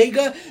Kenny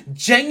Omega,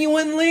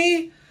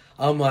 genuinely,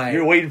 I'm like,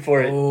 you're waiting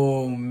for it.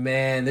 Oh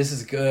man, this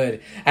is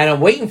good. And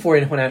I'm waiting for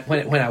it. When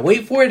I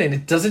wait for it and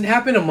it doesn't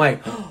happen, I'm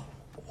like,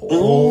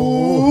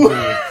 oh.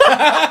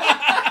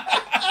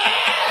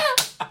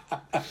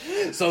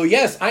 So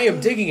yes, I am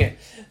digging it.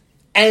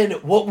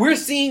 And what we're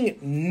seeing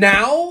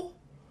now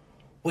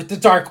with the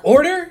Dark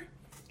Order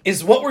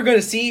is what we're going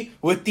to see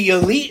with the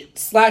Elite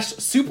 /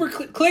 Super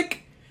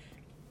Click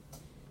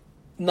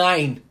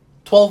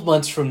 12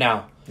 months from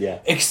now. Yeah.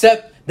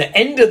 Except the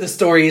end of the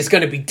story is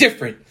going to be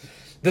different.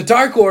 The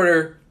Dark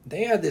Order,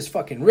 they had this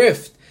fucking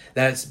rift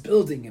that's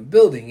building and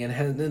building and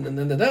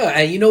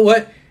you know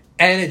what?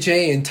 Anna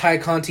Jay and Ty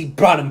Conti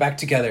brought them back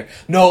together.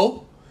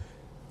 No.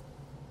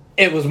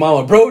 It was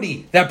Mama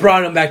Brody that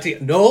brought them back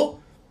together. No.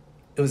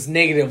 It was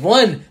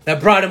 -1 that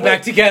brought them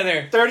back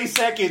together. 30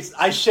 seconds.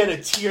 I shed a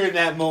tear in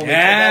that moment.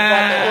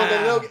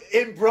 Yeah.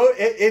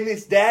 In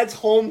his dad's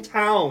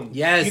hometown.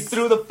 Yes. He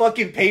threw the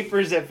fucking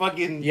papers at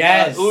fucking...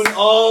 Yes.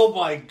 Oh,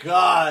 my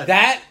God.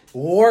 That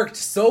worked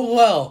so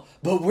well.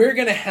 But we're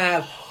going to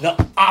have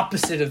the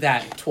opposite of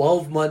that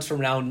 12 months from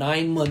now,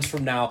 9 months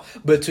from now,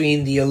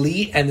 between the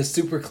Elite and the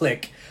Super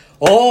Click.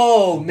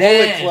 Oh,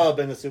 man. Bullet Club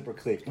and the Super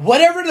Click.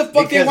 Whatever the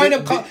fuck they wind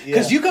up calling.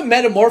 Because you can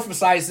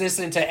metamorphosize this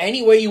into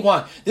any way you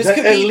want. This the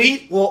could be...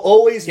 Elite will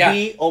always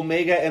be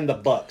Omega and the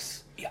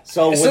Bucks.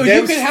 So with so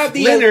them you can have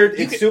the Leonard,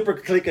 it's Super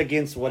Click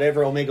against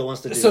whatever Omega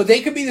wants to do. So they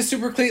could be the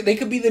Super Click, they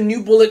could be the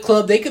new Bullet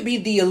Club, they could be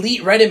the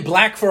Elite Red and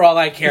Black for all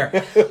I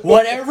care.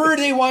 Whatever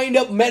they wind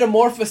up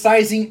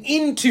metamorphosizing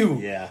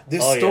into, the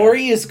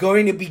story is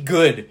going to be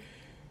good.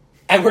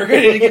 And we're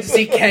going to get to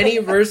see Kenny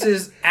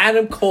versus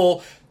Adam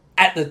Cole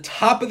at the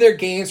top of their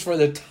games, for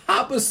the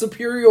top of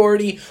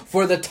superiority,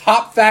 for the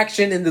top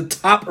faction in the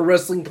top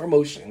wrestling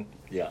promotion.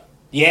 Yeah.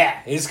 Yeah,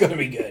 it's going to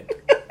be good.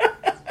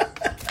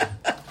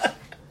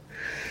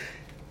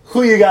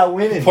 Who you got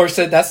winning? Porsche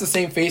said that's the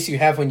same face you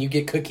have when you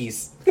get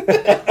cookies.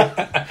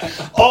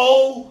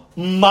 Oh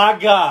my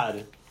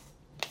God.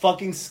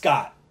 Fucking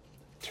Scott.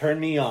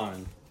 Turn me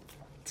on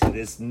to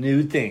this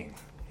new thing.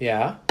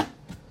 Yeah?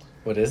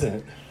 What is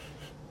it?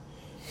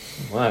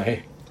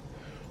 Why?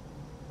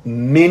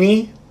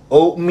 Mini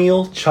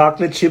oatmeal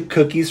chocolate chip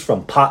cookies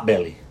from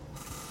Potbelly.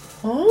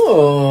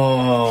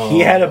 Oh.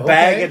 He had a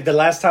bag at the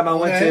last time I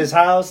went to his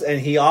house,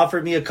 and he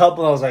offered me a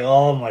couple. I was like,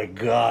 oh my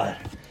God.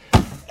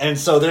 And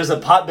so there's a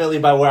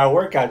Potbelly by where I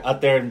work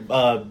out there in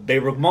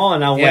Baybrook Mall,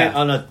 and I went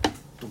on a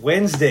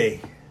Wednesday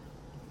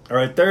or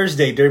a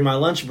Thursday during my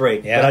lunch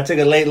break. Yeah. But I took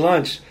a late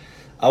lunch.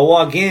 I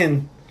walk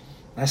in,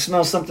 I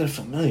smell something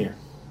familiar.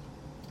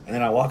 And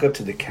then I walk up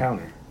to the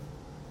counter,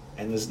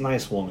 and this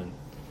nice woman,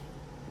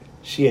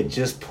 she had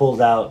just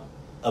pulled out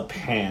a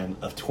pan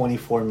of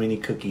 24 mini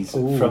cookies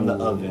from the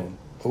oven.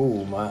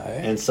 Oh, my.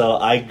 And so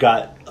I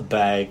got a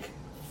bag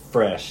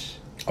fresh.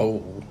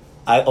 Oh.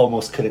 I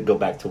almost couldn't go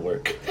back to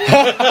work.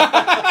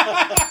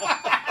 I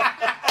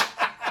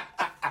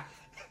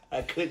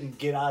couldn't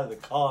get out of the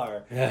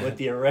car with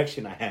the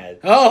erection I had.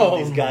 Oh,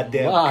 these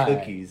goddamn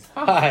cookies.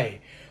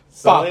 Hi.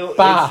 So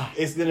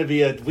it's going to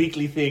be a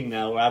weekly thing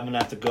now where I'm going to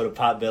have to go to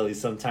Potbelly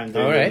sometime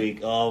during the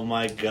week. Oh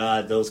my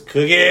God, those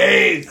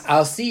cookies!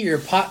 I'll see your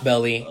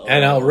Potbelly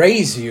and I'll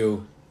raise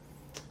you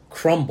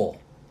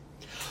Crumble.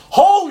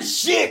 Oh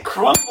shit,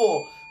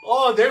 Crumble!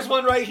 Oh, there's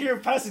one right here in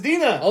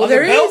Pasadena. Oh,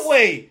 there is?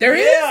 Beltway. There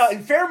is? Yeah,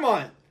 in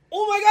Fairmont.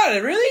 Oh my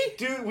God, really?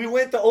 Dude, we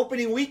went the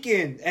opening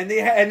weekend, and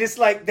it's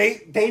like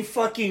they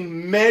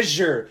fucking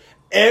measure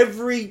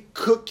every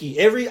cookie,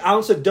 every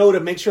ounce of dough to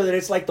make sure that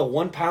it's like the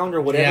 1 pound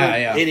or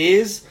whatever it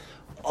is.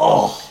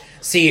 Oh.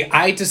 See,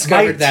 I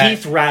discovered that. My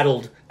teeth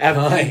rattled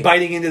after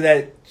biting into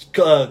that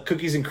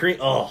cookies and cream.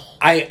 Oh.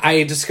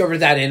 I discovered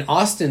that in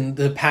Austin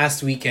the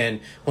past weekend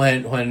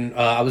when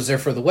I was there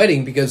for the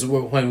wedding, because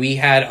when we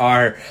had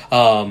our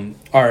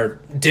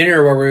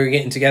dinner where we were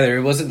getting together,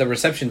 it wasn't the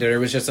reception dinner, it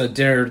was just a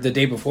dinner the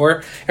day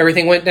before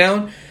everything went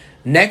down.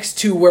 Next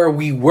to where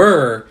we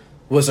were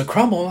was a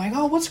Crumble. I'm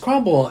like, oh, what's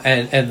Crumble?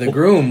 And the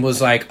groom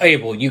was like, hey,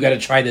 well, you got to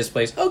try this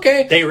place.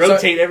 Okay. They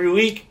rotate every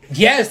week.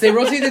 Yes, they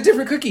rotate the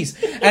different cookies.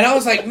 And I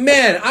was like,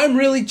 man, I'm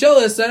really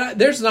jealous that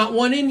there's not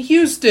one in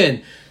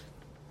Houston.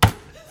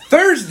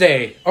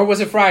 Thursday, or was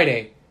it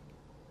Friday?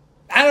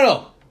 I don't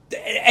know.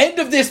 End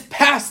of this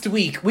past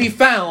week, we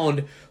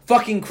found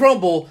fucking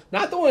Crumble.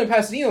 Not the one in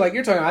Pasadena like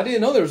you're talking about. I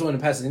didn't know there was one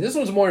in Pasadena. This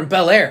one's more in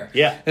Bel Air.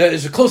 Yeah.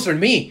 It's closer to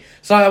me.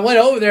 So I went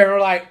over there and we're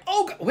like,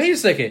 oh, wait a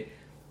second.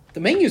 The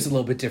menu's a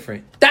little bit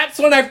different. That's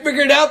when I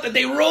figured out that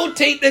they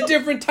rotate the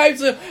different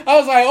types of... I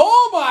was like,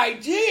 oh my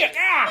gee,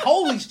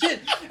 holy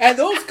shit. And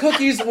those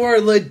cookies were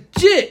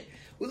legit.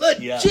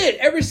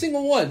 Every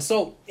single one.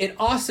 So in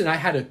Austin, I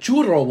had a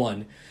churro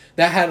one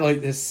that had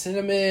like this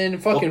cinnamon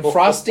fucking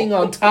frosting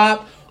on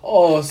top.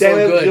 Oh, so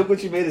good. Look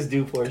what you made us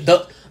do for us.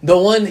 The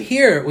one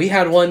here, we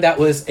had one that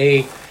was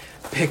a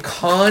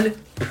pecan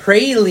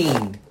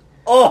praline.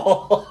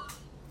 Oh,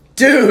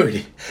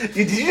 Dude.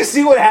 Did you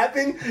see what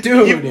happened?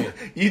 Dude.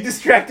 You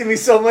distracted me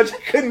so much I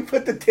couldn't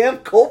put the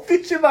damn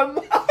goldfish in my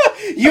mouth.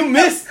 You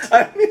missed.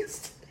 I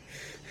missed.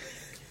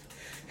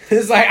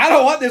 It's like, I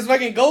don't want this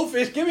fucking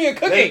goldfish. Give me a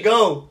cookie. Let it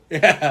go.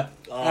 Yeah.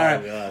 Oh, all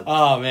right. God.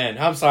 Oh, man.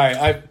 I'm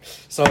sorry.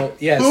 So,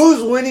 yes.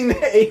 Who's winning the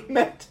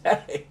 8-man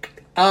tag?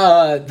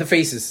 The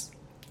faces.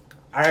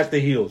 I have the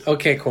heels.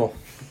 Okay, cool.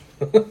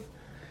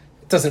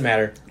 Doesn't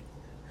matter.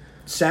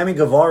 Sammy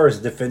Guevara is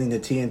defending the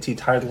TNT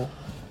title.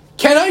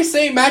 Can I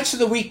say match of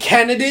the week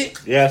candidate?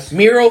 Yes.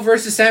 Miro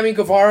versus Sammy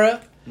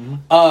Guevara.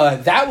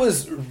 That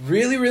was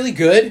really, really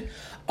good.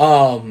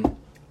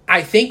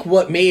 I think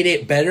what made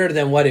it better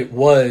than what it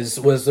was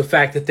the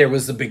fact that there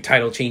was the big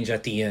title change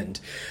at the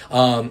end.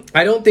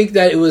 I don't think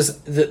that it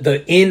was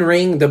the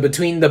in-ring, the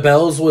between the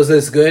bells was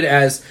as good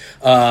as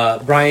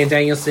Bryan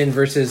Danielson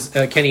versus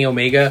Kenny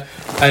Omega.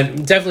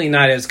 And definitely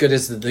not as good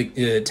as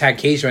the tag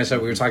cage match that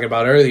we were talking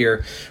about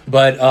earlier.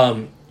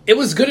 But it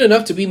was good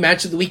enough to be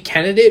match of the week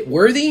candidate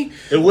worthy.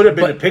 It would have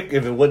been a pick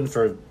if it wasn't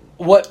for...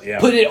 What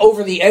put it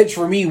over the edge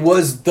for me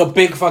was the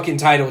big fucking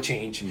title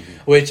change,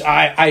 which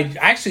I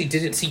actually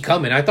didn't see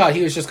coming. I thought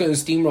he was just going to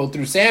steamroll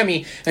through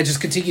Sammy and just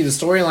continue the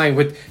storyline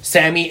with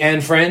Sammy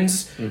and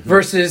friends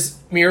versus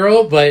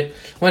Miro. But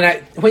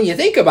when you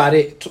think about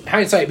it,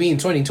 hindsight being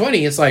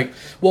 2020, it's like,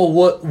 well,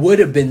 what would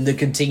have been the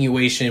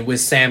continuation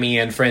with Sammy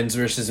and friends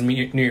versus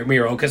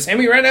Miro? Because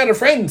Sammy ran out of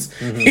friends.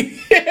 He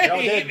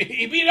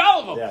beat all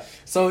of them. Yeah.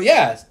 So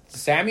yeah.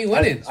 Sammy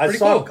winning. I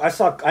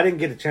didn't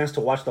get a chance to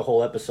watch the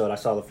whole episode. I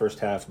saw the first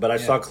half, but I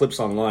saw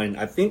clips online.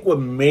 I think what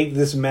made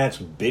this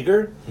match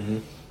bigger,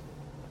 and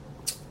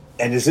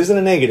this isn't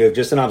a negative,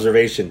 just an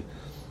observation.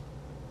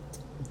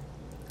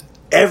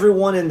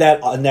 Everyone in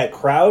that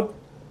crowd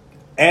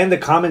and the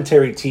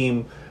commentary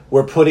team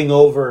were putting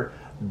over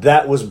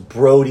that was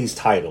Brody's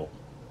title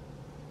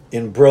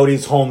in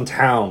Brody's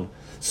hometown.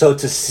 So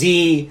to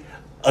see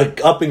a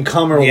up and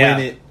comer win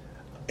it,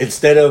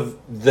 instead of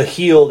the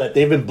heel that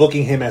they've been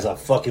booking him as a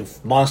fucking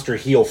monster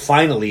heel,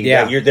 finally,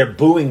 they're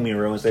booing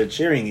Miro instead of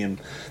cheering him.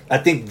 I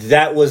think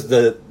that was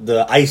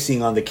the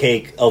icing on the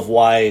cake of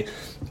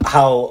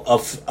how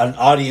an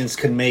audience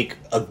can make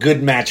a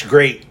good match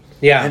great,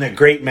 and a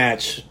great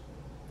match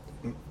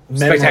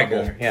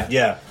spectacular. Memorable.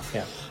 Yeah.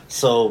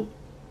 So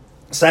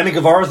Sammy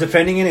Guevara is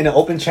defending it in an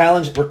open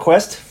challenge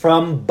request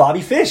from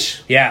Bobby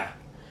Fish. Yeah.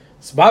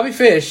 So Bobby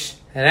Fish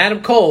and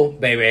Adam Cole,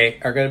 baby,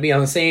 are going to be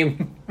on the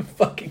same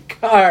fucking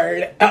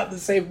card out the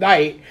same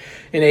night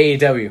in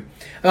AEW.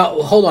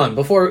 Hold on.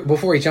 Before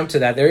we jump to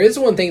that, there is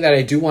one thing that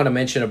I do want to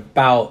mention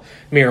about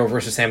Miro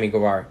versus Sammy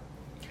Guevara.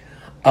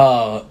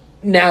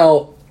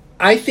 Now,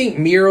 I think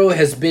Miro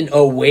has been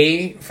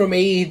away from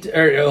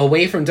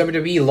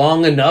WWE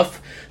long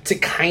enough to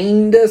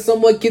kind of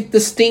somewhat get the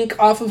stink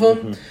off of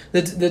him,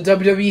 the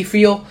WWE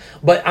feel.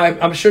 But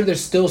I'm sure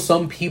there's still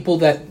some people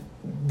that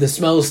the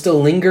smell is still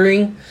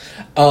lingering.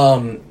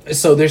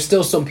 So there's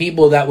still some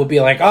people that would be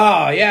like,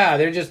 oh yeah,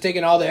 they're just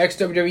taking all the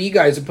ex-WWE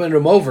guys and putting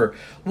them over.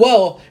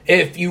 Well,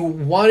 if you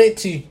wanted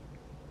to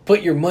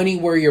put your money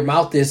where your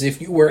mouth is,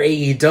 if you were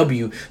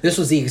AEW, this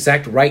was the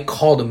exact right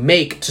call to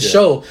make to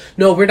show,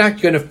 no, we're not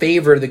going to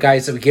favor the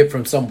guys that we get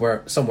from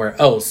somewhere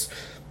else.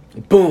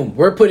 Boom,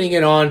 we're putting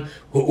it on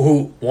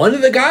who one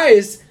of the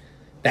guys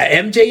that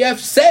MJF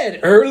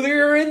said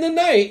earlier in the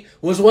night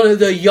was one of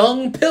the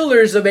young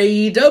pillars of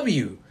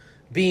AEW,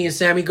 being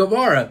Sammy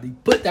Guevara. They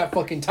put that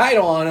fucking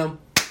title on him.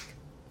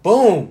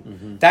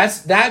 Boom.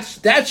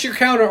 That's your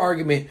counter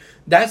argument.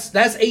 That's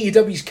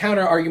AEW's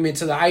counter argument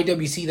to the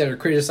IWC that are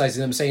criticizing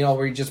them, saying, "Oh,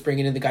 we're just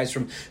bringing in the guys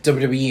from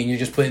WWE and you're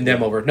just putting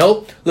them over."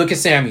 Nope. Look at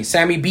Sammy.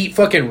 Sammy beat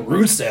fucking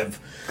Rusev.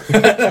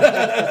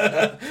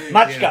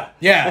 Machka.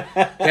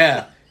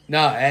 Yeah.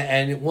 No,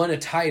 and won a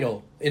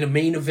title in a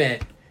main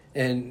event,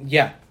 and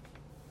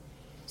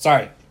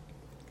sorry.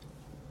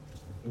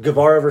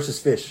 Guevara versus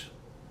Fish.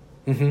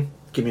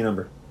 Give me a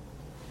number.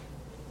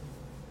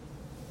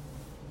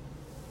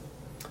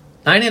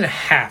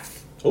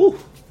 9.5. Ooh.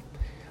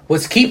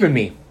 What's keeping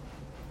me?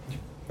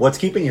 What's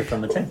keeping you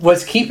from the 10?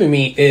 What's keeping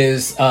me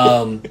is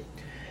the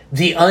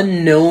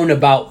unknown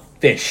about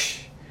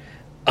Fish.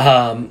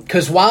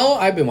 Because while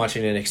I've been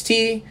watching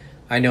NXT,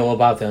 I know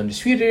about the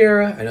Undisputed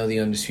Era. I know the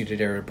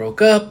Undisputed Era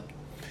broke up.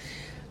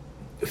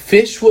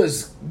 Fish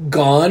was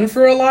gone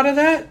for a lot of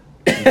that.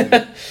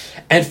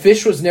 And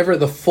Fish was never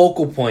the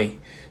focal point.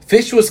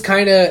 Fish was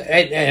kind of...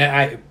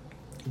 I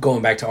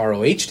going back to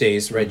ROH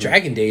days, Red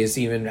Dragon days,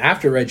 even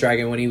after Red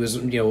Dragon when he was,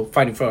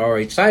 fighting for the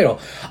ROH title.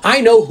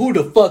 I know who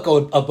the fuck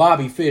a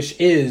Bobby Fish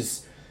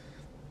is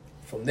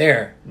from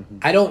there.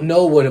 I don't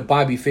know what a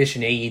Bobby Fish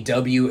in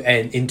AEW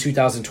and in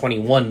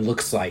 2021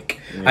 looks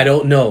like. I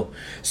don't know.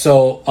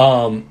 So,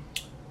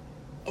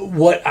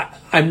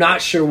 I'm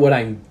not sure what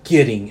I'm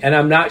getting, and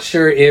I'm not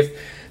sure if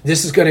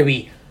this is going to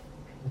be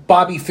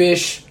Bobby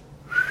Fish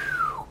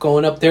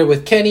going up there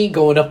with Kenny,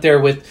 going up there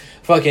with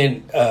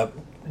fucking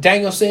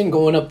Danielson,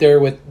 going up there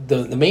with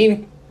the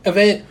main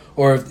event,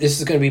 or if this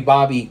is going to be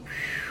Bobby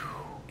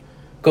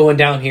going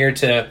down here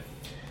to,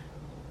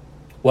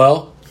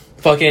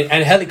 fucking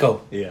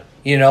Angelico. Yeah.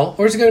 You know,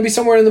 or is it going to be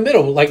somewhere in the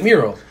middle, like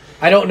Miro?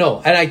 I don't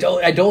know, and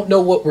I don't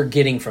know what we're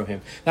getting from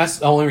him. That's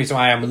the only reason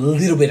why I'm a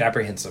little bit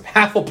apprehensive.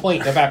 Half a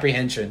point of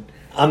apprehension.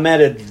 I'm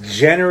at a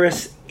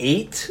generous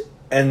 8,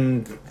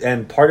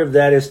 and part of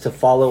that is to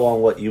follow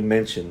on what you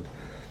mentioned.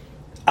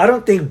 I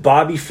don't think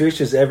Bobby Fish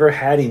has ever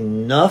had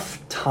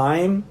enough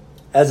time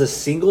as a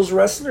singles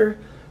wrestler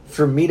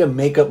for me to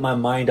make up my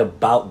mind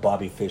about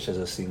Bobby Fish as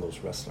a singles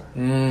wrestler.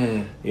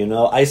 You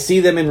know, I see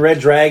them in Red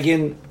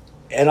Dragon,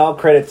 and all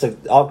credit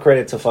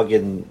to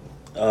fucking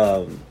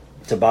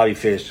to Bobby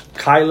Fish.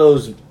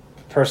 Kylo's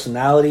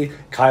personality,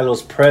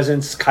 Kylo's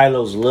presence,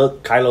 Kylo's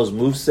look, Kylo's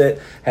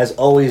moveset has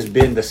always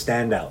been the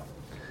standout.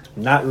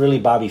 Not really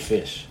Bobby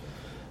Fish.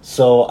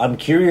 So I'm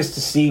curious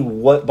to see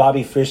what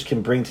Bobby Fish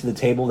can bring to the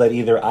table that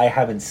either I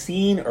haven't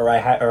seen or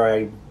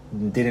I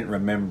didn't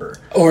remember.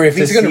 Or if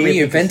he's going to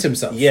reinvent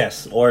himself.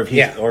 Yes, or if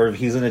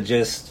he's going to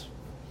just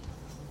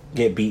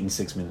get beat in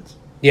 6 minutes.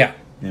 Yeah.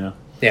 You know?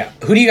 Yeah.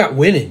 Who do you got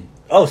winning?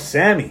 Oh,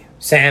 Sammy.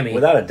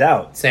 Without a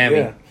doubt. Sammy.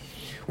 Yeah.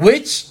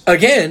 Which,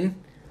 again,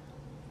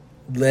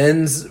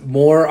 lends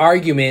more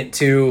argument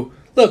to,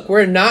 look,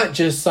 we're not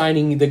just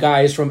signing the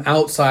guys from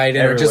outside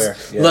and Everywhere, are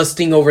just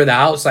lusting over the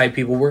outside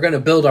people. We're going to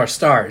build our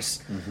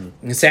stars.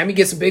 And Sammy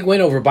gets a big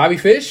win over Bobby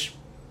Fish.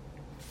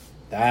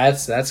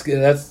 That's good.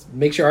 That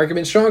makes your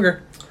argument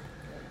stronger.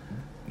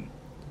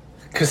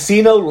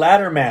 Casino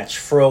ladder match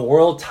for a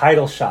world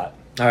title shot.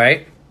 All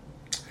right.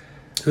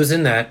 Who's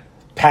in that?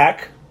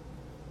 Pac.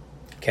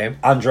 Okay.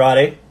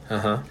 Andrade.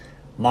 Uh-huh.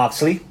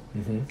 Moxley.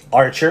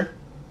 Archer.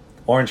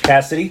 Orange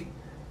Cassidy.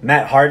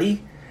 Matt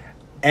Hardy.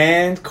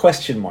 And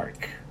question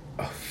mark.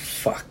 Oh,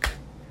 fuck.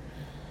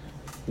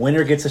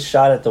 Winner gets a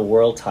shot at the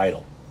world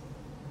title.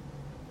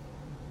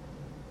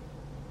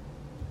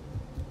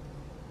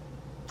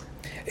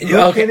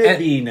 What can it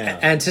be now?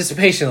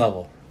 Anticipation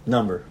level.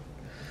 Number.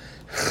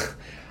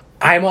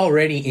 I'm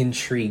already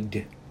intrigued.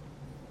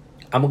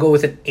 I'm going to go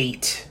with an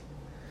 8.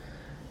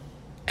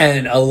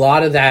 And a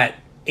lot of that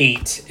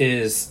 8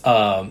 is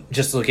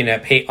just looking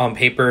at on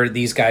paper.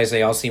 These guys,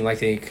 they all seem like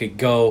they could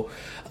go.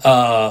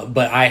 But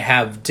I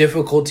have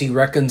difficulty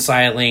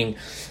reconciling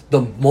the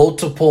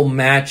multiple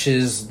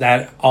matches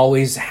that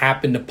always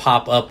happen to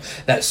pop up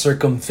that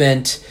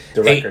circumvent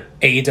the record.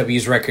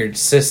 AEW's record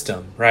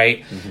system,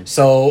 right?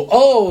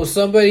 So,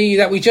 somebody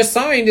that we just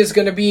signed is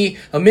going to be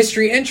a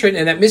mystery entrant,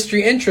 and that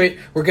mystery entrant,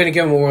 we're going to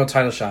give him a world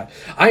title shot.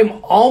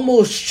 I'm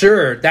almost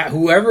sure that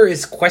whoever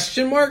is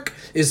question mark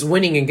is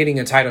winning and getting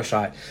a title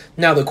shot.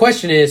 Now, the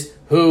question is,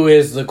 who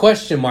is the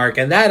question mark?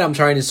 And that I'm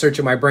trying to search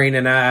in my brain,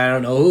 and I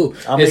don't know who.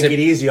 I'll make it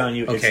easy on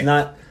you. Okay. It's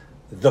not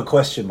the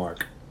question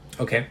mark.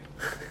 Okay.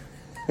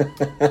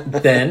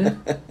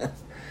 Then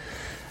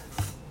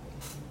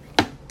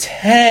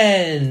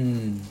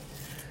 10.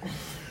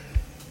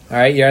 All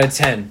right, you're at a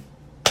 10.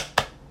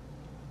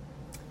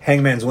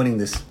 Hangman's winning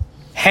this.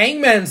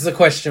 Hangman's the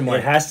question mark.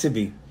 It has to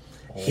be.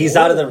 He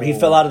fell out of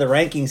the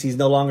rankings. He's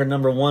no longer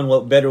number one.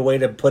 What better way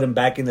to put him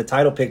back in the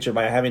title picture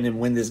by having him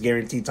win this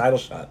guaranteed title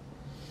shot?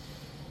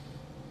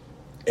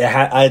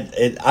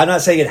 I'm not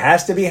saying it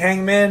has to be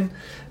Hangman,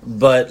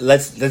 but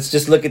let's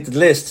just look at the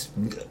list.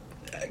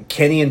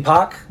 Kenny and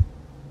Pac.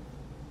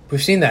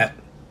 We've seen that.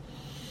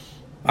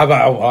 I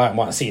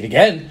want to see it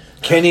again.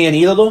 Kenny and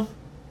Idolo.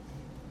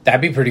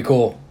 That'd be pretty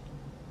cool.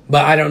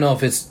 But I don't know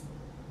if it's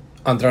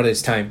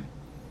Andrade's time.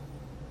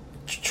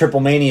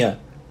 Triple Mania.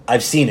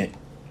 I've seen it.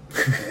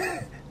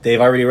 They've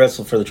already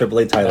wrestled for the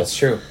AAA title. That's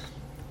true.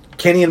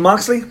 Kenny and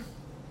Moxley.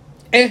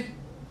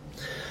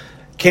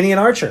 Kenny and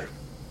Archer.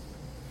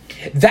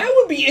 That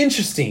would be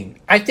interesting.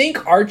 I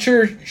think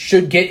Archer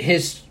should get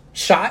his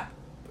shot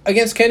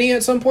against Kenny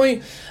at some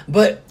point,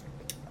 but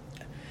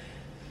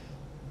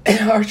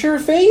Archer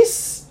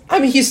face? I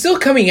mean, he's still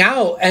coming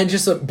out and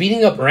just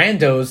beating up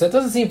randos. That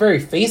doesn't seem very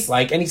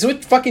face-like, and he's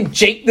with fucking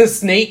Jake the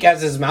Snake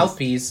as his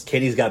mouthpiece.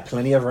 Kenny's got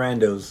plenty of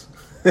randos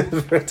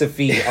to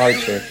feed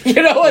Archer.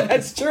 You know what?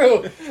 That's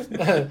true.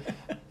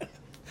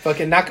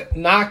 Fucking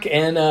knock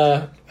and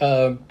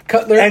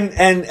Cutler.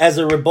 And as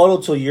a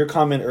rebuttal to your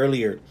comment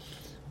earlier,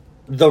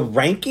 the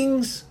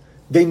rankings,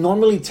 they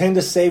normally tend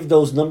to save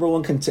those number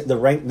one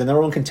the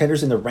number one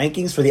contenders in the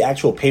rankings for the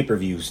actual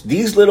pay-per-views.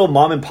 These little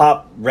mom and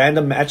pop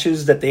random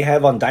matches that they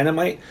have on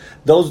Dynamite,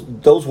 those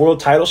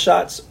world title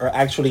shots are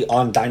actually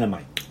on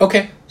Dynamite.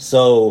 Okay.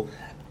 So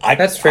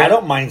that's fair. I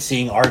don't mind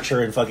seeing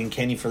Archer and fucking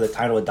Kenny for the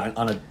title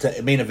on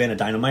a main event of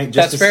Dynamite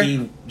just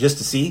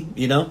to see,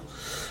 you know.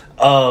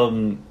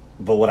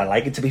 But would I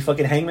like it to be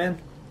fucking Hangman?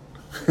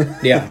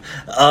 Yeah.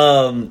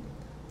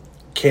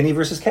 Kenny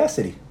versus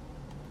Cassidy.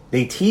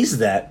 They teased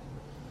that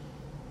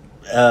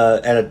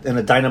in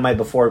a Dynamite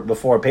before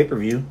a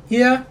pay-per-view.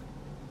 Yeah.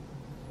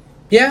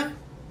 Yeah.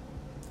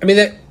 I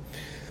mean,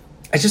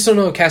 I just don't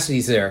know if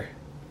Cassidy's there.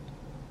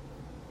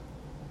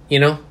 You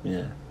know?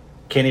 Yeah.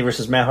 Kenny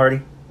versus Matt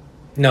Hardy?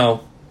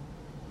 No.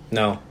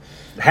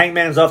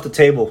 Hangman's off the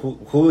table.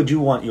 Who would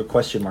you want your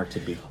question mark to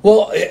be?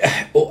 Well,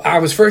 I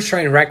was first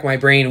trying to rack my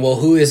brain. Well,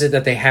 who is it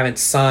that they haven't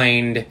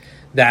signed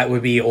that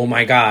would be, oh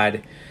my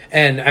God?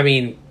 And, I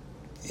mean...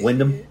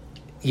 Wyndham?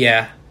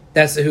 Yeah.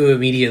 That's who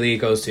immediately it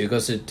goes to. It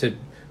goes to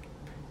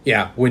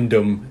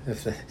Wyndham.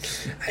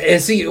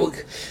 And see,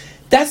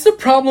 that's the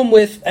problem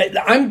with...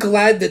 I'm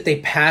glad that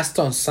they passed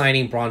on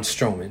signing Braun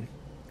Strowman,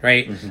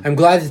 right? Mm-hmm. I'm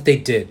glad that they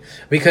did.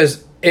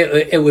 Because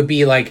it would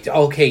be like,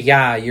 okay,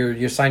 yeah,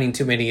 you're signing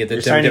too many of the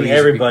WWE's...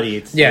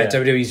 everybody.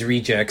 WWE's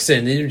rejects.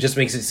 And it just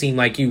makes it seem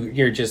like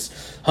you're just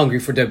hungry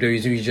for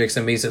WWE's rejects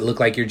and makes it look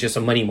like you're just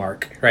a money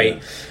mark,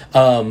 right?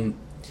 Yeah.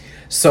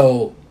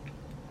 So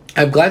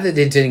I'm glad that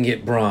they didn't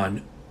get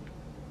Braun.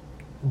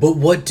 But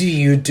what do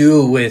you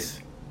do with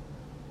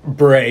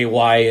Bray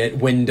Wyatt,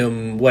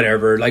 Wyndham,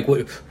 whatever, like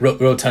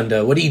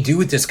Rotunda? What do you do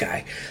with this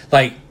guy?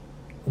 Like,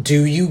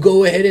 do you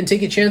go ahead and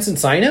take a chance and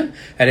sign him?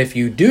 And if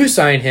you do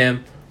sign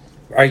him,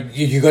 are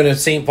you going to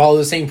follow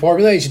the same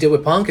formula as you did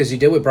with Punk, as you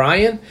did with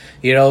Bryan?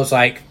 You know, it's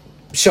like,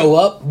 show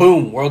up,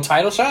 boom, world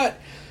title shot.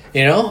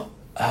 You know,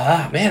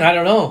 man, I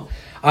don't know.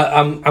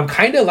 I'm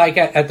kind of like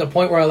at the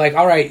point where I'm like,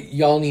 all right,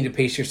 y'all need to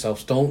pace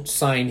yourselves. Don't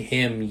sign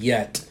him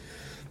yet.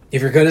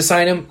 If you're gonna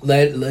sign him,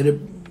 let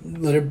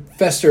it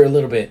fester a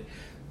little bit,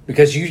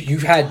 because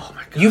you've had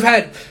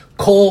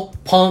Cole,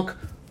 Punk,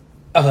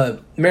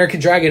 American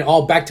Dragon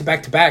all back to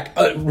back.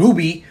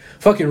 Ruby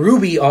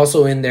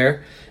also in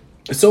there.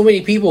 So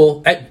many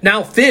people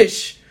now.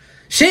 Fish,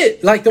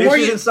 shit. Like the Fish more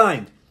you isn't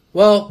signed.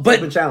 Well,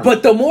 but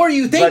the more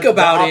you think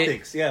about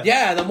optics, it,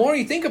 the more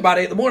you think about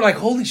it, the more like,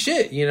 holy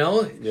shit, you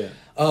know. Yeah.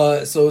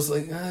 So it's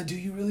like, do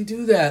you really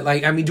do that?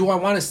 Like, I mean, do I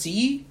want to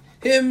see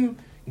him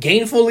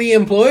gainfully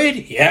employed?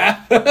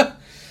 Yeah. But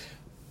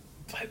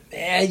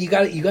man, you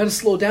got to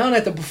slow down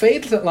at the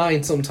buffet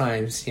line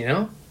sometimes, you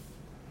know.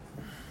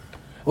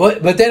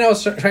 What? But then I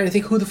was trying to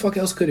think, who the fuck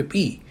else could it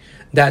be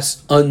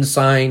that's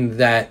unsigned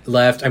that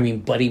left? I mean,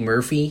 Buddy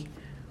Murphy.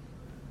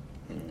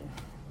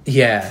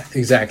 Yeah,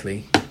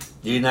 exactly.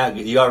 You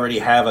already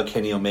have a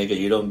Kenny Omega.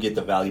 You don't get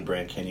the Valley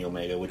brand Kenny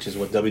Omega, which is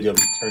what WWE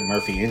turned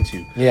Murphy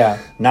into. Yeah.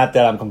 Not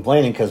that I'm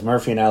complaining, because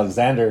Murphy and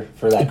Alexander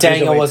for that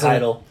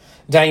title.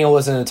 Daniel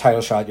wasn't a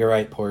title shot. You're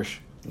right, Porsche.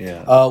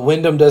 Yeah.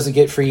 Wyndham doesn't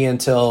get free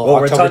until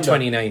October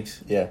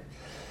 29th. Yeah.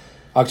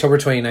 October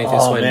 29th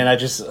is when... man, I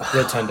just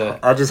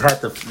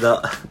had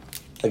the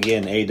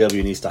again,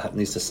 AEW needs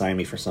to sign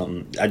me for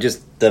something.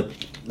 The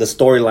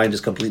storyline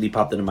just completely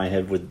popped into my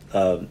head with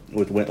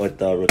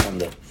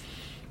Rotunda.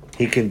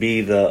 He could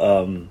be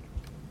the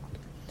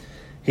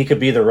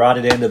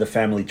rotted end of the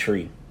family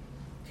tree.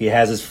 He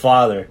has his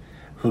father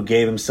who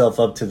gave himself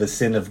up to the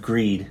sin of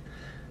greed,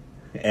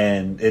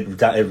 and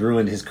it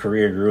ruined his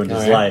career, it ruined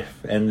his life.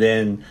 And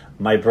then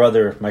my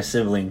brother, my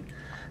sibling,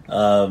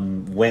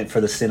 went for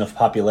the sin of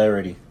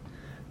popularity,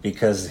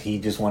 because he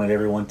just wanted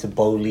everyone to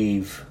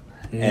believe.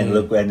 And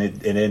look, and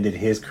it ended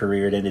his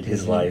career, it ended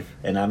his life.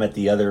 And I'm at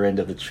the other end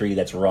of the tree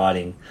that's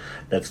rotting,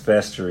 that's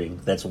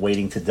festering, that's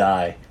waiting to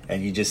die.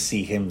 And you just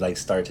see him like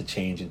start to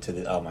change into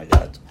the, oh my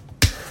God.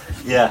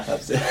 Yeah,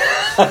 that's it.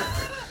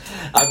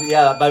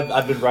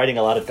 I've been writing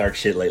a lot of dark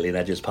shit lately, and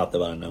that just popped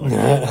up out of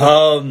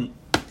nowhere.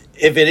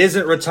 If it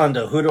isn't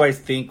Rotunda, who do I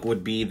think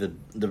would be the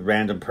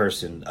random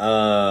person?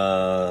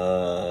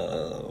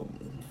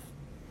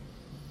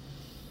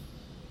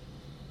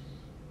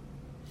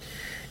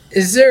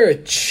 Is there a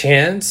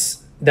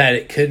chance that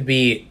it could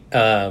be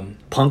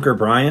Punk or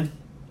Bryan?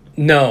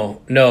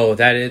 No,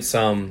 that it's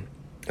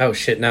oh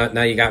shit,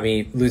 now you got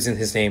me losing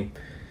his name.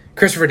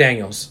 Christopher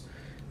Daniels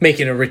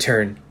making a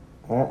return.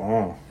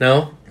 No?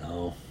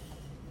 No.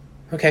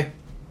 Okay.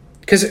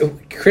 Because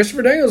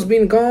Christopher Daniels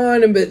being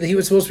gone, but he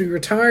was supposed to be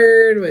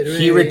retired. But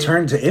he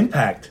returned to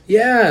Impact.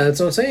 Yeah, that's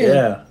what I'm saying.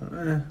 Yeah.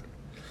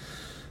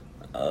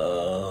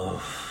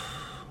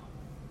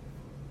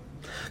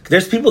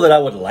 There's people that I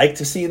would like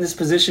to see in this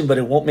position, but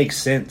it won't make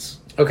sense.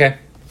 Okay.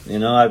 You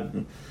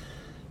know,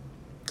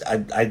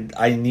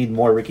 I need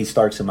more Ricky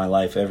Starks in my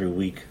life every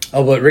week.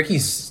 Oh, but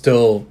Ricky's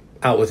still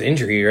out with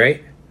injury,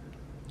 right?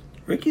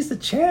 Ricky's the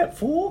champ,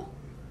 fool.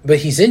 But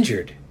he's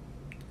injured.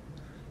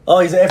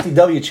 Oh, he's an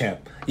FTW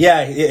champ.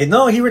 Yeah,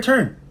 no, he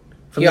returned.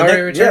 He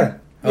already returned?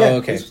 Yeah. Oh,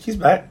 okay. He's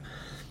back.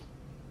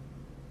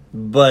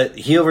 But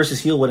heel versus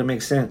heel wouldn't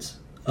make sense.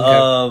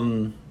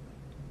 Okay.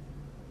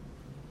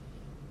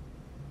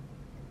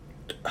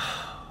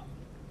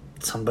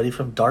 Somebody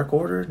from Dark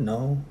Order?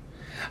 No.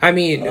 I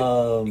mean,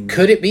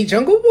 could it be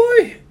Jungle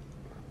Boy?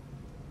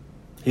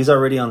 He's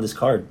already on this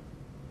card.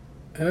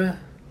 Yeah,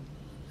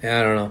 I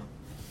don't know.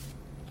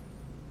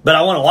 But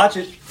I want to watch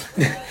it.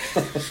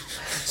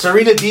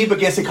 Serena Deeb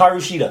against Hikaru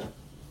Shida.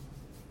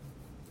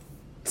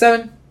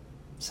 7.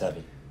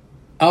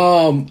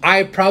 I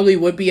I probably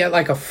would be at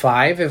like a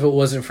 5 if it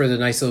wasn't for the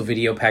nice little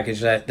video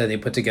package that they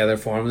put together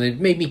for him. It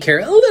made me care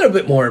a little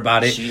bit more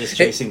about it. She is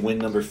chasing win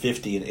number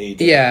 50 in AEW.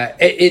 Yeah,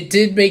 it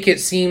did make it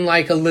seem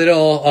like a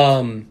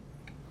little,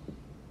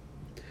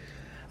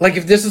 like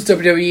if this was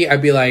WWE,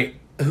 I'd be like,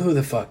 who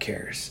the fuck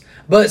cares?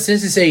 But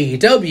since it's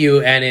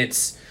AEW and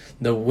it's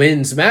the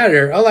wins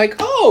matter, I'm like,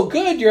 oh,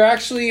 good, you're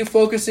actually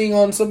focusing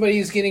on somebody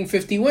who's getting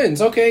 50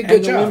 wins. Okay,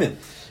 good job. Women.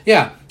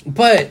 Yeah,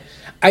 but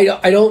I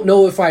don't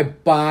know if I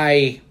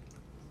buy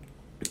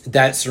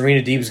that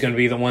Serena Deeb is going to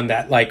be the one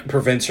that like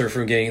prevents her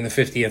from getting the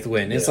 50th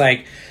win. It's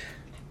like,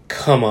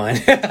 Come on.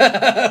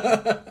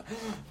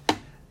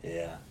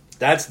 Yeah.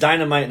 That's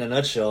Dynamite in a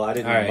nutshell. I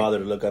didn't All even right. bother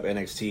to look up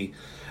NXT.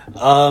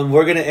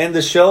 We're going to end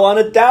the show on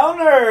a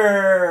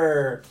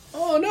downer.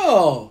 Oh,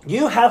 no.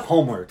 You have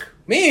homework.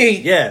 Me?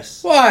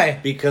 Yes. Why?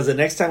 Because the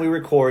next time we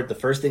record, the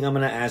first thing I'm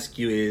going to ask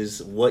you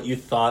is what you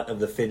thought of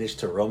the finish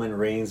to Roman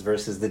Reigns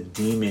versus the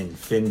Demon,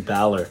 Finn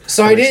Balor.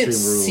 So from I didn't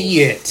Extreme Rules.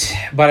 see it,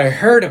 but I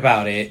heard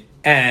about it,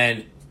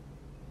 and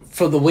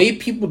for the way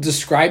people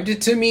described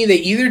it to me, they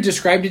either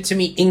described it to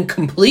me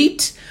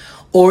incomplete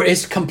or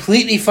it's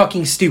completely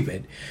fucking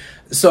stupid.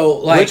 So,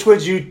 like, Which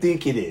would you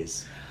think it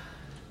is?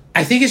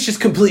 I think it's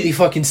just completely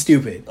fucking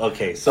stupid.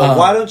 Okay, so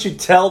why don't you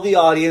tell the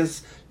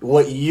audience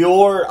what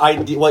your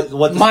idea, what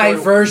the My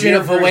story- version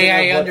your of the way version I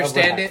of what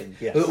understand it. happened.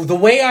 Yes. The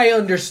way I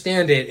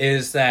understand it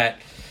is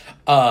that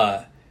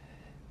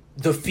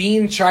the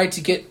Fiend tried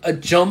to get a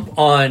jump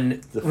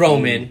on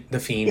Roman. The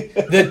Fiend.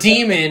 The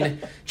Demon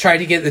tried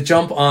to get the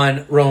jump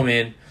on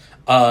Roman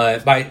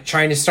by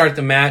trying to start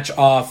the match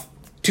off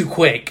too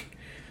quick.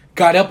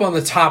 Got up on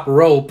the top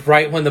rope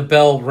right when the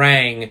bell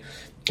rang.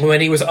 When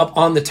he was up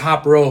on the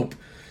top rope,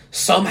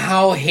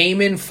 somehow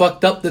Heyman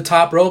fucked up the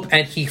top rope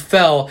and he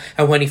fell.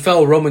 And when he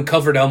fell, Roman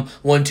covered him.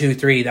 1, 2,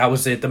 3. That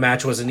was it. The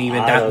match wasn't even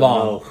I that don't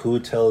long. know who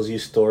tells you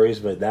stories,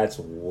 but that's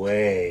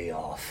way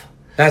off.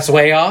 That's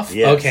way off?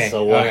 Yes. Okay.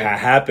 So what okay.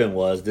 happened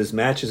was this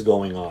match is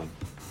going on.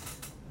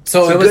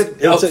 So it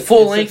was a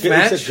full-length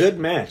match? It's a good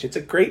match. It's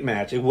a great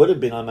match. It would have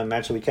been on my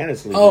Match of the Week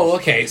Candidates league. Oh,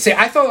 okay. See,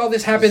 I thought all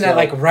this happened So-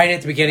 right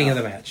at the beginning of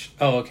the match.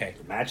 Oh, okay.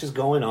 The match is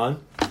going on,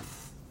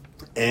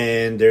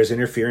 and there's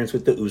interference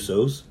with the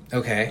Usos.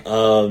 Okay.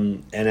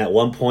 And at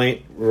one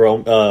point,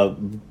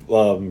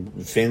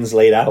 Finn's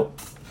laid out,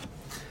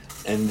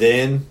 and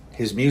then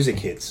his music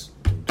hits.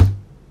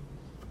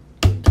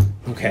 And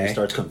he Okay.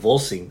 starts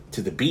convulsing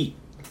to the beat.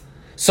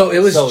 So it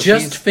was So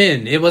just he's-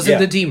 Finn. It wasn't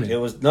the Demon. It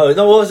was no, it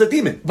was a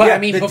demon. But Yeah, I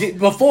mean, the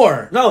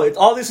before. no,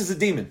 all this is a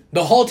demon.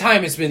 The whole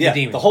time it's been Yeah, the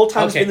Demon. the whole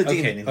time Okay, it's been the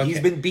okay, demon, and he's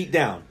okay. been beat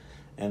down.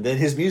 And then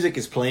his music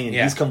is playing, and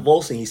Yeah. he's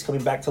convulsing. He's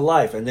coming back to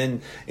life. And then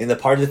in the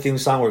part of the theme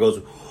song where it goes,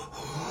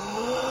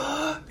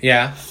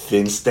 Yeah.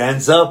 Finn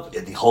stands up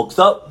and he hulks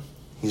up.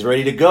 He's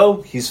ready to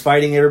go. He's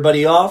fighting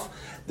everybody off.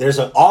 There's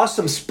an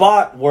awesome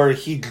spot where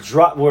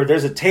where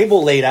there's a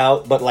table laid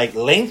out, but like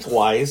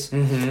lengthwise,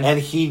 Mm-hmm. and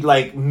he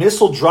like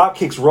missile drop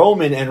kicks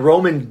Roman, and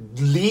Roman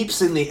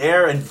leaps in the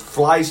air and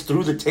flies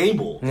through the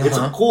table. It's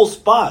a cool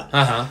spot.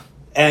 Uh-huh.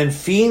 And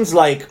Fiend's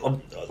like,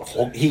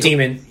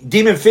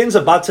 Demon Finn's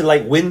about to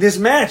like win this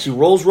match. He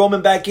rolls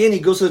Roman back in. He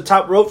goes to the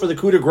top rope for the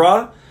coup de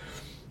grace.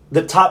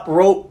 The top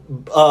rope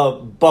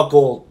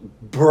buckle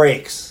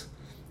breaks,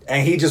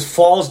 and he just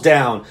falls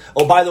down.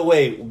 Oh, by the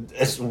way,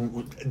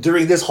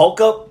 during this Hulk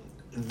up,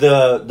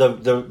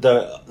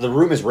 the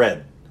room is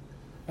red.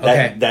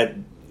 Okay.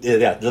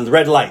 The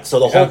red light. So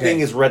the whole Okay. thing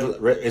is red.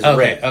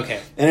 Okay, okay.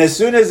 And as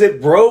soon as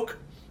it broke,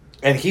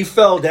 and he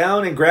fell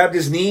down and grabbed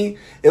his knee,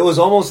 it was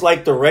almost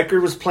like the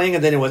record was playing,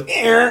 and then it was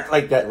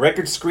like that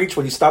record screech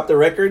when you stop the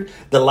record.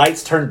 The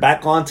lights turned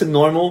back on to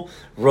normal.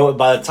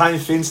 By the time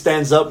Finn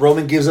stands up,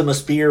 Roman gives him a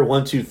spear.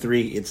 1, 2,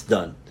 3. It's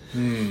done.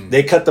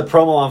 They cut the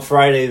promo on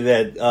Friday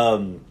that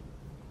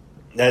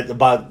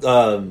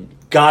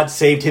God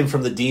saved him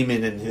from the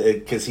demon, and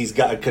because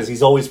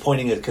he's always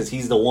pointing it because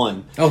he's the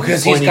one. Oh,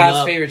 because he's pointing God's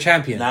up favorite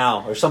champion.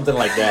 now or something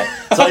like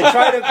that. So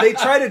they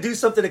try to do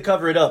something to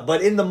cover it up,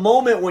 but in the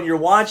moment when you're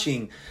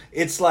watching,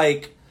 it's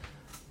like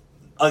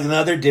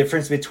another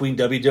difference between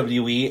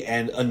WWE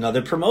and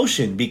another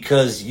promotion,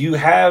 because you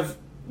have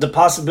the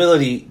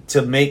possibility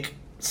to make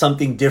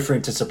something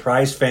different to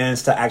surprise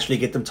fans, to actually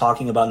get them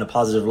talking about in a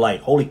positive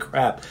light. Holy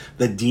crap,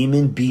 the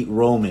Demon beat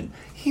Roman.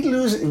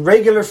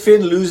 Regular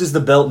Finn loses the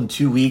belt in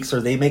 2 weeks,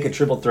 or they make a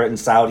triple threat in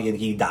Saudi and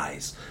he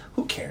dies.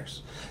 Who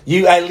cares?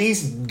 You at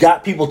least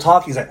got people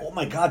talking. He's like, oh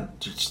my God,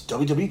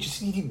 WWE, did you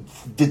see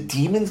the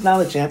Demon's now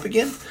the champ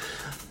again?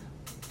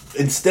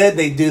 Instead,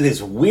 they do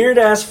this weird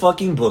ass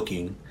fucking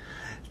booking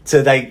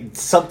to like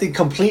something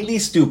completely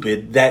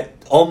stupid that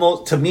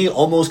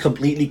almost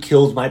completely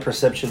kills my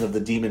perception of the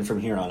Demon from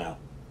here on out.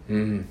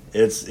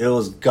 It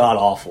was god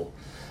awful.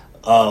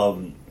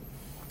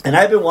 And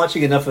I've been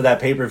watching enough of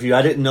that pay-per-view.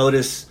 I didn't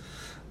notice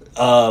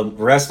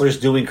wrestlers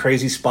doing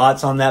crazy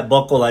spots on that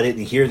buckle. I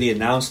didn't hear the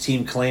announce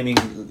team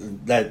claiming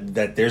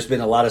that there's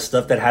been a lot of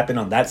stuff that happened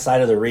on that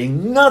side of the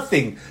ring.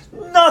 Nothing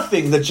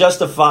to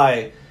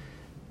justify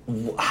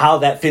how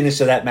that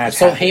finish of that match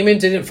So happened. Heyman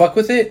didn't fuck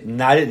with it?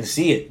 No, I didn't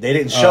see it. They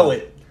didn't show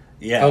it.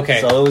 Yeah. Okay.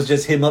 So it was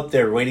just him up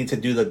there waiting to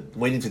do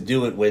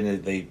it when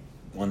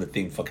the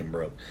thing fucking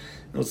broke.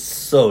 It was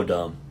so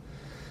dumb.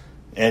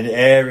 And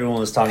everyone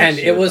was talking And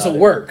shit it was a about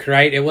work,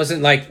 right? It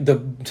wasn't like the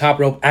top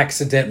rope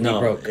accidentally No,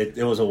 broke. it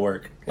was a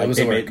work. It was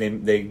a work. They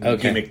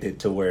Okay. gimmicked it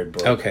to where it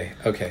broke. Okay.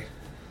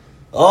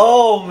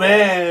 Oh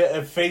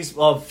man,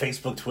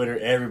 Facebook, Twitter,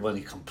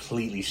 everybody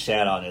completely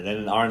shat on it. And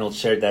then Arnold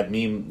shared that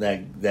meme,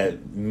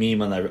 that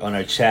meme on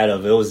our chat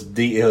of it was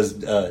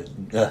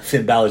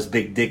Finn Balor's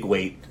big dick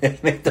weight.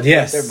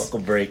 Yes. Their buckle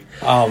break.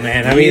 Oh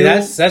man, I mean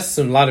that's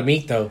a lot of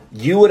meat though.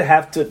 You would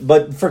have to,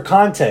 but for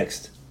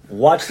context,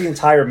 Watch the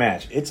entire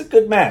match. It's a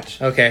good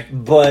match. Okay.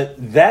 But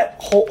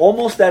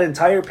almost that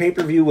entire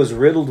pay-per-view was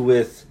riddled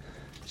with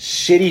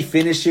shitty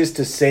finishes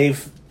to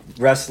save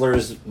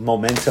wrestlers'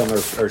 momentum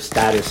or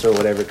status or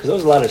whatever. Because there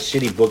was a lot of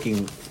shitty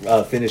booking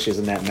finishes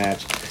in that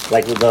match.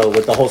 Like with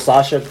the whole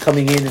Sasha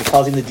coming in and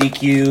causing the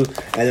DQ,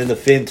 and then the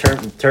Finn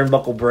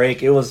turnbuckle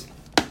break. It was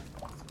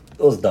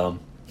dumb.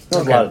 There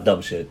was a lot of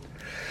dumb shit.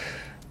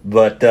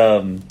 But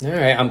all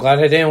right, I'm glad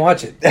I didn't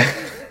watch it.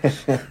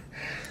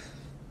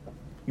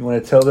 You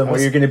want to tell them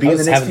where you're going to be in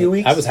the next few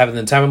weeks? I was having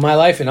the time of my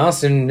life in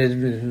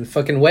Austin,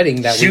 fucking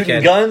wedding that weekend.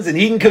 Shooting guns and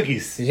eating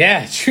cookies.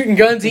 Yeah, shooting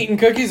guns, eating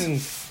cookies, and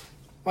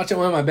watching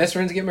one of my best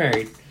friends get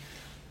married.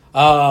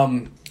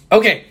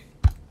 Okay.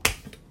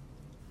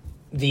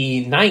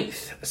 The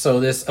 9th, so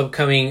this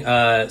upcoming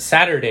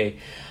Saturday,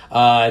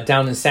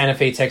 down in Santa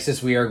Fe,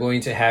 Texas, we are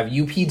going to have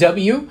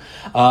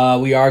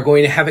UPW. We are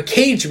going to have a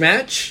cage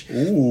match.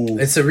 Ooh.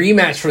 It's a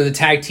rematch for the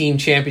Tag Team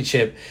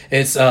Championship.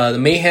 It's the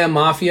Mayhem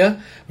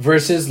Mafia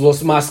versus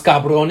Los Mas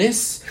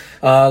Cabrones.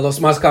 Los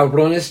Mas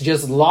Cabrones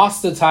just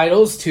lost the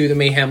titles to the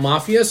Mayhem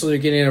Mafia, so they're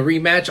getting a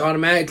rematch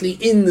automatically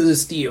in the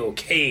steel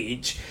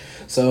cage.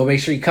 So make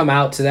sure you come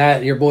out to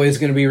that. Your boy is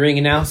going to be ring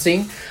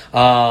announcing.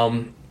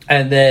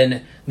 And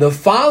then the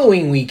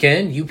following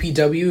weekend,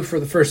 UPW for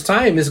the first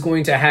time is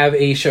going to have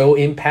a show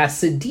in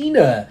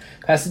Pasadena,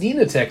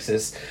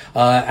 Texas,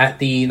 at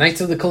the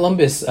Knights of the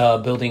Columbus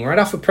building right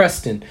off of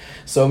Preston.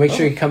 So make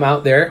sure you come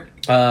out there.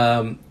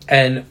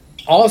 And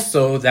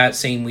also that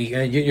same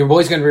weekend, your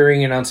boy's going to be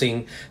ring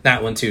announcing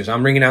that one too. So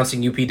I'm ring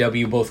announcing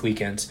UPW both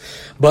weekends.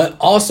 But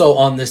also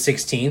on the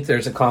 16th,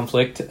 there's a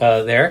conflict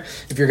there.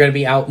 If you're going to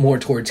be out more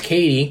towards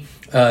Katy,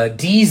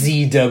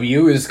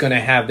 DZW is going to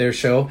have their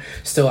show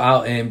still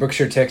out in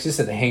Brookshire, Texas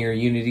at the Hangar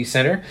Unity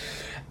Center.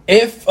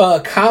 If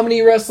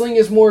comedy wrestling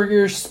is more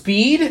your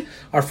speed,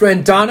 our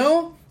friend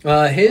Dono,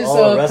 his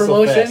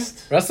promotion,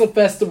 Wrestle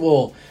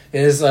Festival,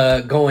 is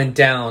going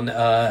down.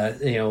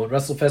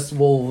 Wrestle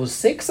Festival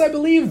 6, I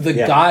believe. The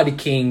God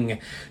King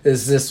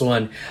is this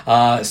one.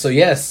 So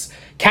yes,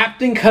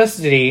 Captain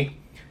Custody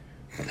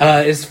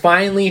is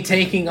finally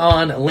taking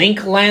on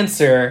Link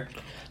Lancer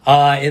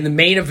in the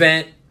main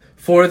event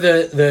for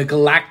the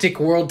Galactic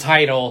World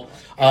title.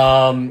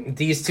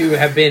 These two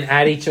have been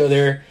at each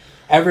other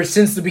ever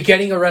since the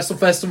beginning of Wrestle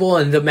Festival,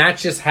 and the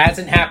match just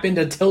hasn't happened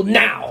until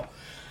now.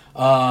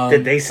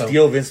 Did they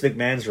steal Vince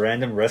McMahon's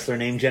random wrestler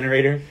name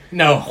generator?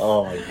 No.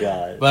 Oh my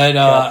god. But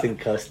Captain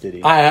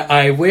Custody.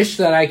 I wish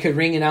that I could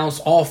ring announce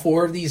all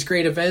 4 of these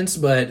great events,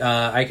 but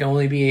I can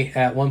only be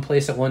at one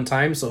place at one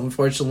time. So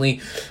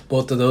unfortunately,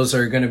 both of those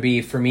are going to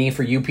be for me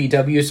for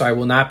UPW. So I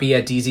will not be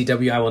at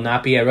DZW. I will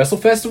not be at Wrestle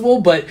Festival.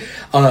 But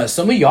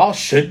some of y'all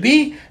should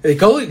be.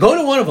 Go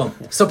to one of them.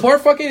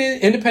 Support fucking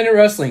independent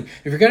wrestling.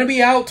 If you're going to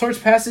be out towards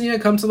Pasadena,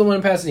 come to the one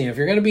in Pasadena. If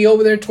you're going to be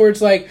over there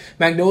towards like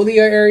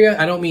Magnolia area,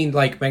 I don't mean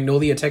like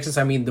Magnolia, Texas.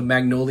 I mean the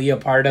Magnolia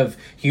part of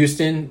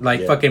Houston,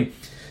 like fucking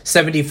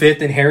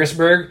 75th and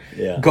Harrisburg.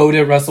 Yeah. Go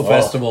to Wrestle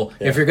Festival.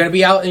 Yeah. If you're going to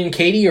be out in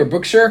Katy or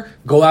Brookshire,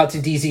 go out to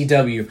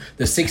DZW.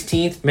 The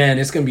 16th, man,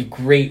 it's going to be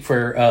great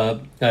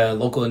for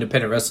local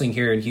independent wrestling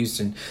here in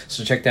Houston.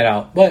 So check that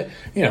out. But,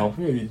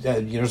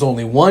 there's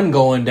only one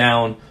going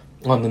down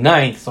on the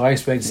 9th, so I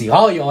expect to see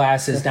all y'all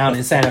asses down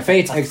in Santa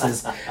Fe,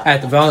 Texas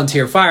at the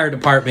Volunteer Fire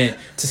Department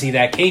to see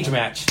that cage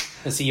match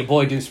and see your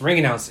boy do some ring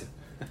announcing.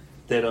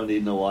 They don't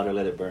need no water,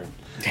 let it burn.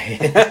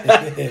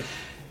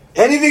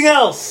 Anything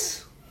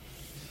else?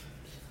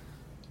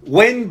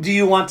 When do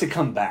you want to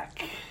come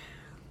back?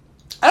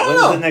 I don't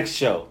know. When's the next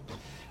show?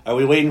 Are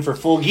we waiting for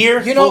Full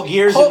Gear? Full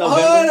Gear's in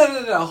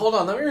November? No. Hold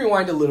on. Let me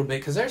rewind a little bit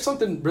because there's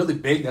something really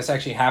big that's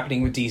actually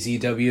happening with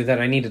DZW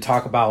that I need to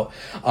talk about.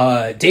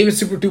 David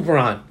Super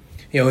Duperon,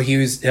 he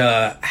was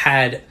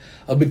had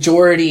a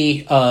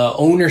majority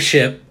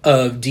ownership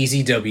of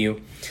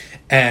DZW.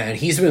 And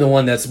he's been the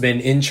one that's been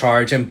in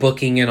charge and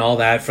booking and all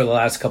that for the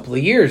last couple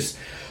of years.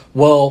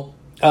 Well,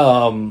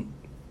 some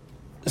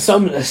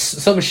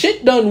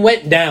shit done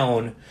went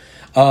down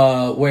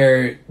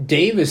where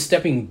Dave is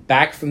stepping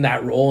back from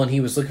that role, and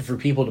he was looking for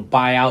people to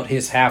buy out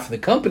his half of the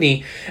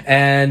company.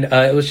 And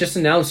it was just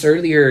announced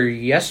earlier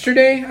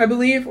yesterday, I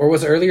believe, or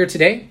was it earlier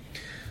today?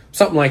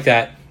 Something like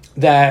that.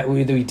 That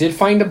we did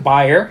find a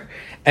buyer,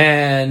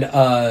 and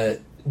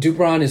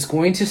Duperon is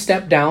going to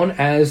step down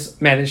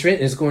as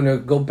management, is going to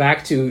go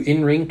back to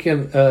in-ring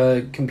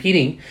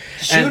competing.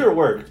 Shoot or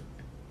word?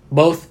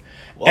 Both.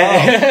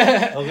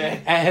 Wow.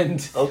 Okay.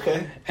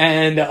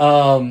 And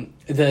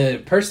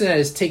the person that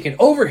has taken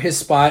over his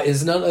spot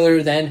is none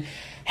other than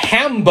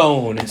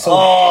Hambone. So,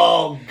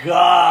 oh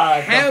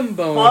God,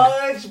 Hambone.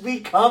 Fudge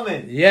be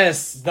coming.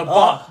 Yes, the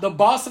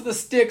boss of the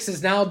Sticks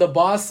is now the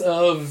boss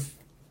of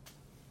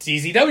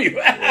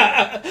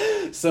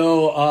TZW.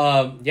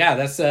 So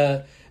that's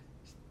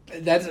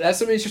that's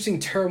some interesting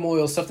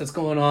turmoil stuff that's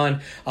going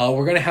on.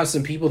 We're gonna have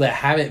some people that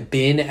haven't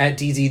been at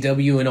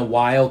DZW in a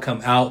while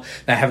come out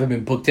that haven't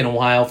been booked in a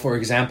while. For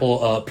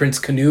example, Prince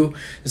Canoe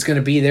is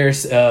gonna be there,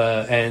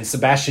 and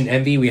Sebastian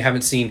Envy. We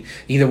haven't seen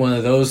either one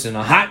of those in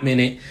a hot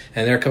minute,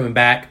 and they're coming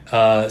back.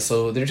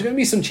 So there's gonna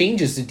be some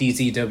changes to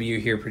DZW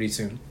here pretty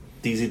soon.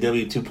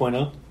 DZW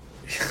 2.0.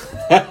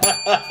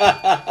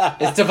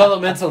 It's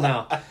developmental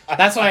now.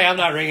 That's why I'm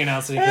not ring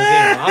announcing, because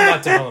I'm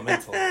not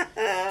developmental.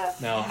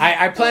 No,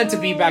 I plan to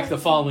be back the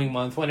following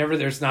month whenever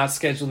there's not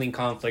scheduling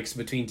conflicts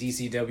between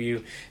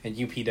DCW and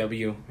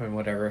UPW or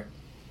whatever.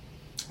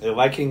 If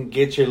I can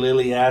get your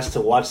lily ass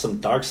to watch some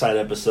Dark Side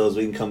episodes,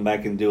 we can come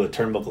back and do a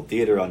Turnbuckle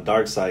Theater on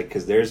Dark Side,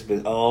 because there's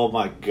been, oh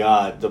my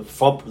god, the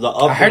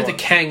uproar. I heard the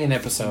Kangen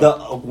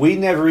episode. We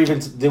never even,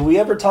 did we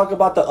ever talk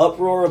about the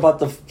uproar about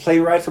the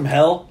playwright from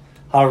Hell?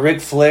 How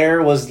Ric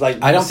Flair was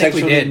like, I don't think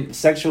we did.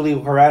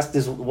 Sexually harassed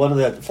one of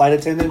the flight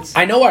attendants.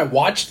 I know I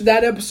watched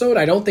that episode.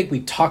 I don't think we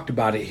talked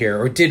about it here,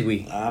 or did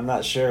we? I'm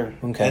not sure.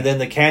 Okay. And then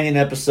the Canyon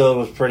episode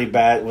was pretty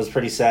bad. Was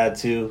pretty sad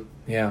too.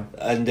 Yeah.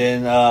 And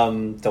then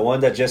the one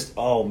that just,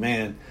 oh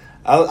man,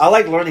 I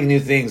like learning new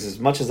things as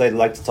much as I'd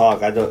like to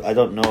talk. I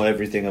don't know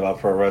everything about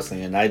pro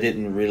wrestling, and I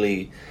didn't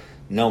really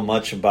know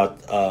much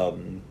about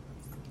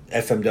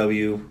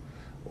FMW.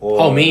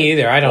 Me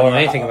either. I don't know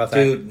anything about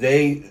that.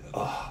 Dude,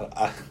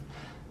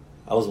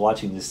 I was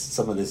watching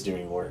some of this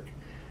during work,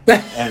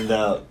 and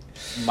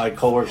my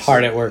coworkers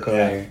hard at work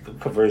over here.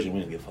 Conversion,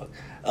 we don't give a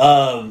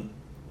fuck.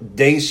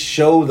 They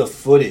show the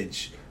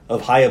footage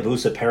of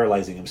Hayabusa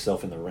paralyzing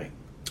himself in the ring.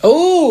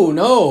 Oh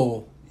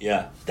no!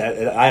 Yeah,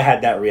 that I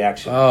had that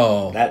reaction.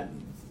 Oh,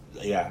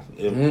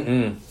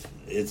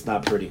 it's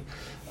not pretty.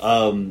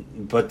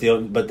 But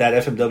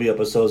that FMW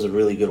episode is a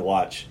really good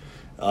watch.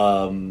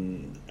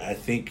 I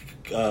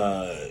think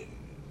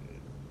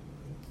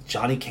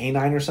Johnny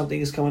Canine or something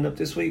is coming up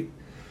this week.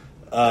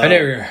 I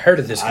never heard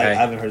of this guy. I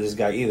haven't heard of this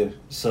guy either,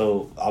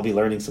 so I'll be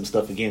learning some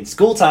stuff again.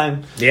 School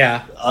time.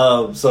 Yeah.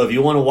 So if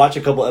you want to watch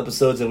a couple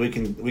episodes and we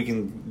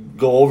can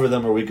go over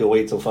them, or we could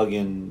wait till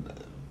fucking.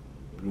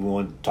 We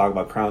want to talk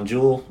about Crown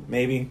Jewel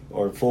maybe,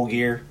 or Full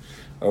Gear,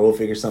 or we'll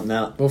figure something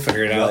out. We'll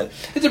figure it out.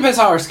 It depends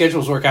how our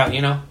schedules work out,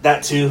 you know.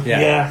 That too.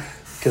 Yeah.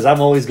 Because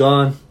I'm always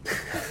gone.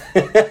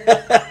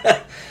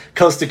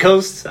 Coast to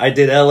coast. I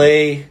did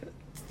LA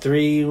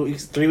 3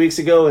 weeks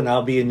ago, and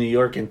I'll be in New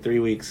York in 3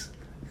 weeks.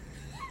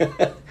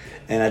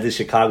 And I did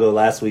Chicago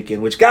last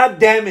weekend, which, god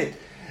damn it,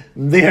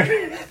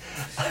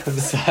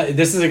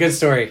 this is a good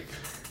story.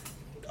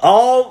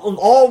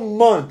 All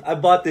month I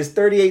bought this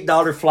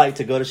 $38 flight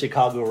to go to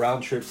Chicago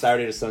round trip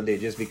Saturday to Sunday,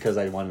 just because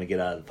I wanted to get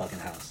out of the fucking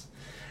house.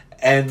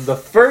 And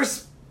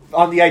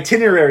on the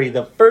itinerary,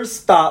 the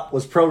first stop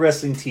was Pro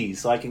Wrestling Tees,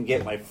 so I can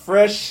get my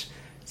fresh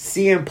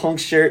CM Punk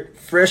shirt,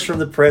 fresh from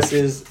the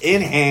presses,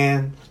 in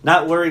hand,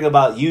 not worrying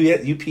about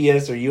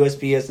UPS or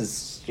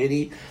USPS's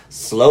shitty,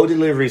 slow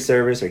delivery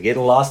service or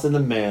getting lost in the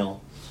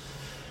mail.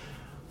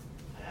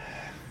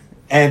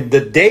 And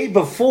the day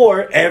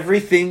before,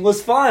 everything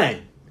was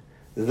fine.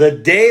 The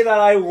day that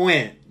I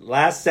went,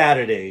 last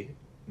Saturday,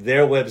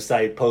 their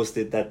website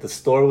posted that the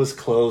store was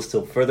closed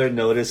till further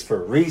notice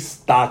for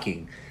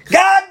restocking.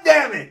 God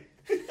damn it!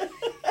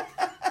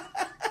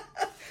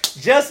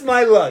 Just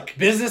my luck.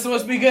 Business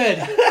must be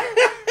good.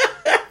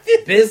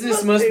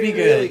 Business must be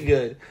good. Really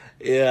good.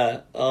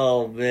 Yeah.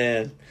 Oh,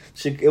 man.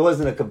 It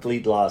wasn't a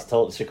complete loss.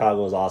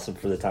 Chicago was awesome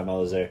for the time I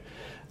was there.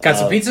 Got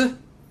some pizza?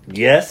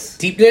 Yes.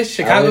 Deep dish,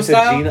 Chicago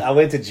style? I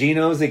went to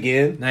Gino's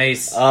again.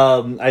 Nice.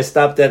 I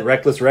stopped at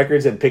Reckless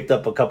Records and picked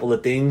up a couple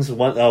of things.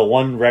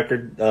 One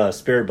record,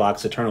 Spirit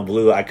Box, Eternal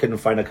Blue. I couldn't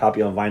find a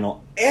copy on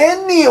vinyl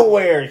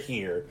anywhere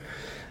here.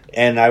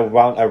 And I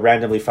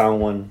randomly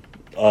found one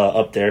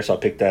up there, so I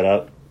picked that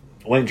up.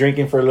 Went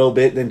drinking for a little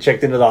bit, then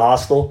checked into the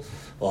hostel.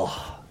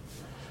 Oh.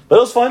 But it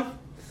was fun.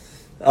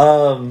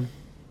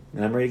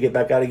 And I'm ready to get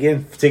back out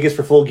again. Tickets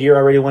for Full Gear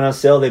already went on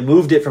sale. They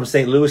moved it from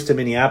St. Louis to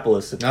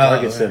Minneapolis at the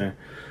Target Center.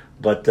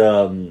 But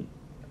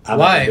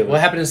why? What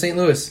happened in St.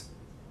 Louis?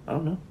 I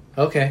don't know.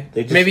 Okay.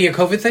 Maybe a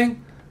COVID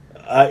thing?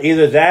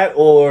 Either that,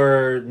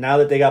 or now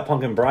that they got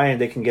Punk and Bryan,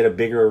 they can get a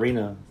bigger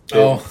arena.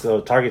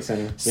 So Target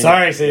Center.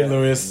 Sorry, St.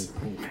 Louis.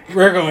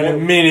 We're going to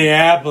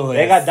Minneapolis.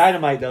 They got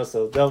Dynamite, though,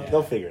 so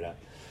they'll figure it out.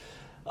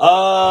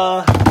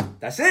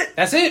 That's it.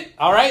 That's it.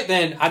 All right,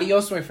 then.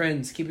 Adios, my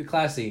friends. Keep it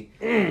classy.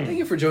 Thank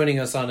you for joining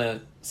us on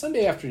a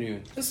Sunday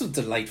afternoon. This was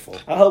delightful.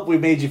 I hope we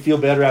made you feel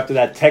better after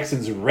that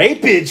Texans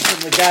rapage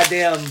from the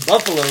goddamn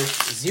Buffalo.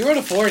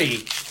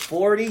 0-40.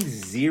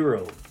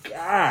 40-0.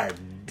 God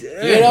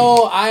damn. You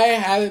know, I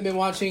haven't been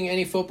watching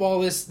any football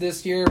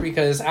this year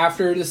because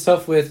after the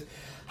stuff with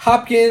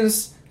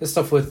Hopkins, the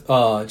stuff with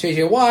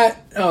J.J. Watt,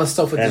 the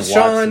stuff with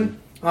Deshaun,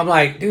 I'm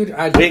like, dude, we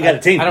ain't got a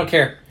team. I don't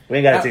care. We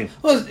ain't got a team.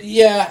 Well,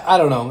 yeah, I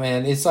don't know,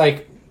 man. It's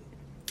like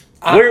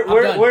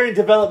we're in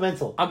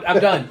developmental. I'm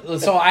done.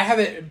 So I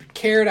haven't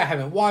cared. I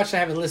haven't watched. I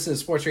haven't listened to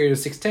Sports Radio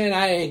 610.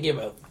 I ain't give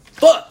a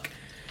fuck.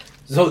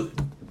 So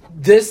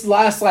this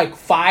last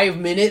 5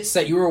 minutes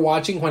that you were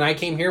watching when I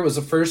came here was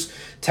the first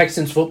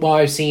Texans football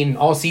I've seen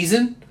all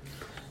season.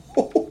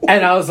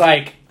 And I was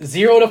like,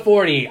 0 to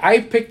 40.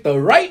 I picked the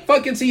right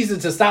fucking season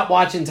to stop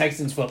watching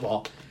Texans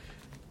football.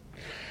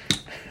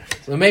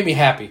 So it made me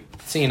happy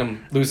seeing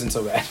them losing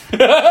so bad.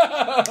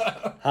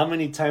 How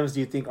many times do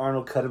you think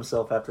Arnold cut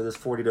himself after this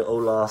 40-0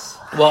 loss?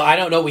 Well, I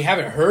don't know. We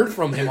haven't heard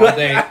from him all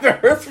day.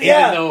 Even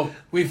though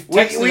we've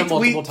texted him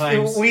multiple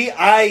times.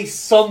 I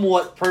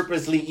somewhat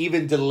purposely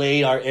even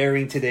delayed our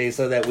airing today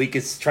so that we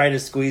could try to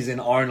squeeze in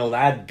Arnold.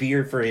 I had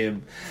beer for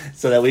him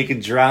so that we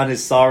could drown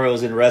his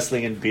sorrows in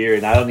wrestling and beer.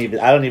 And I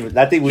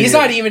think he's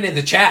not even in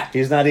the chat.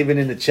 He's not even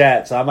in the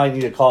chat. So I might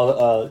need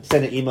to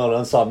send an email to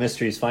Unsolved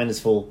Mysteries, find this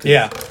fool.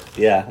 Yeah.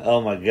 Yeah.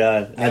 Oh my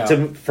God. Yeah.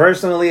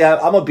 Personally, I'm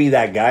going to be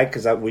that guy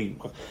because we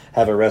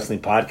have a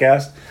wrestling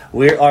podcast.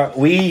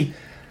 We,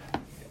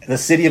 the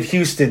city of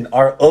Houston,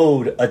 are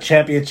owed a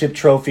championship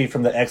trophy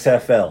from the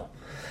XFL.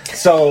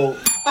 So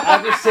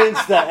ever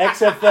since the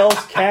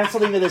XFL's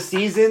canceling of the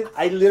season,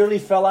 I literally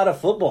fell out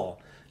of football.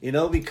 You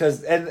know,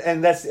 because and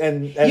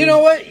you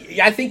know what?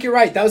 I think you're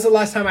right. That was the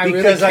last time I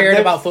really cared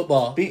about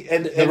football.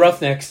 The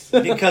Roughnecks.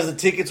 Because the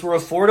tickets were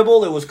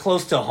affordable. It was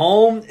close to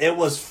home. It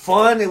was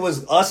fun. It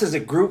was us as a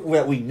group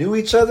that we knew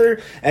each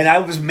other, and I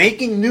was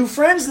making new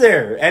friends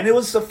there, and it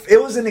was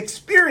an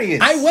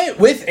experience. I went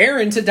with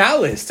Aaron to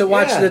Dallas to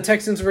watch the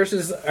Texans the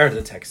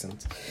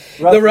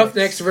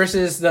Roughnecks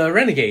versus the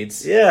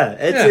Renegades. Yeah,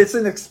 it's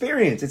an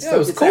experience. It's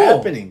cool.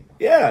 Happening.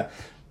 Yeah,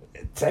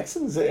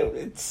 Texans.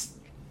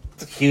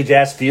 It's a huge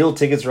ass field.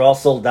 Tickets are all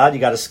sold out. You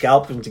got to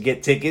scalp them to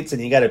get tickets,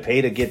 and you got to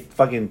pay to get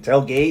fucking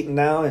tailgate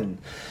now. And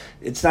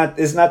it's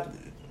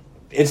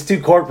too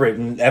corporate.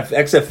 And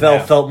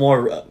XFL felt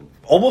more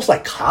almost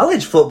like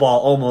college football,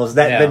 almost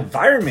that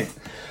environment.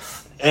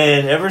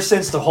 And ever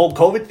since the whole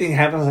COVID thing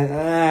happened,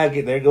 I was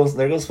like, there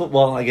goes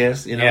football, I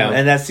guess. You know,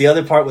 and that's the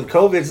other part with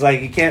COVID. It's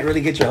like you can't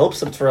really get your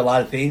hopes up for a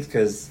lot of things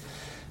because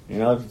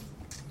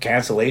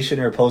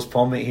cancellation or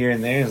postponement here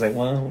and there. It's like,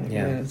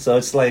 so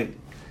it's like,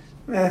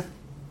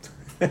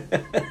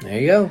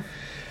 There you go.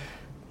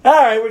 All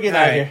right, we're getting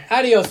out of here.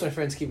 Adios, my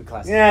friends. Keep it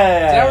classy.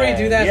 Yeah. Did I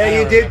already do that? Yeah,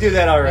 you did do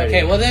that already.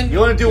 Okay, well then. You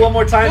want to do one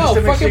more time? No, just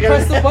to make fucking sure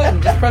press the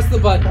button. Just press the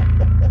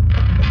button.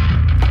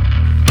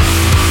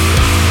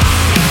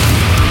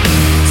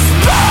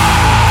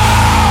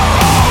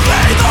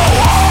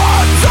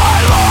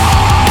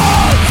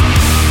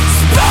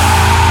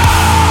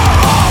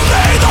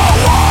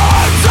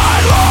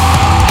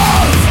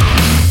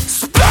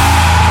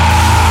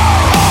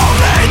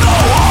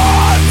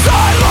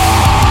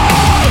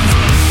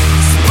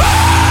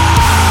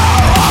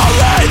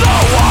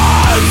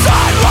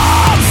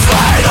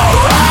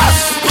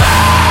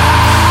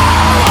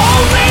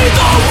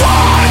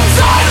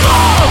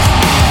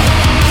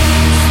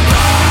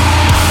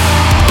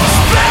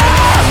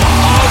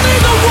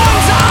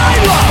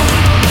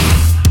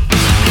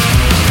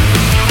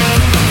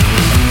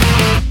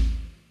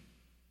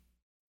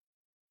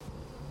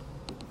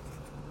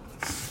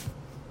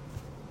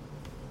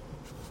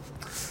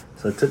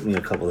 So it took me a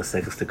couple of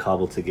seconds to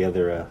cobble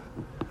together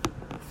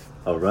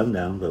a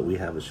rundown, but we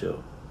have a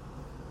show.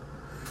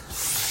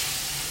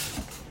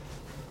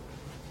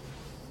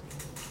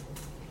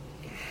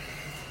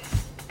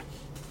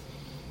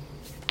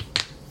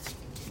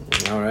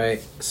 All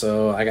right,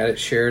 so I got it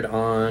shared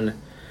on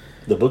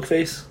the book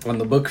face. On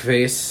the book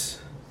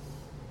face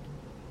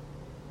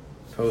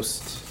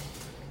post.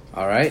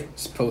 All right,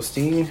 it's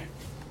posting.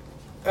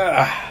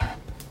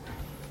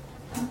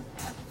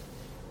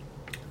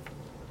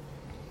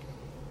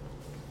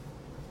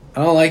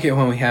 I don't like it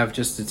when we have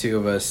just the two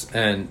of us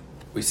and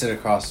we sit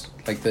across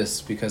like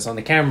this because on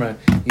the camera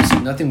you see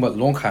nothing but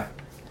lonja.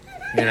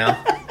 You know,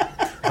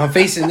 if I'm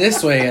facing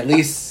this way, at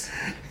least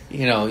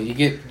you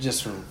get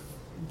just from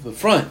the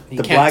front. You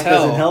the can't black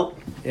tell. doesn't help.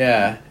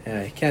 Yeah,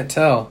 you can't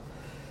tell.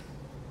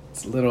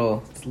 It's a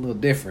little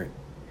different.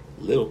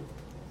 A little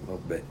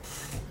bit.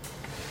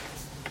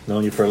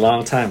 Known you for a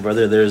long time,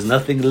 brother. There's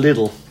nothing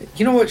little.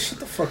 You know what? Shut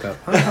the fuck up.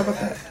 Huh?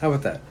 How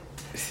about that?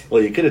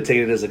 Well, you could have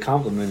taken it as a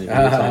compliment if you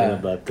were talking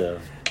about.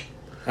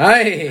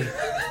 Hey.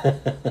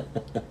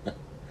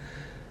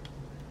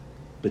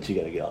 But you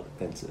gotta get all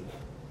defensive.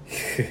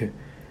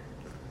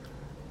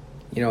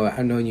 You know what?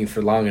 I've known you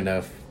for long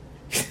enough.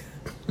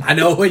 I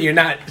know when you're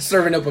not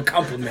serving up a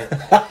compliment.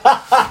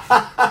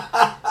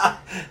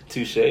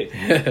 Touche.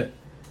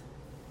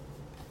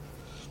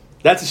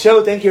 That's the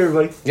show. Thank you,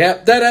 everybody.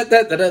 Yep.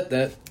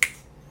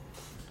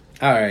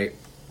 All right.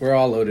 We're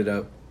all loaded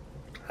up.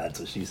 That's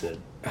what she said.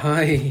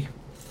 Hi.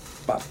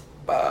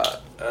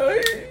 Papa.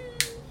 Hi.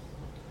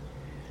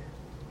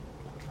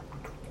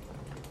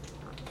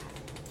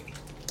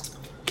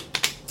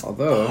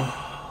 Although,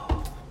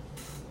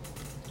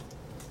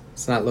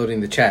 it's not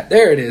loading the chat.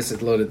 There it is.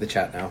 It loaded the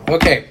chat now.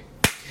 Okay.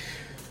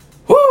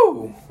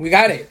 Woo! We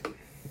got it.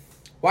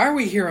 Why are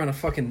we here on a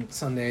fucking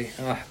Sunday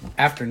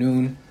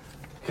afternoon?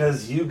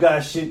 Because you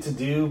got shit to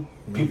do.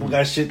 People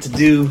got shit to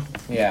do.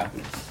 Yeah.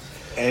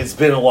 And it's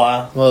been a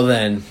while. Well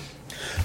then.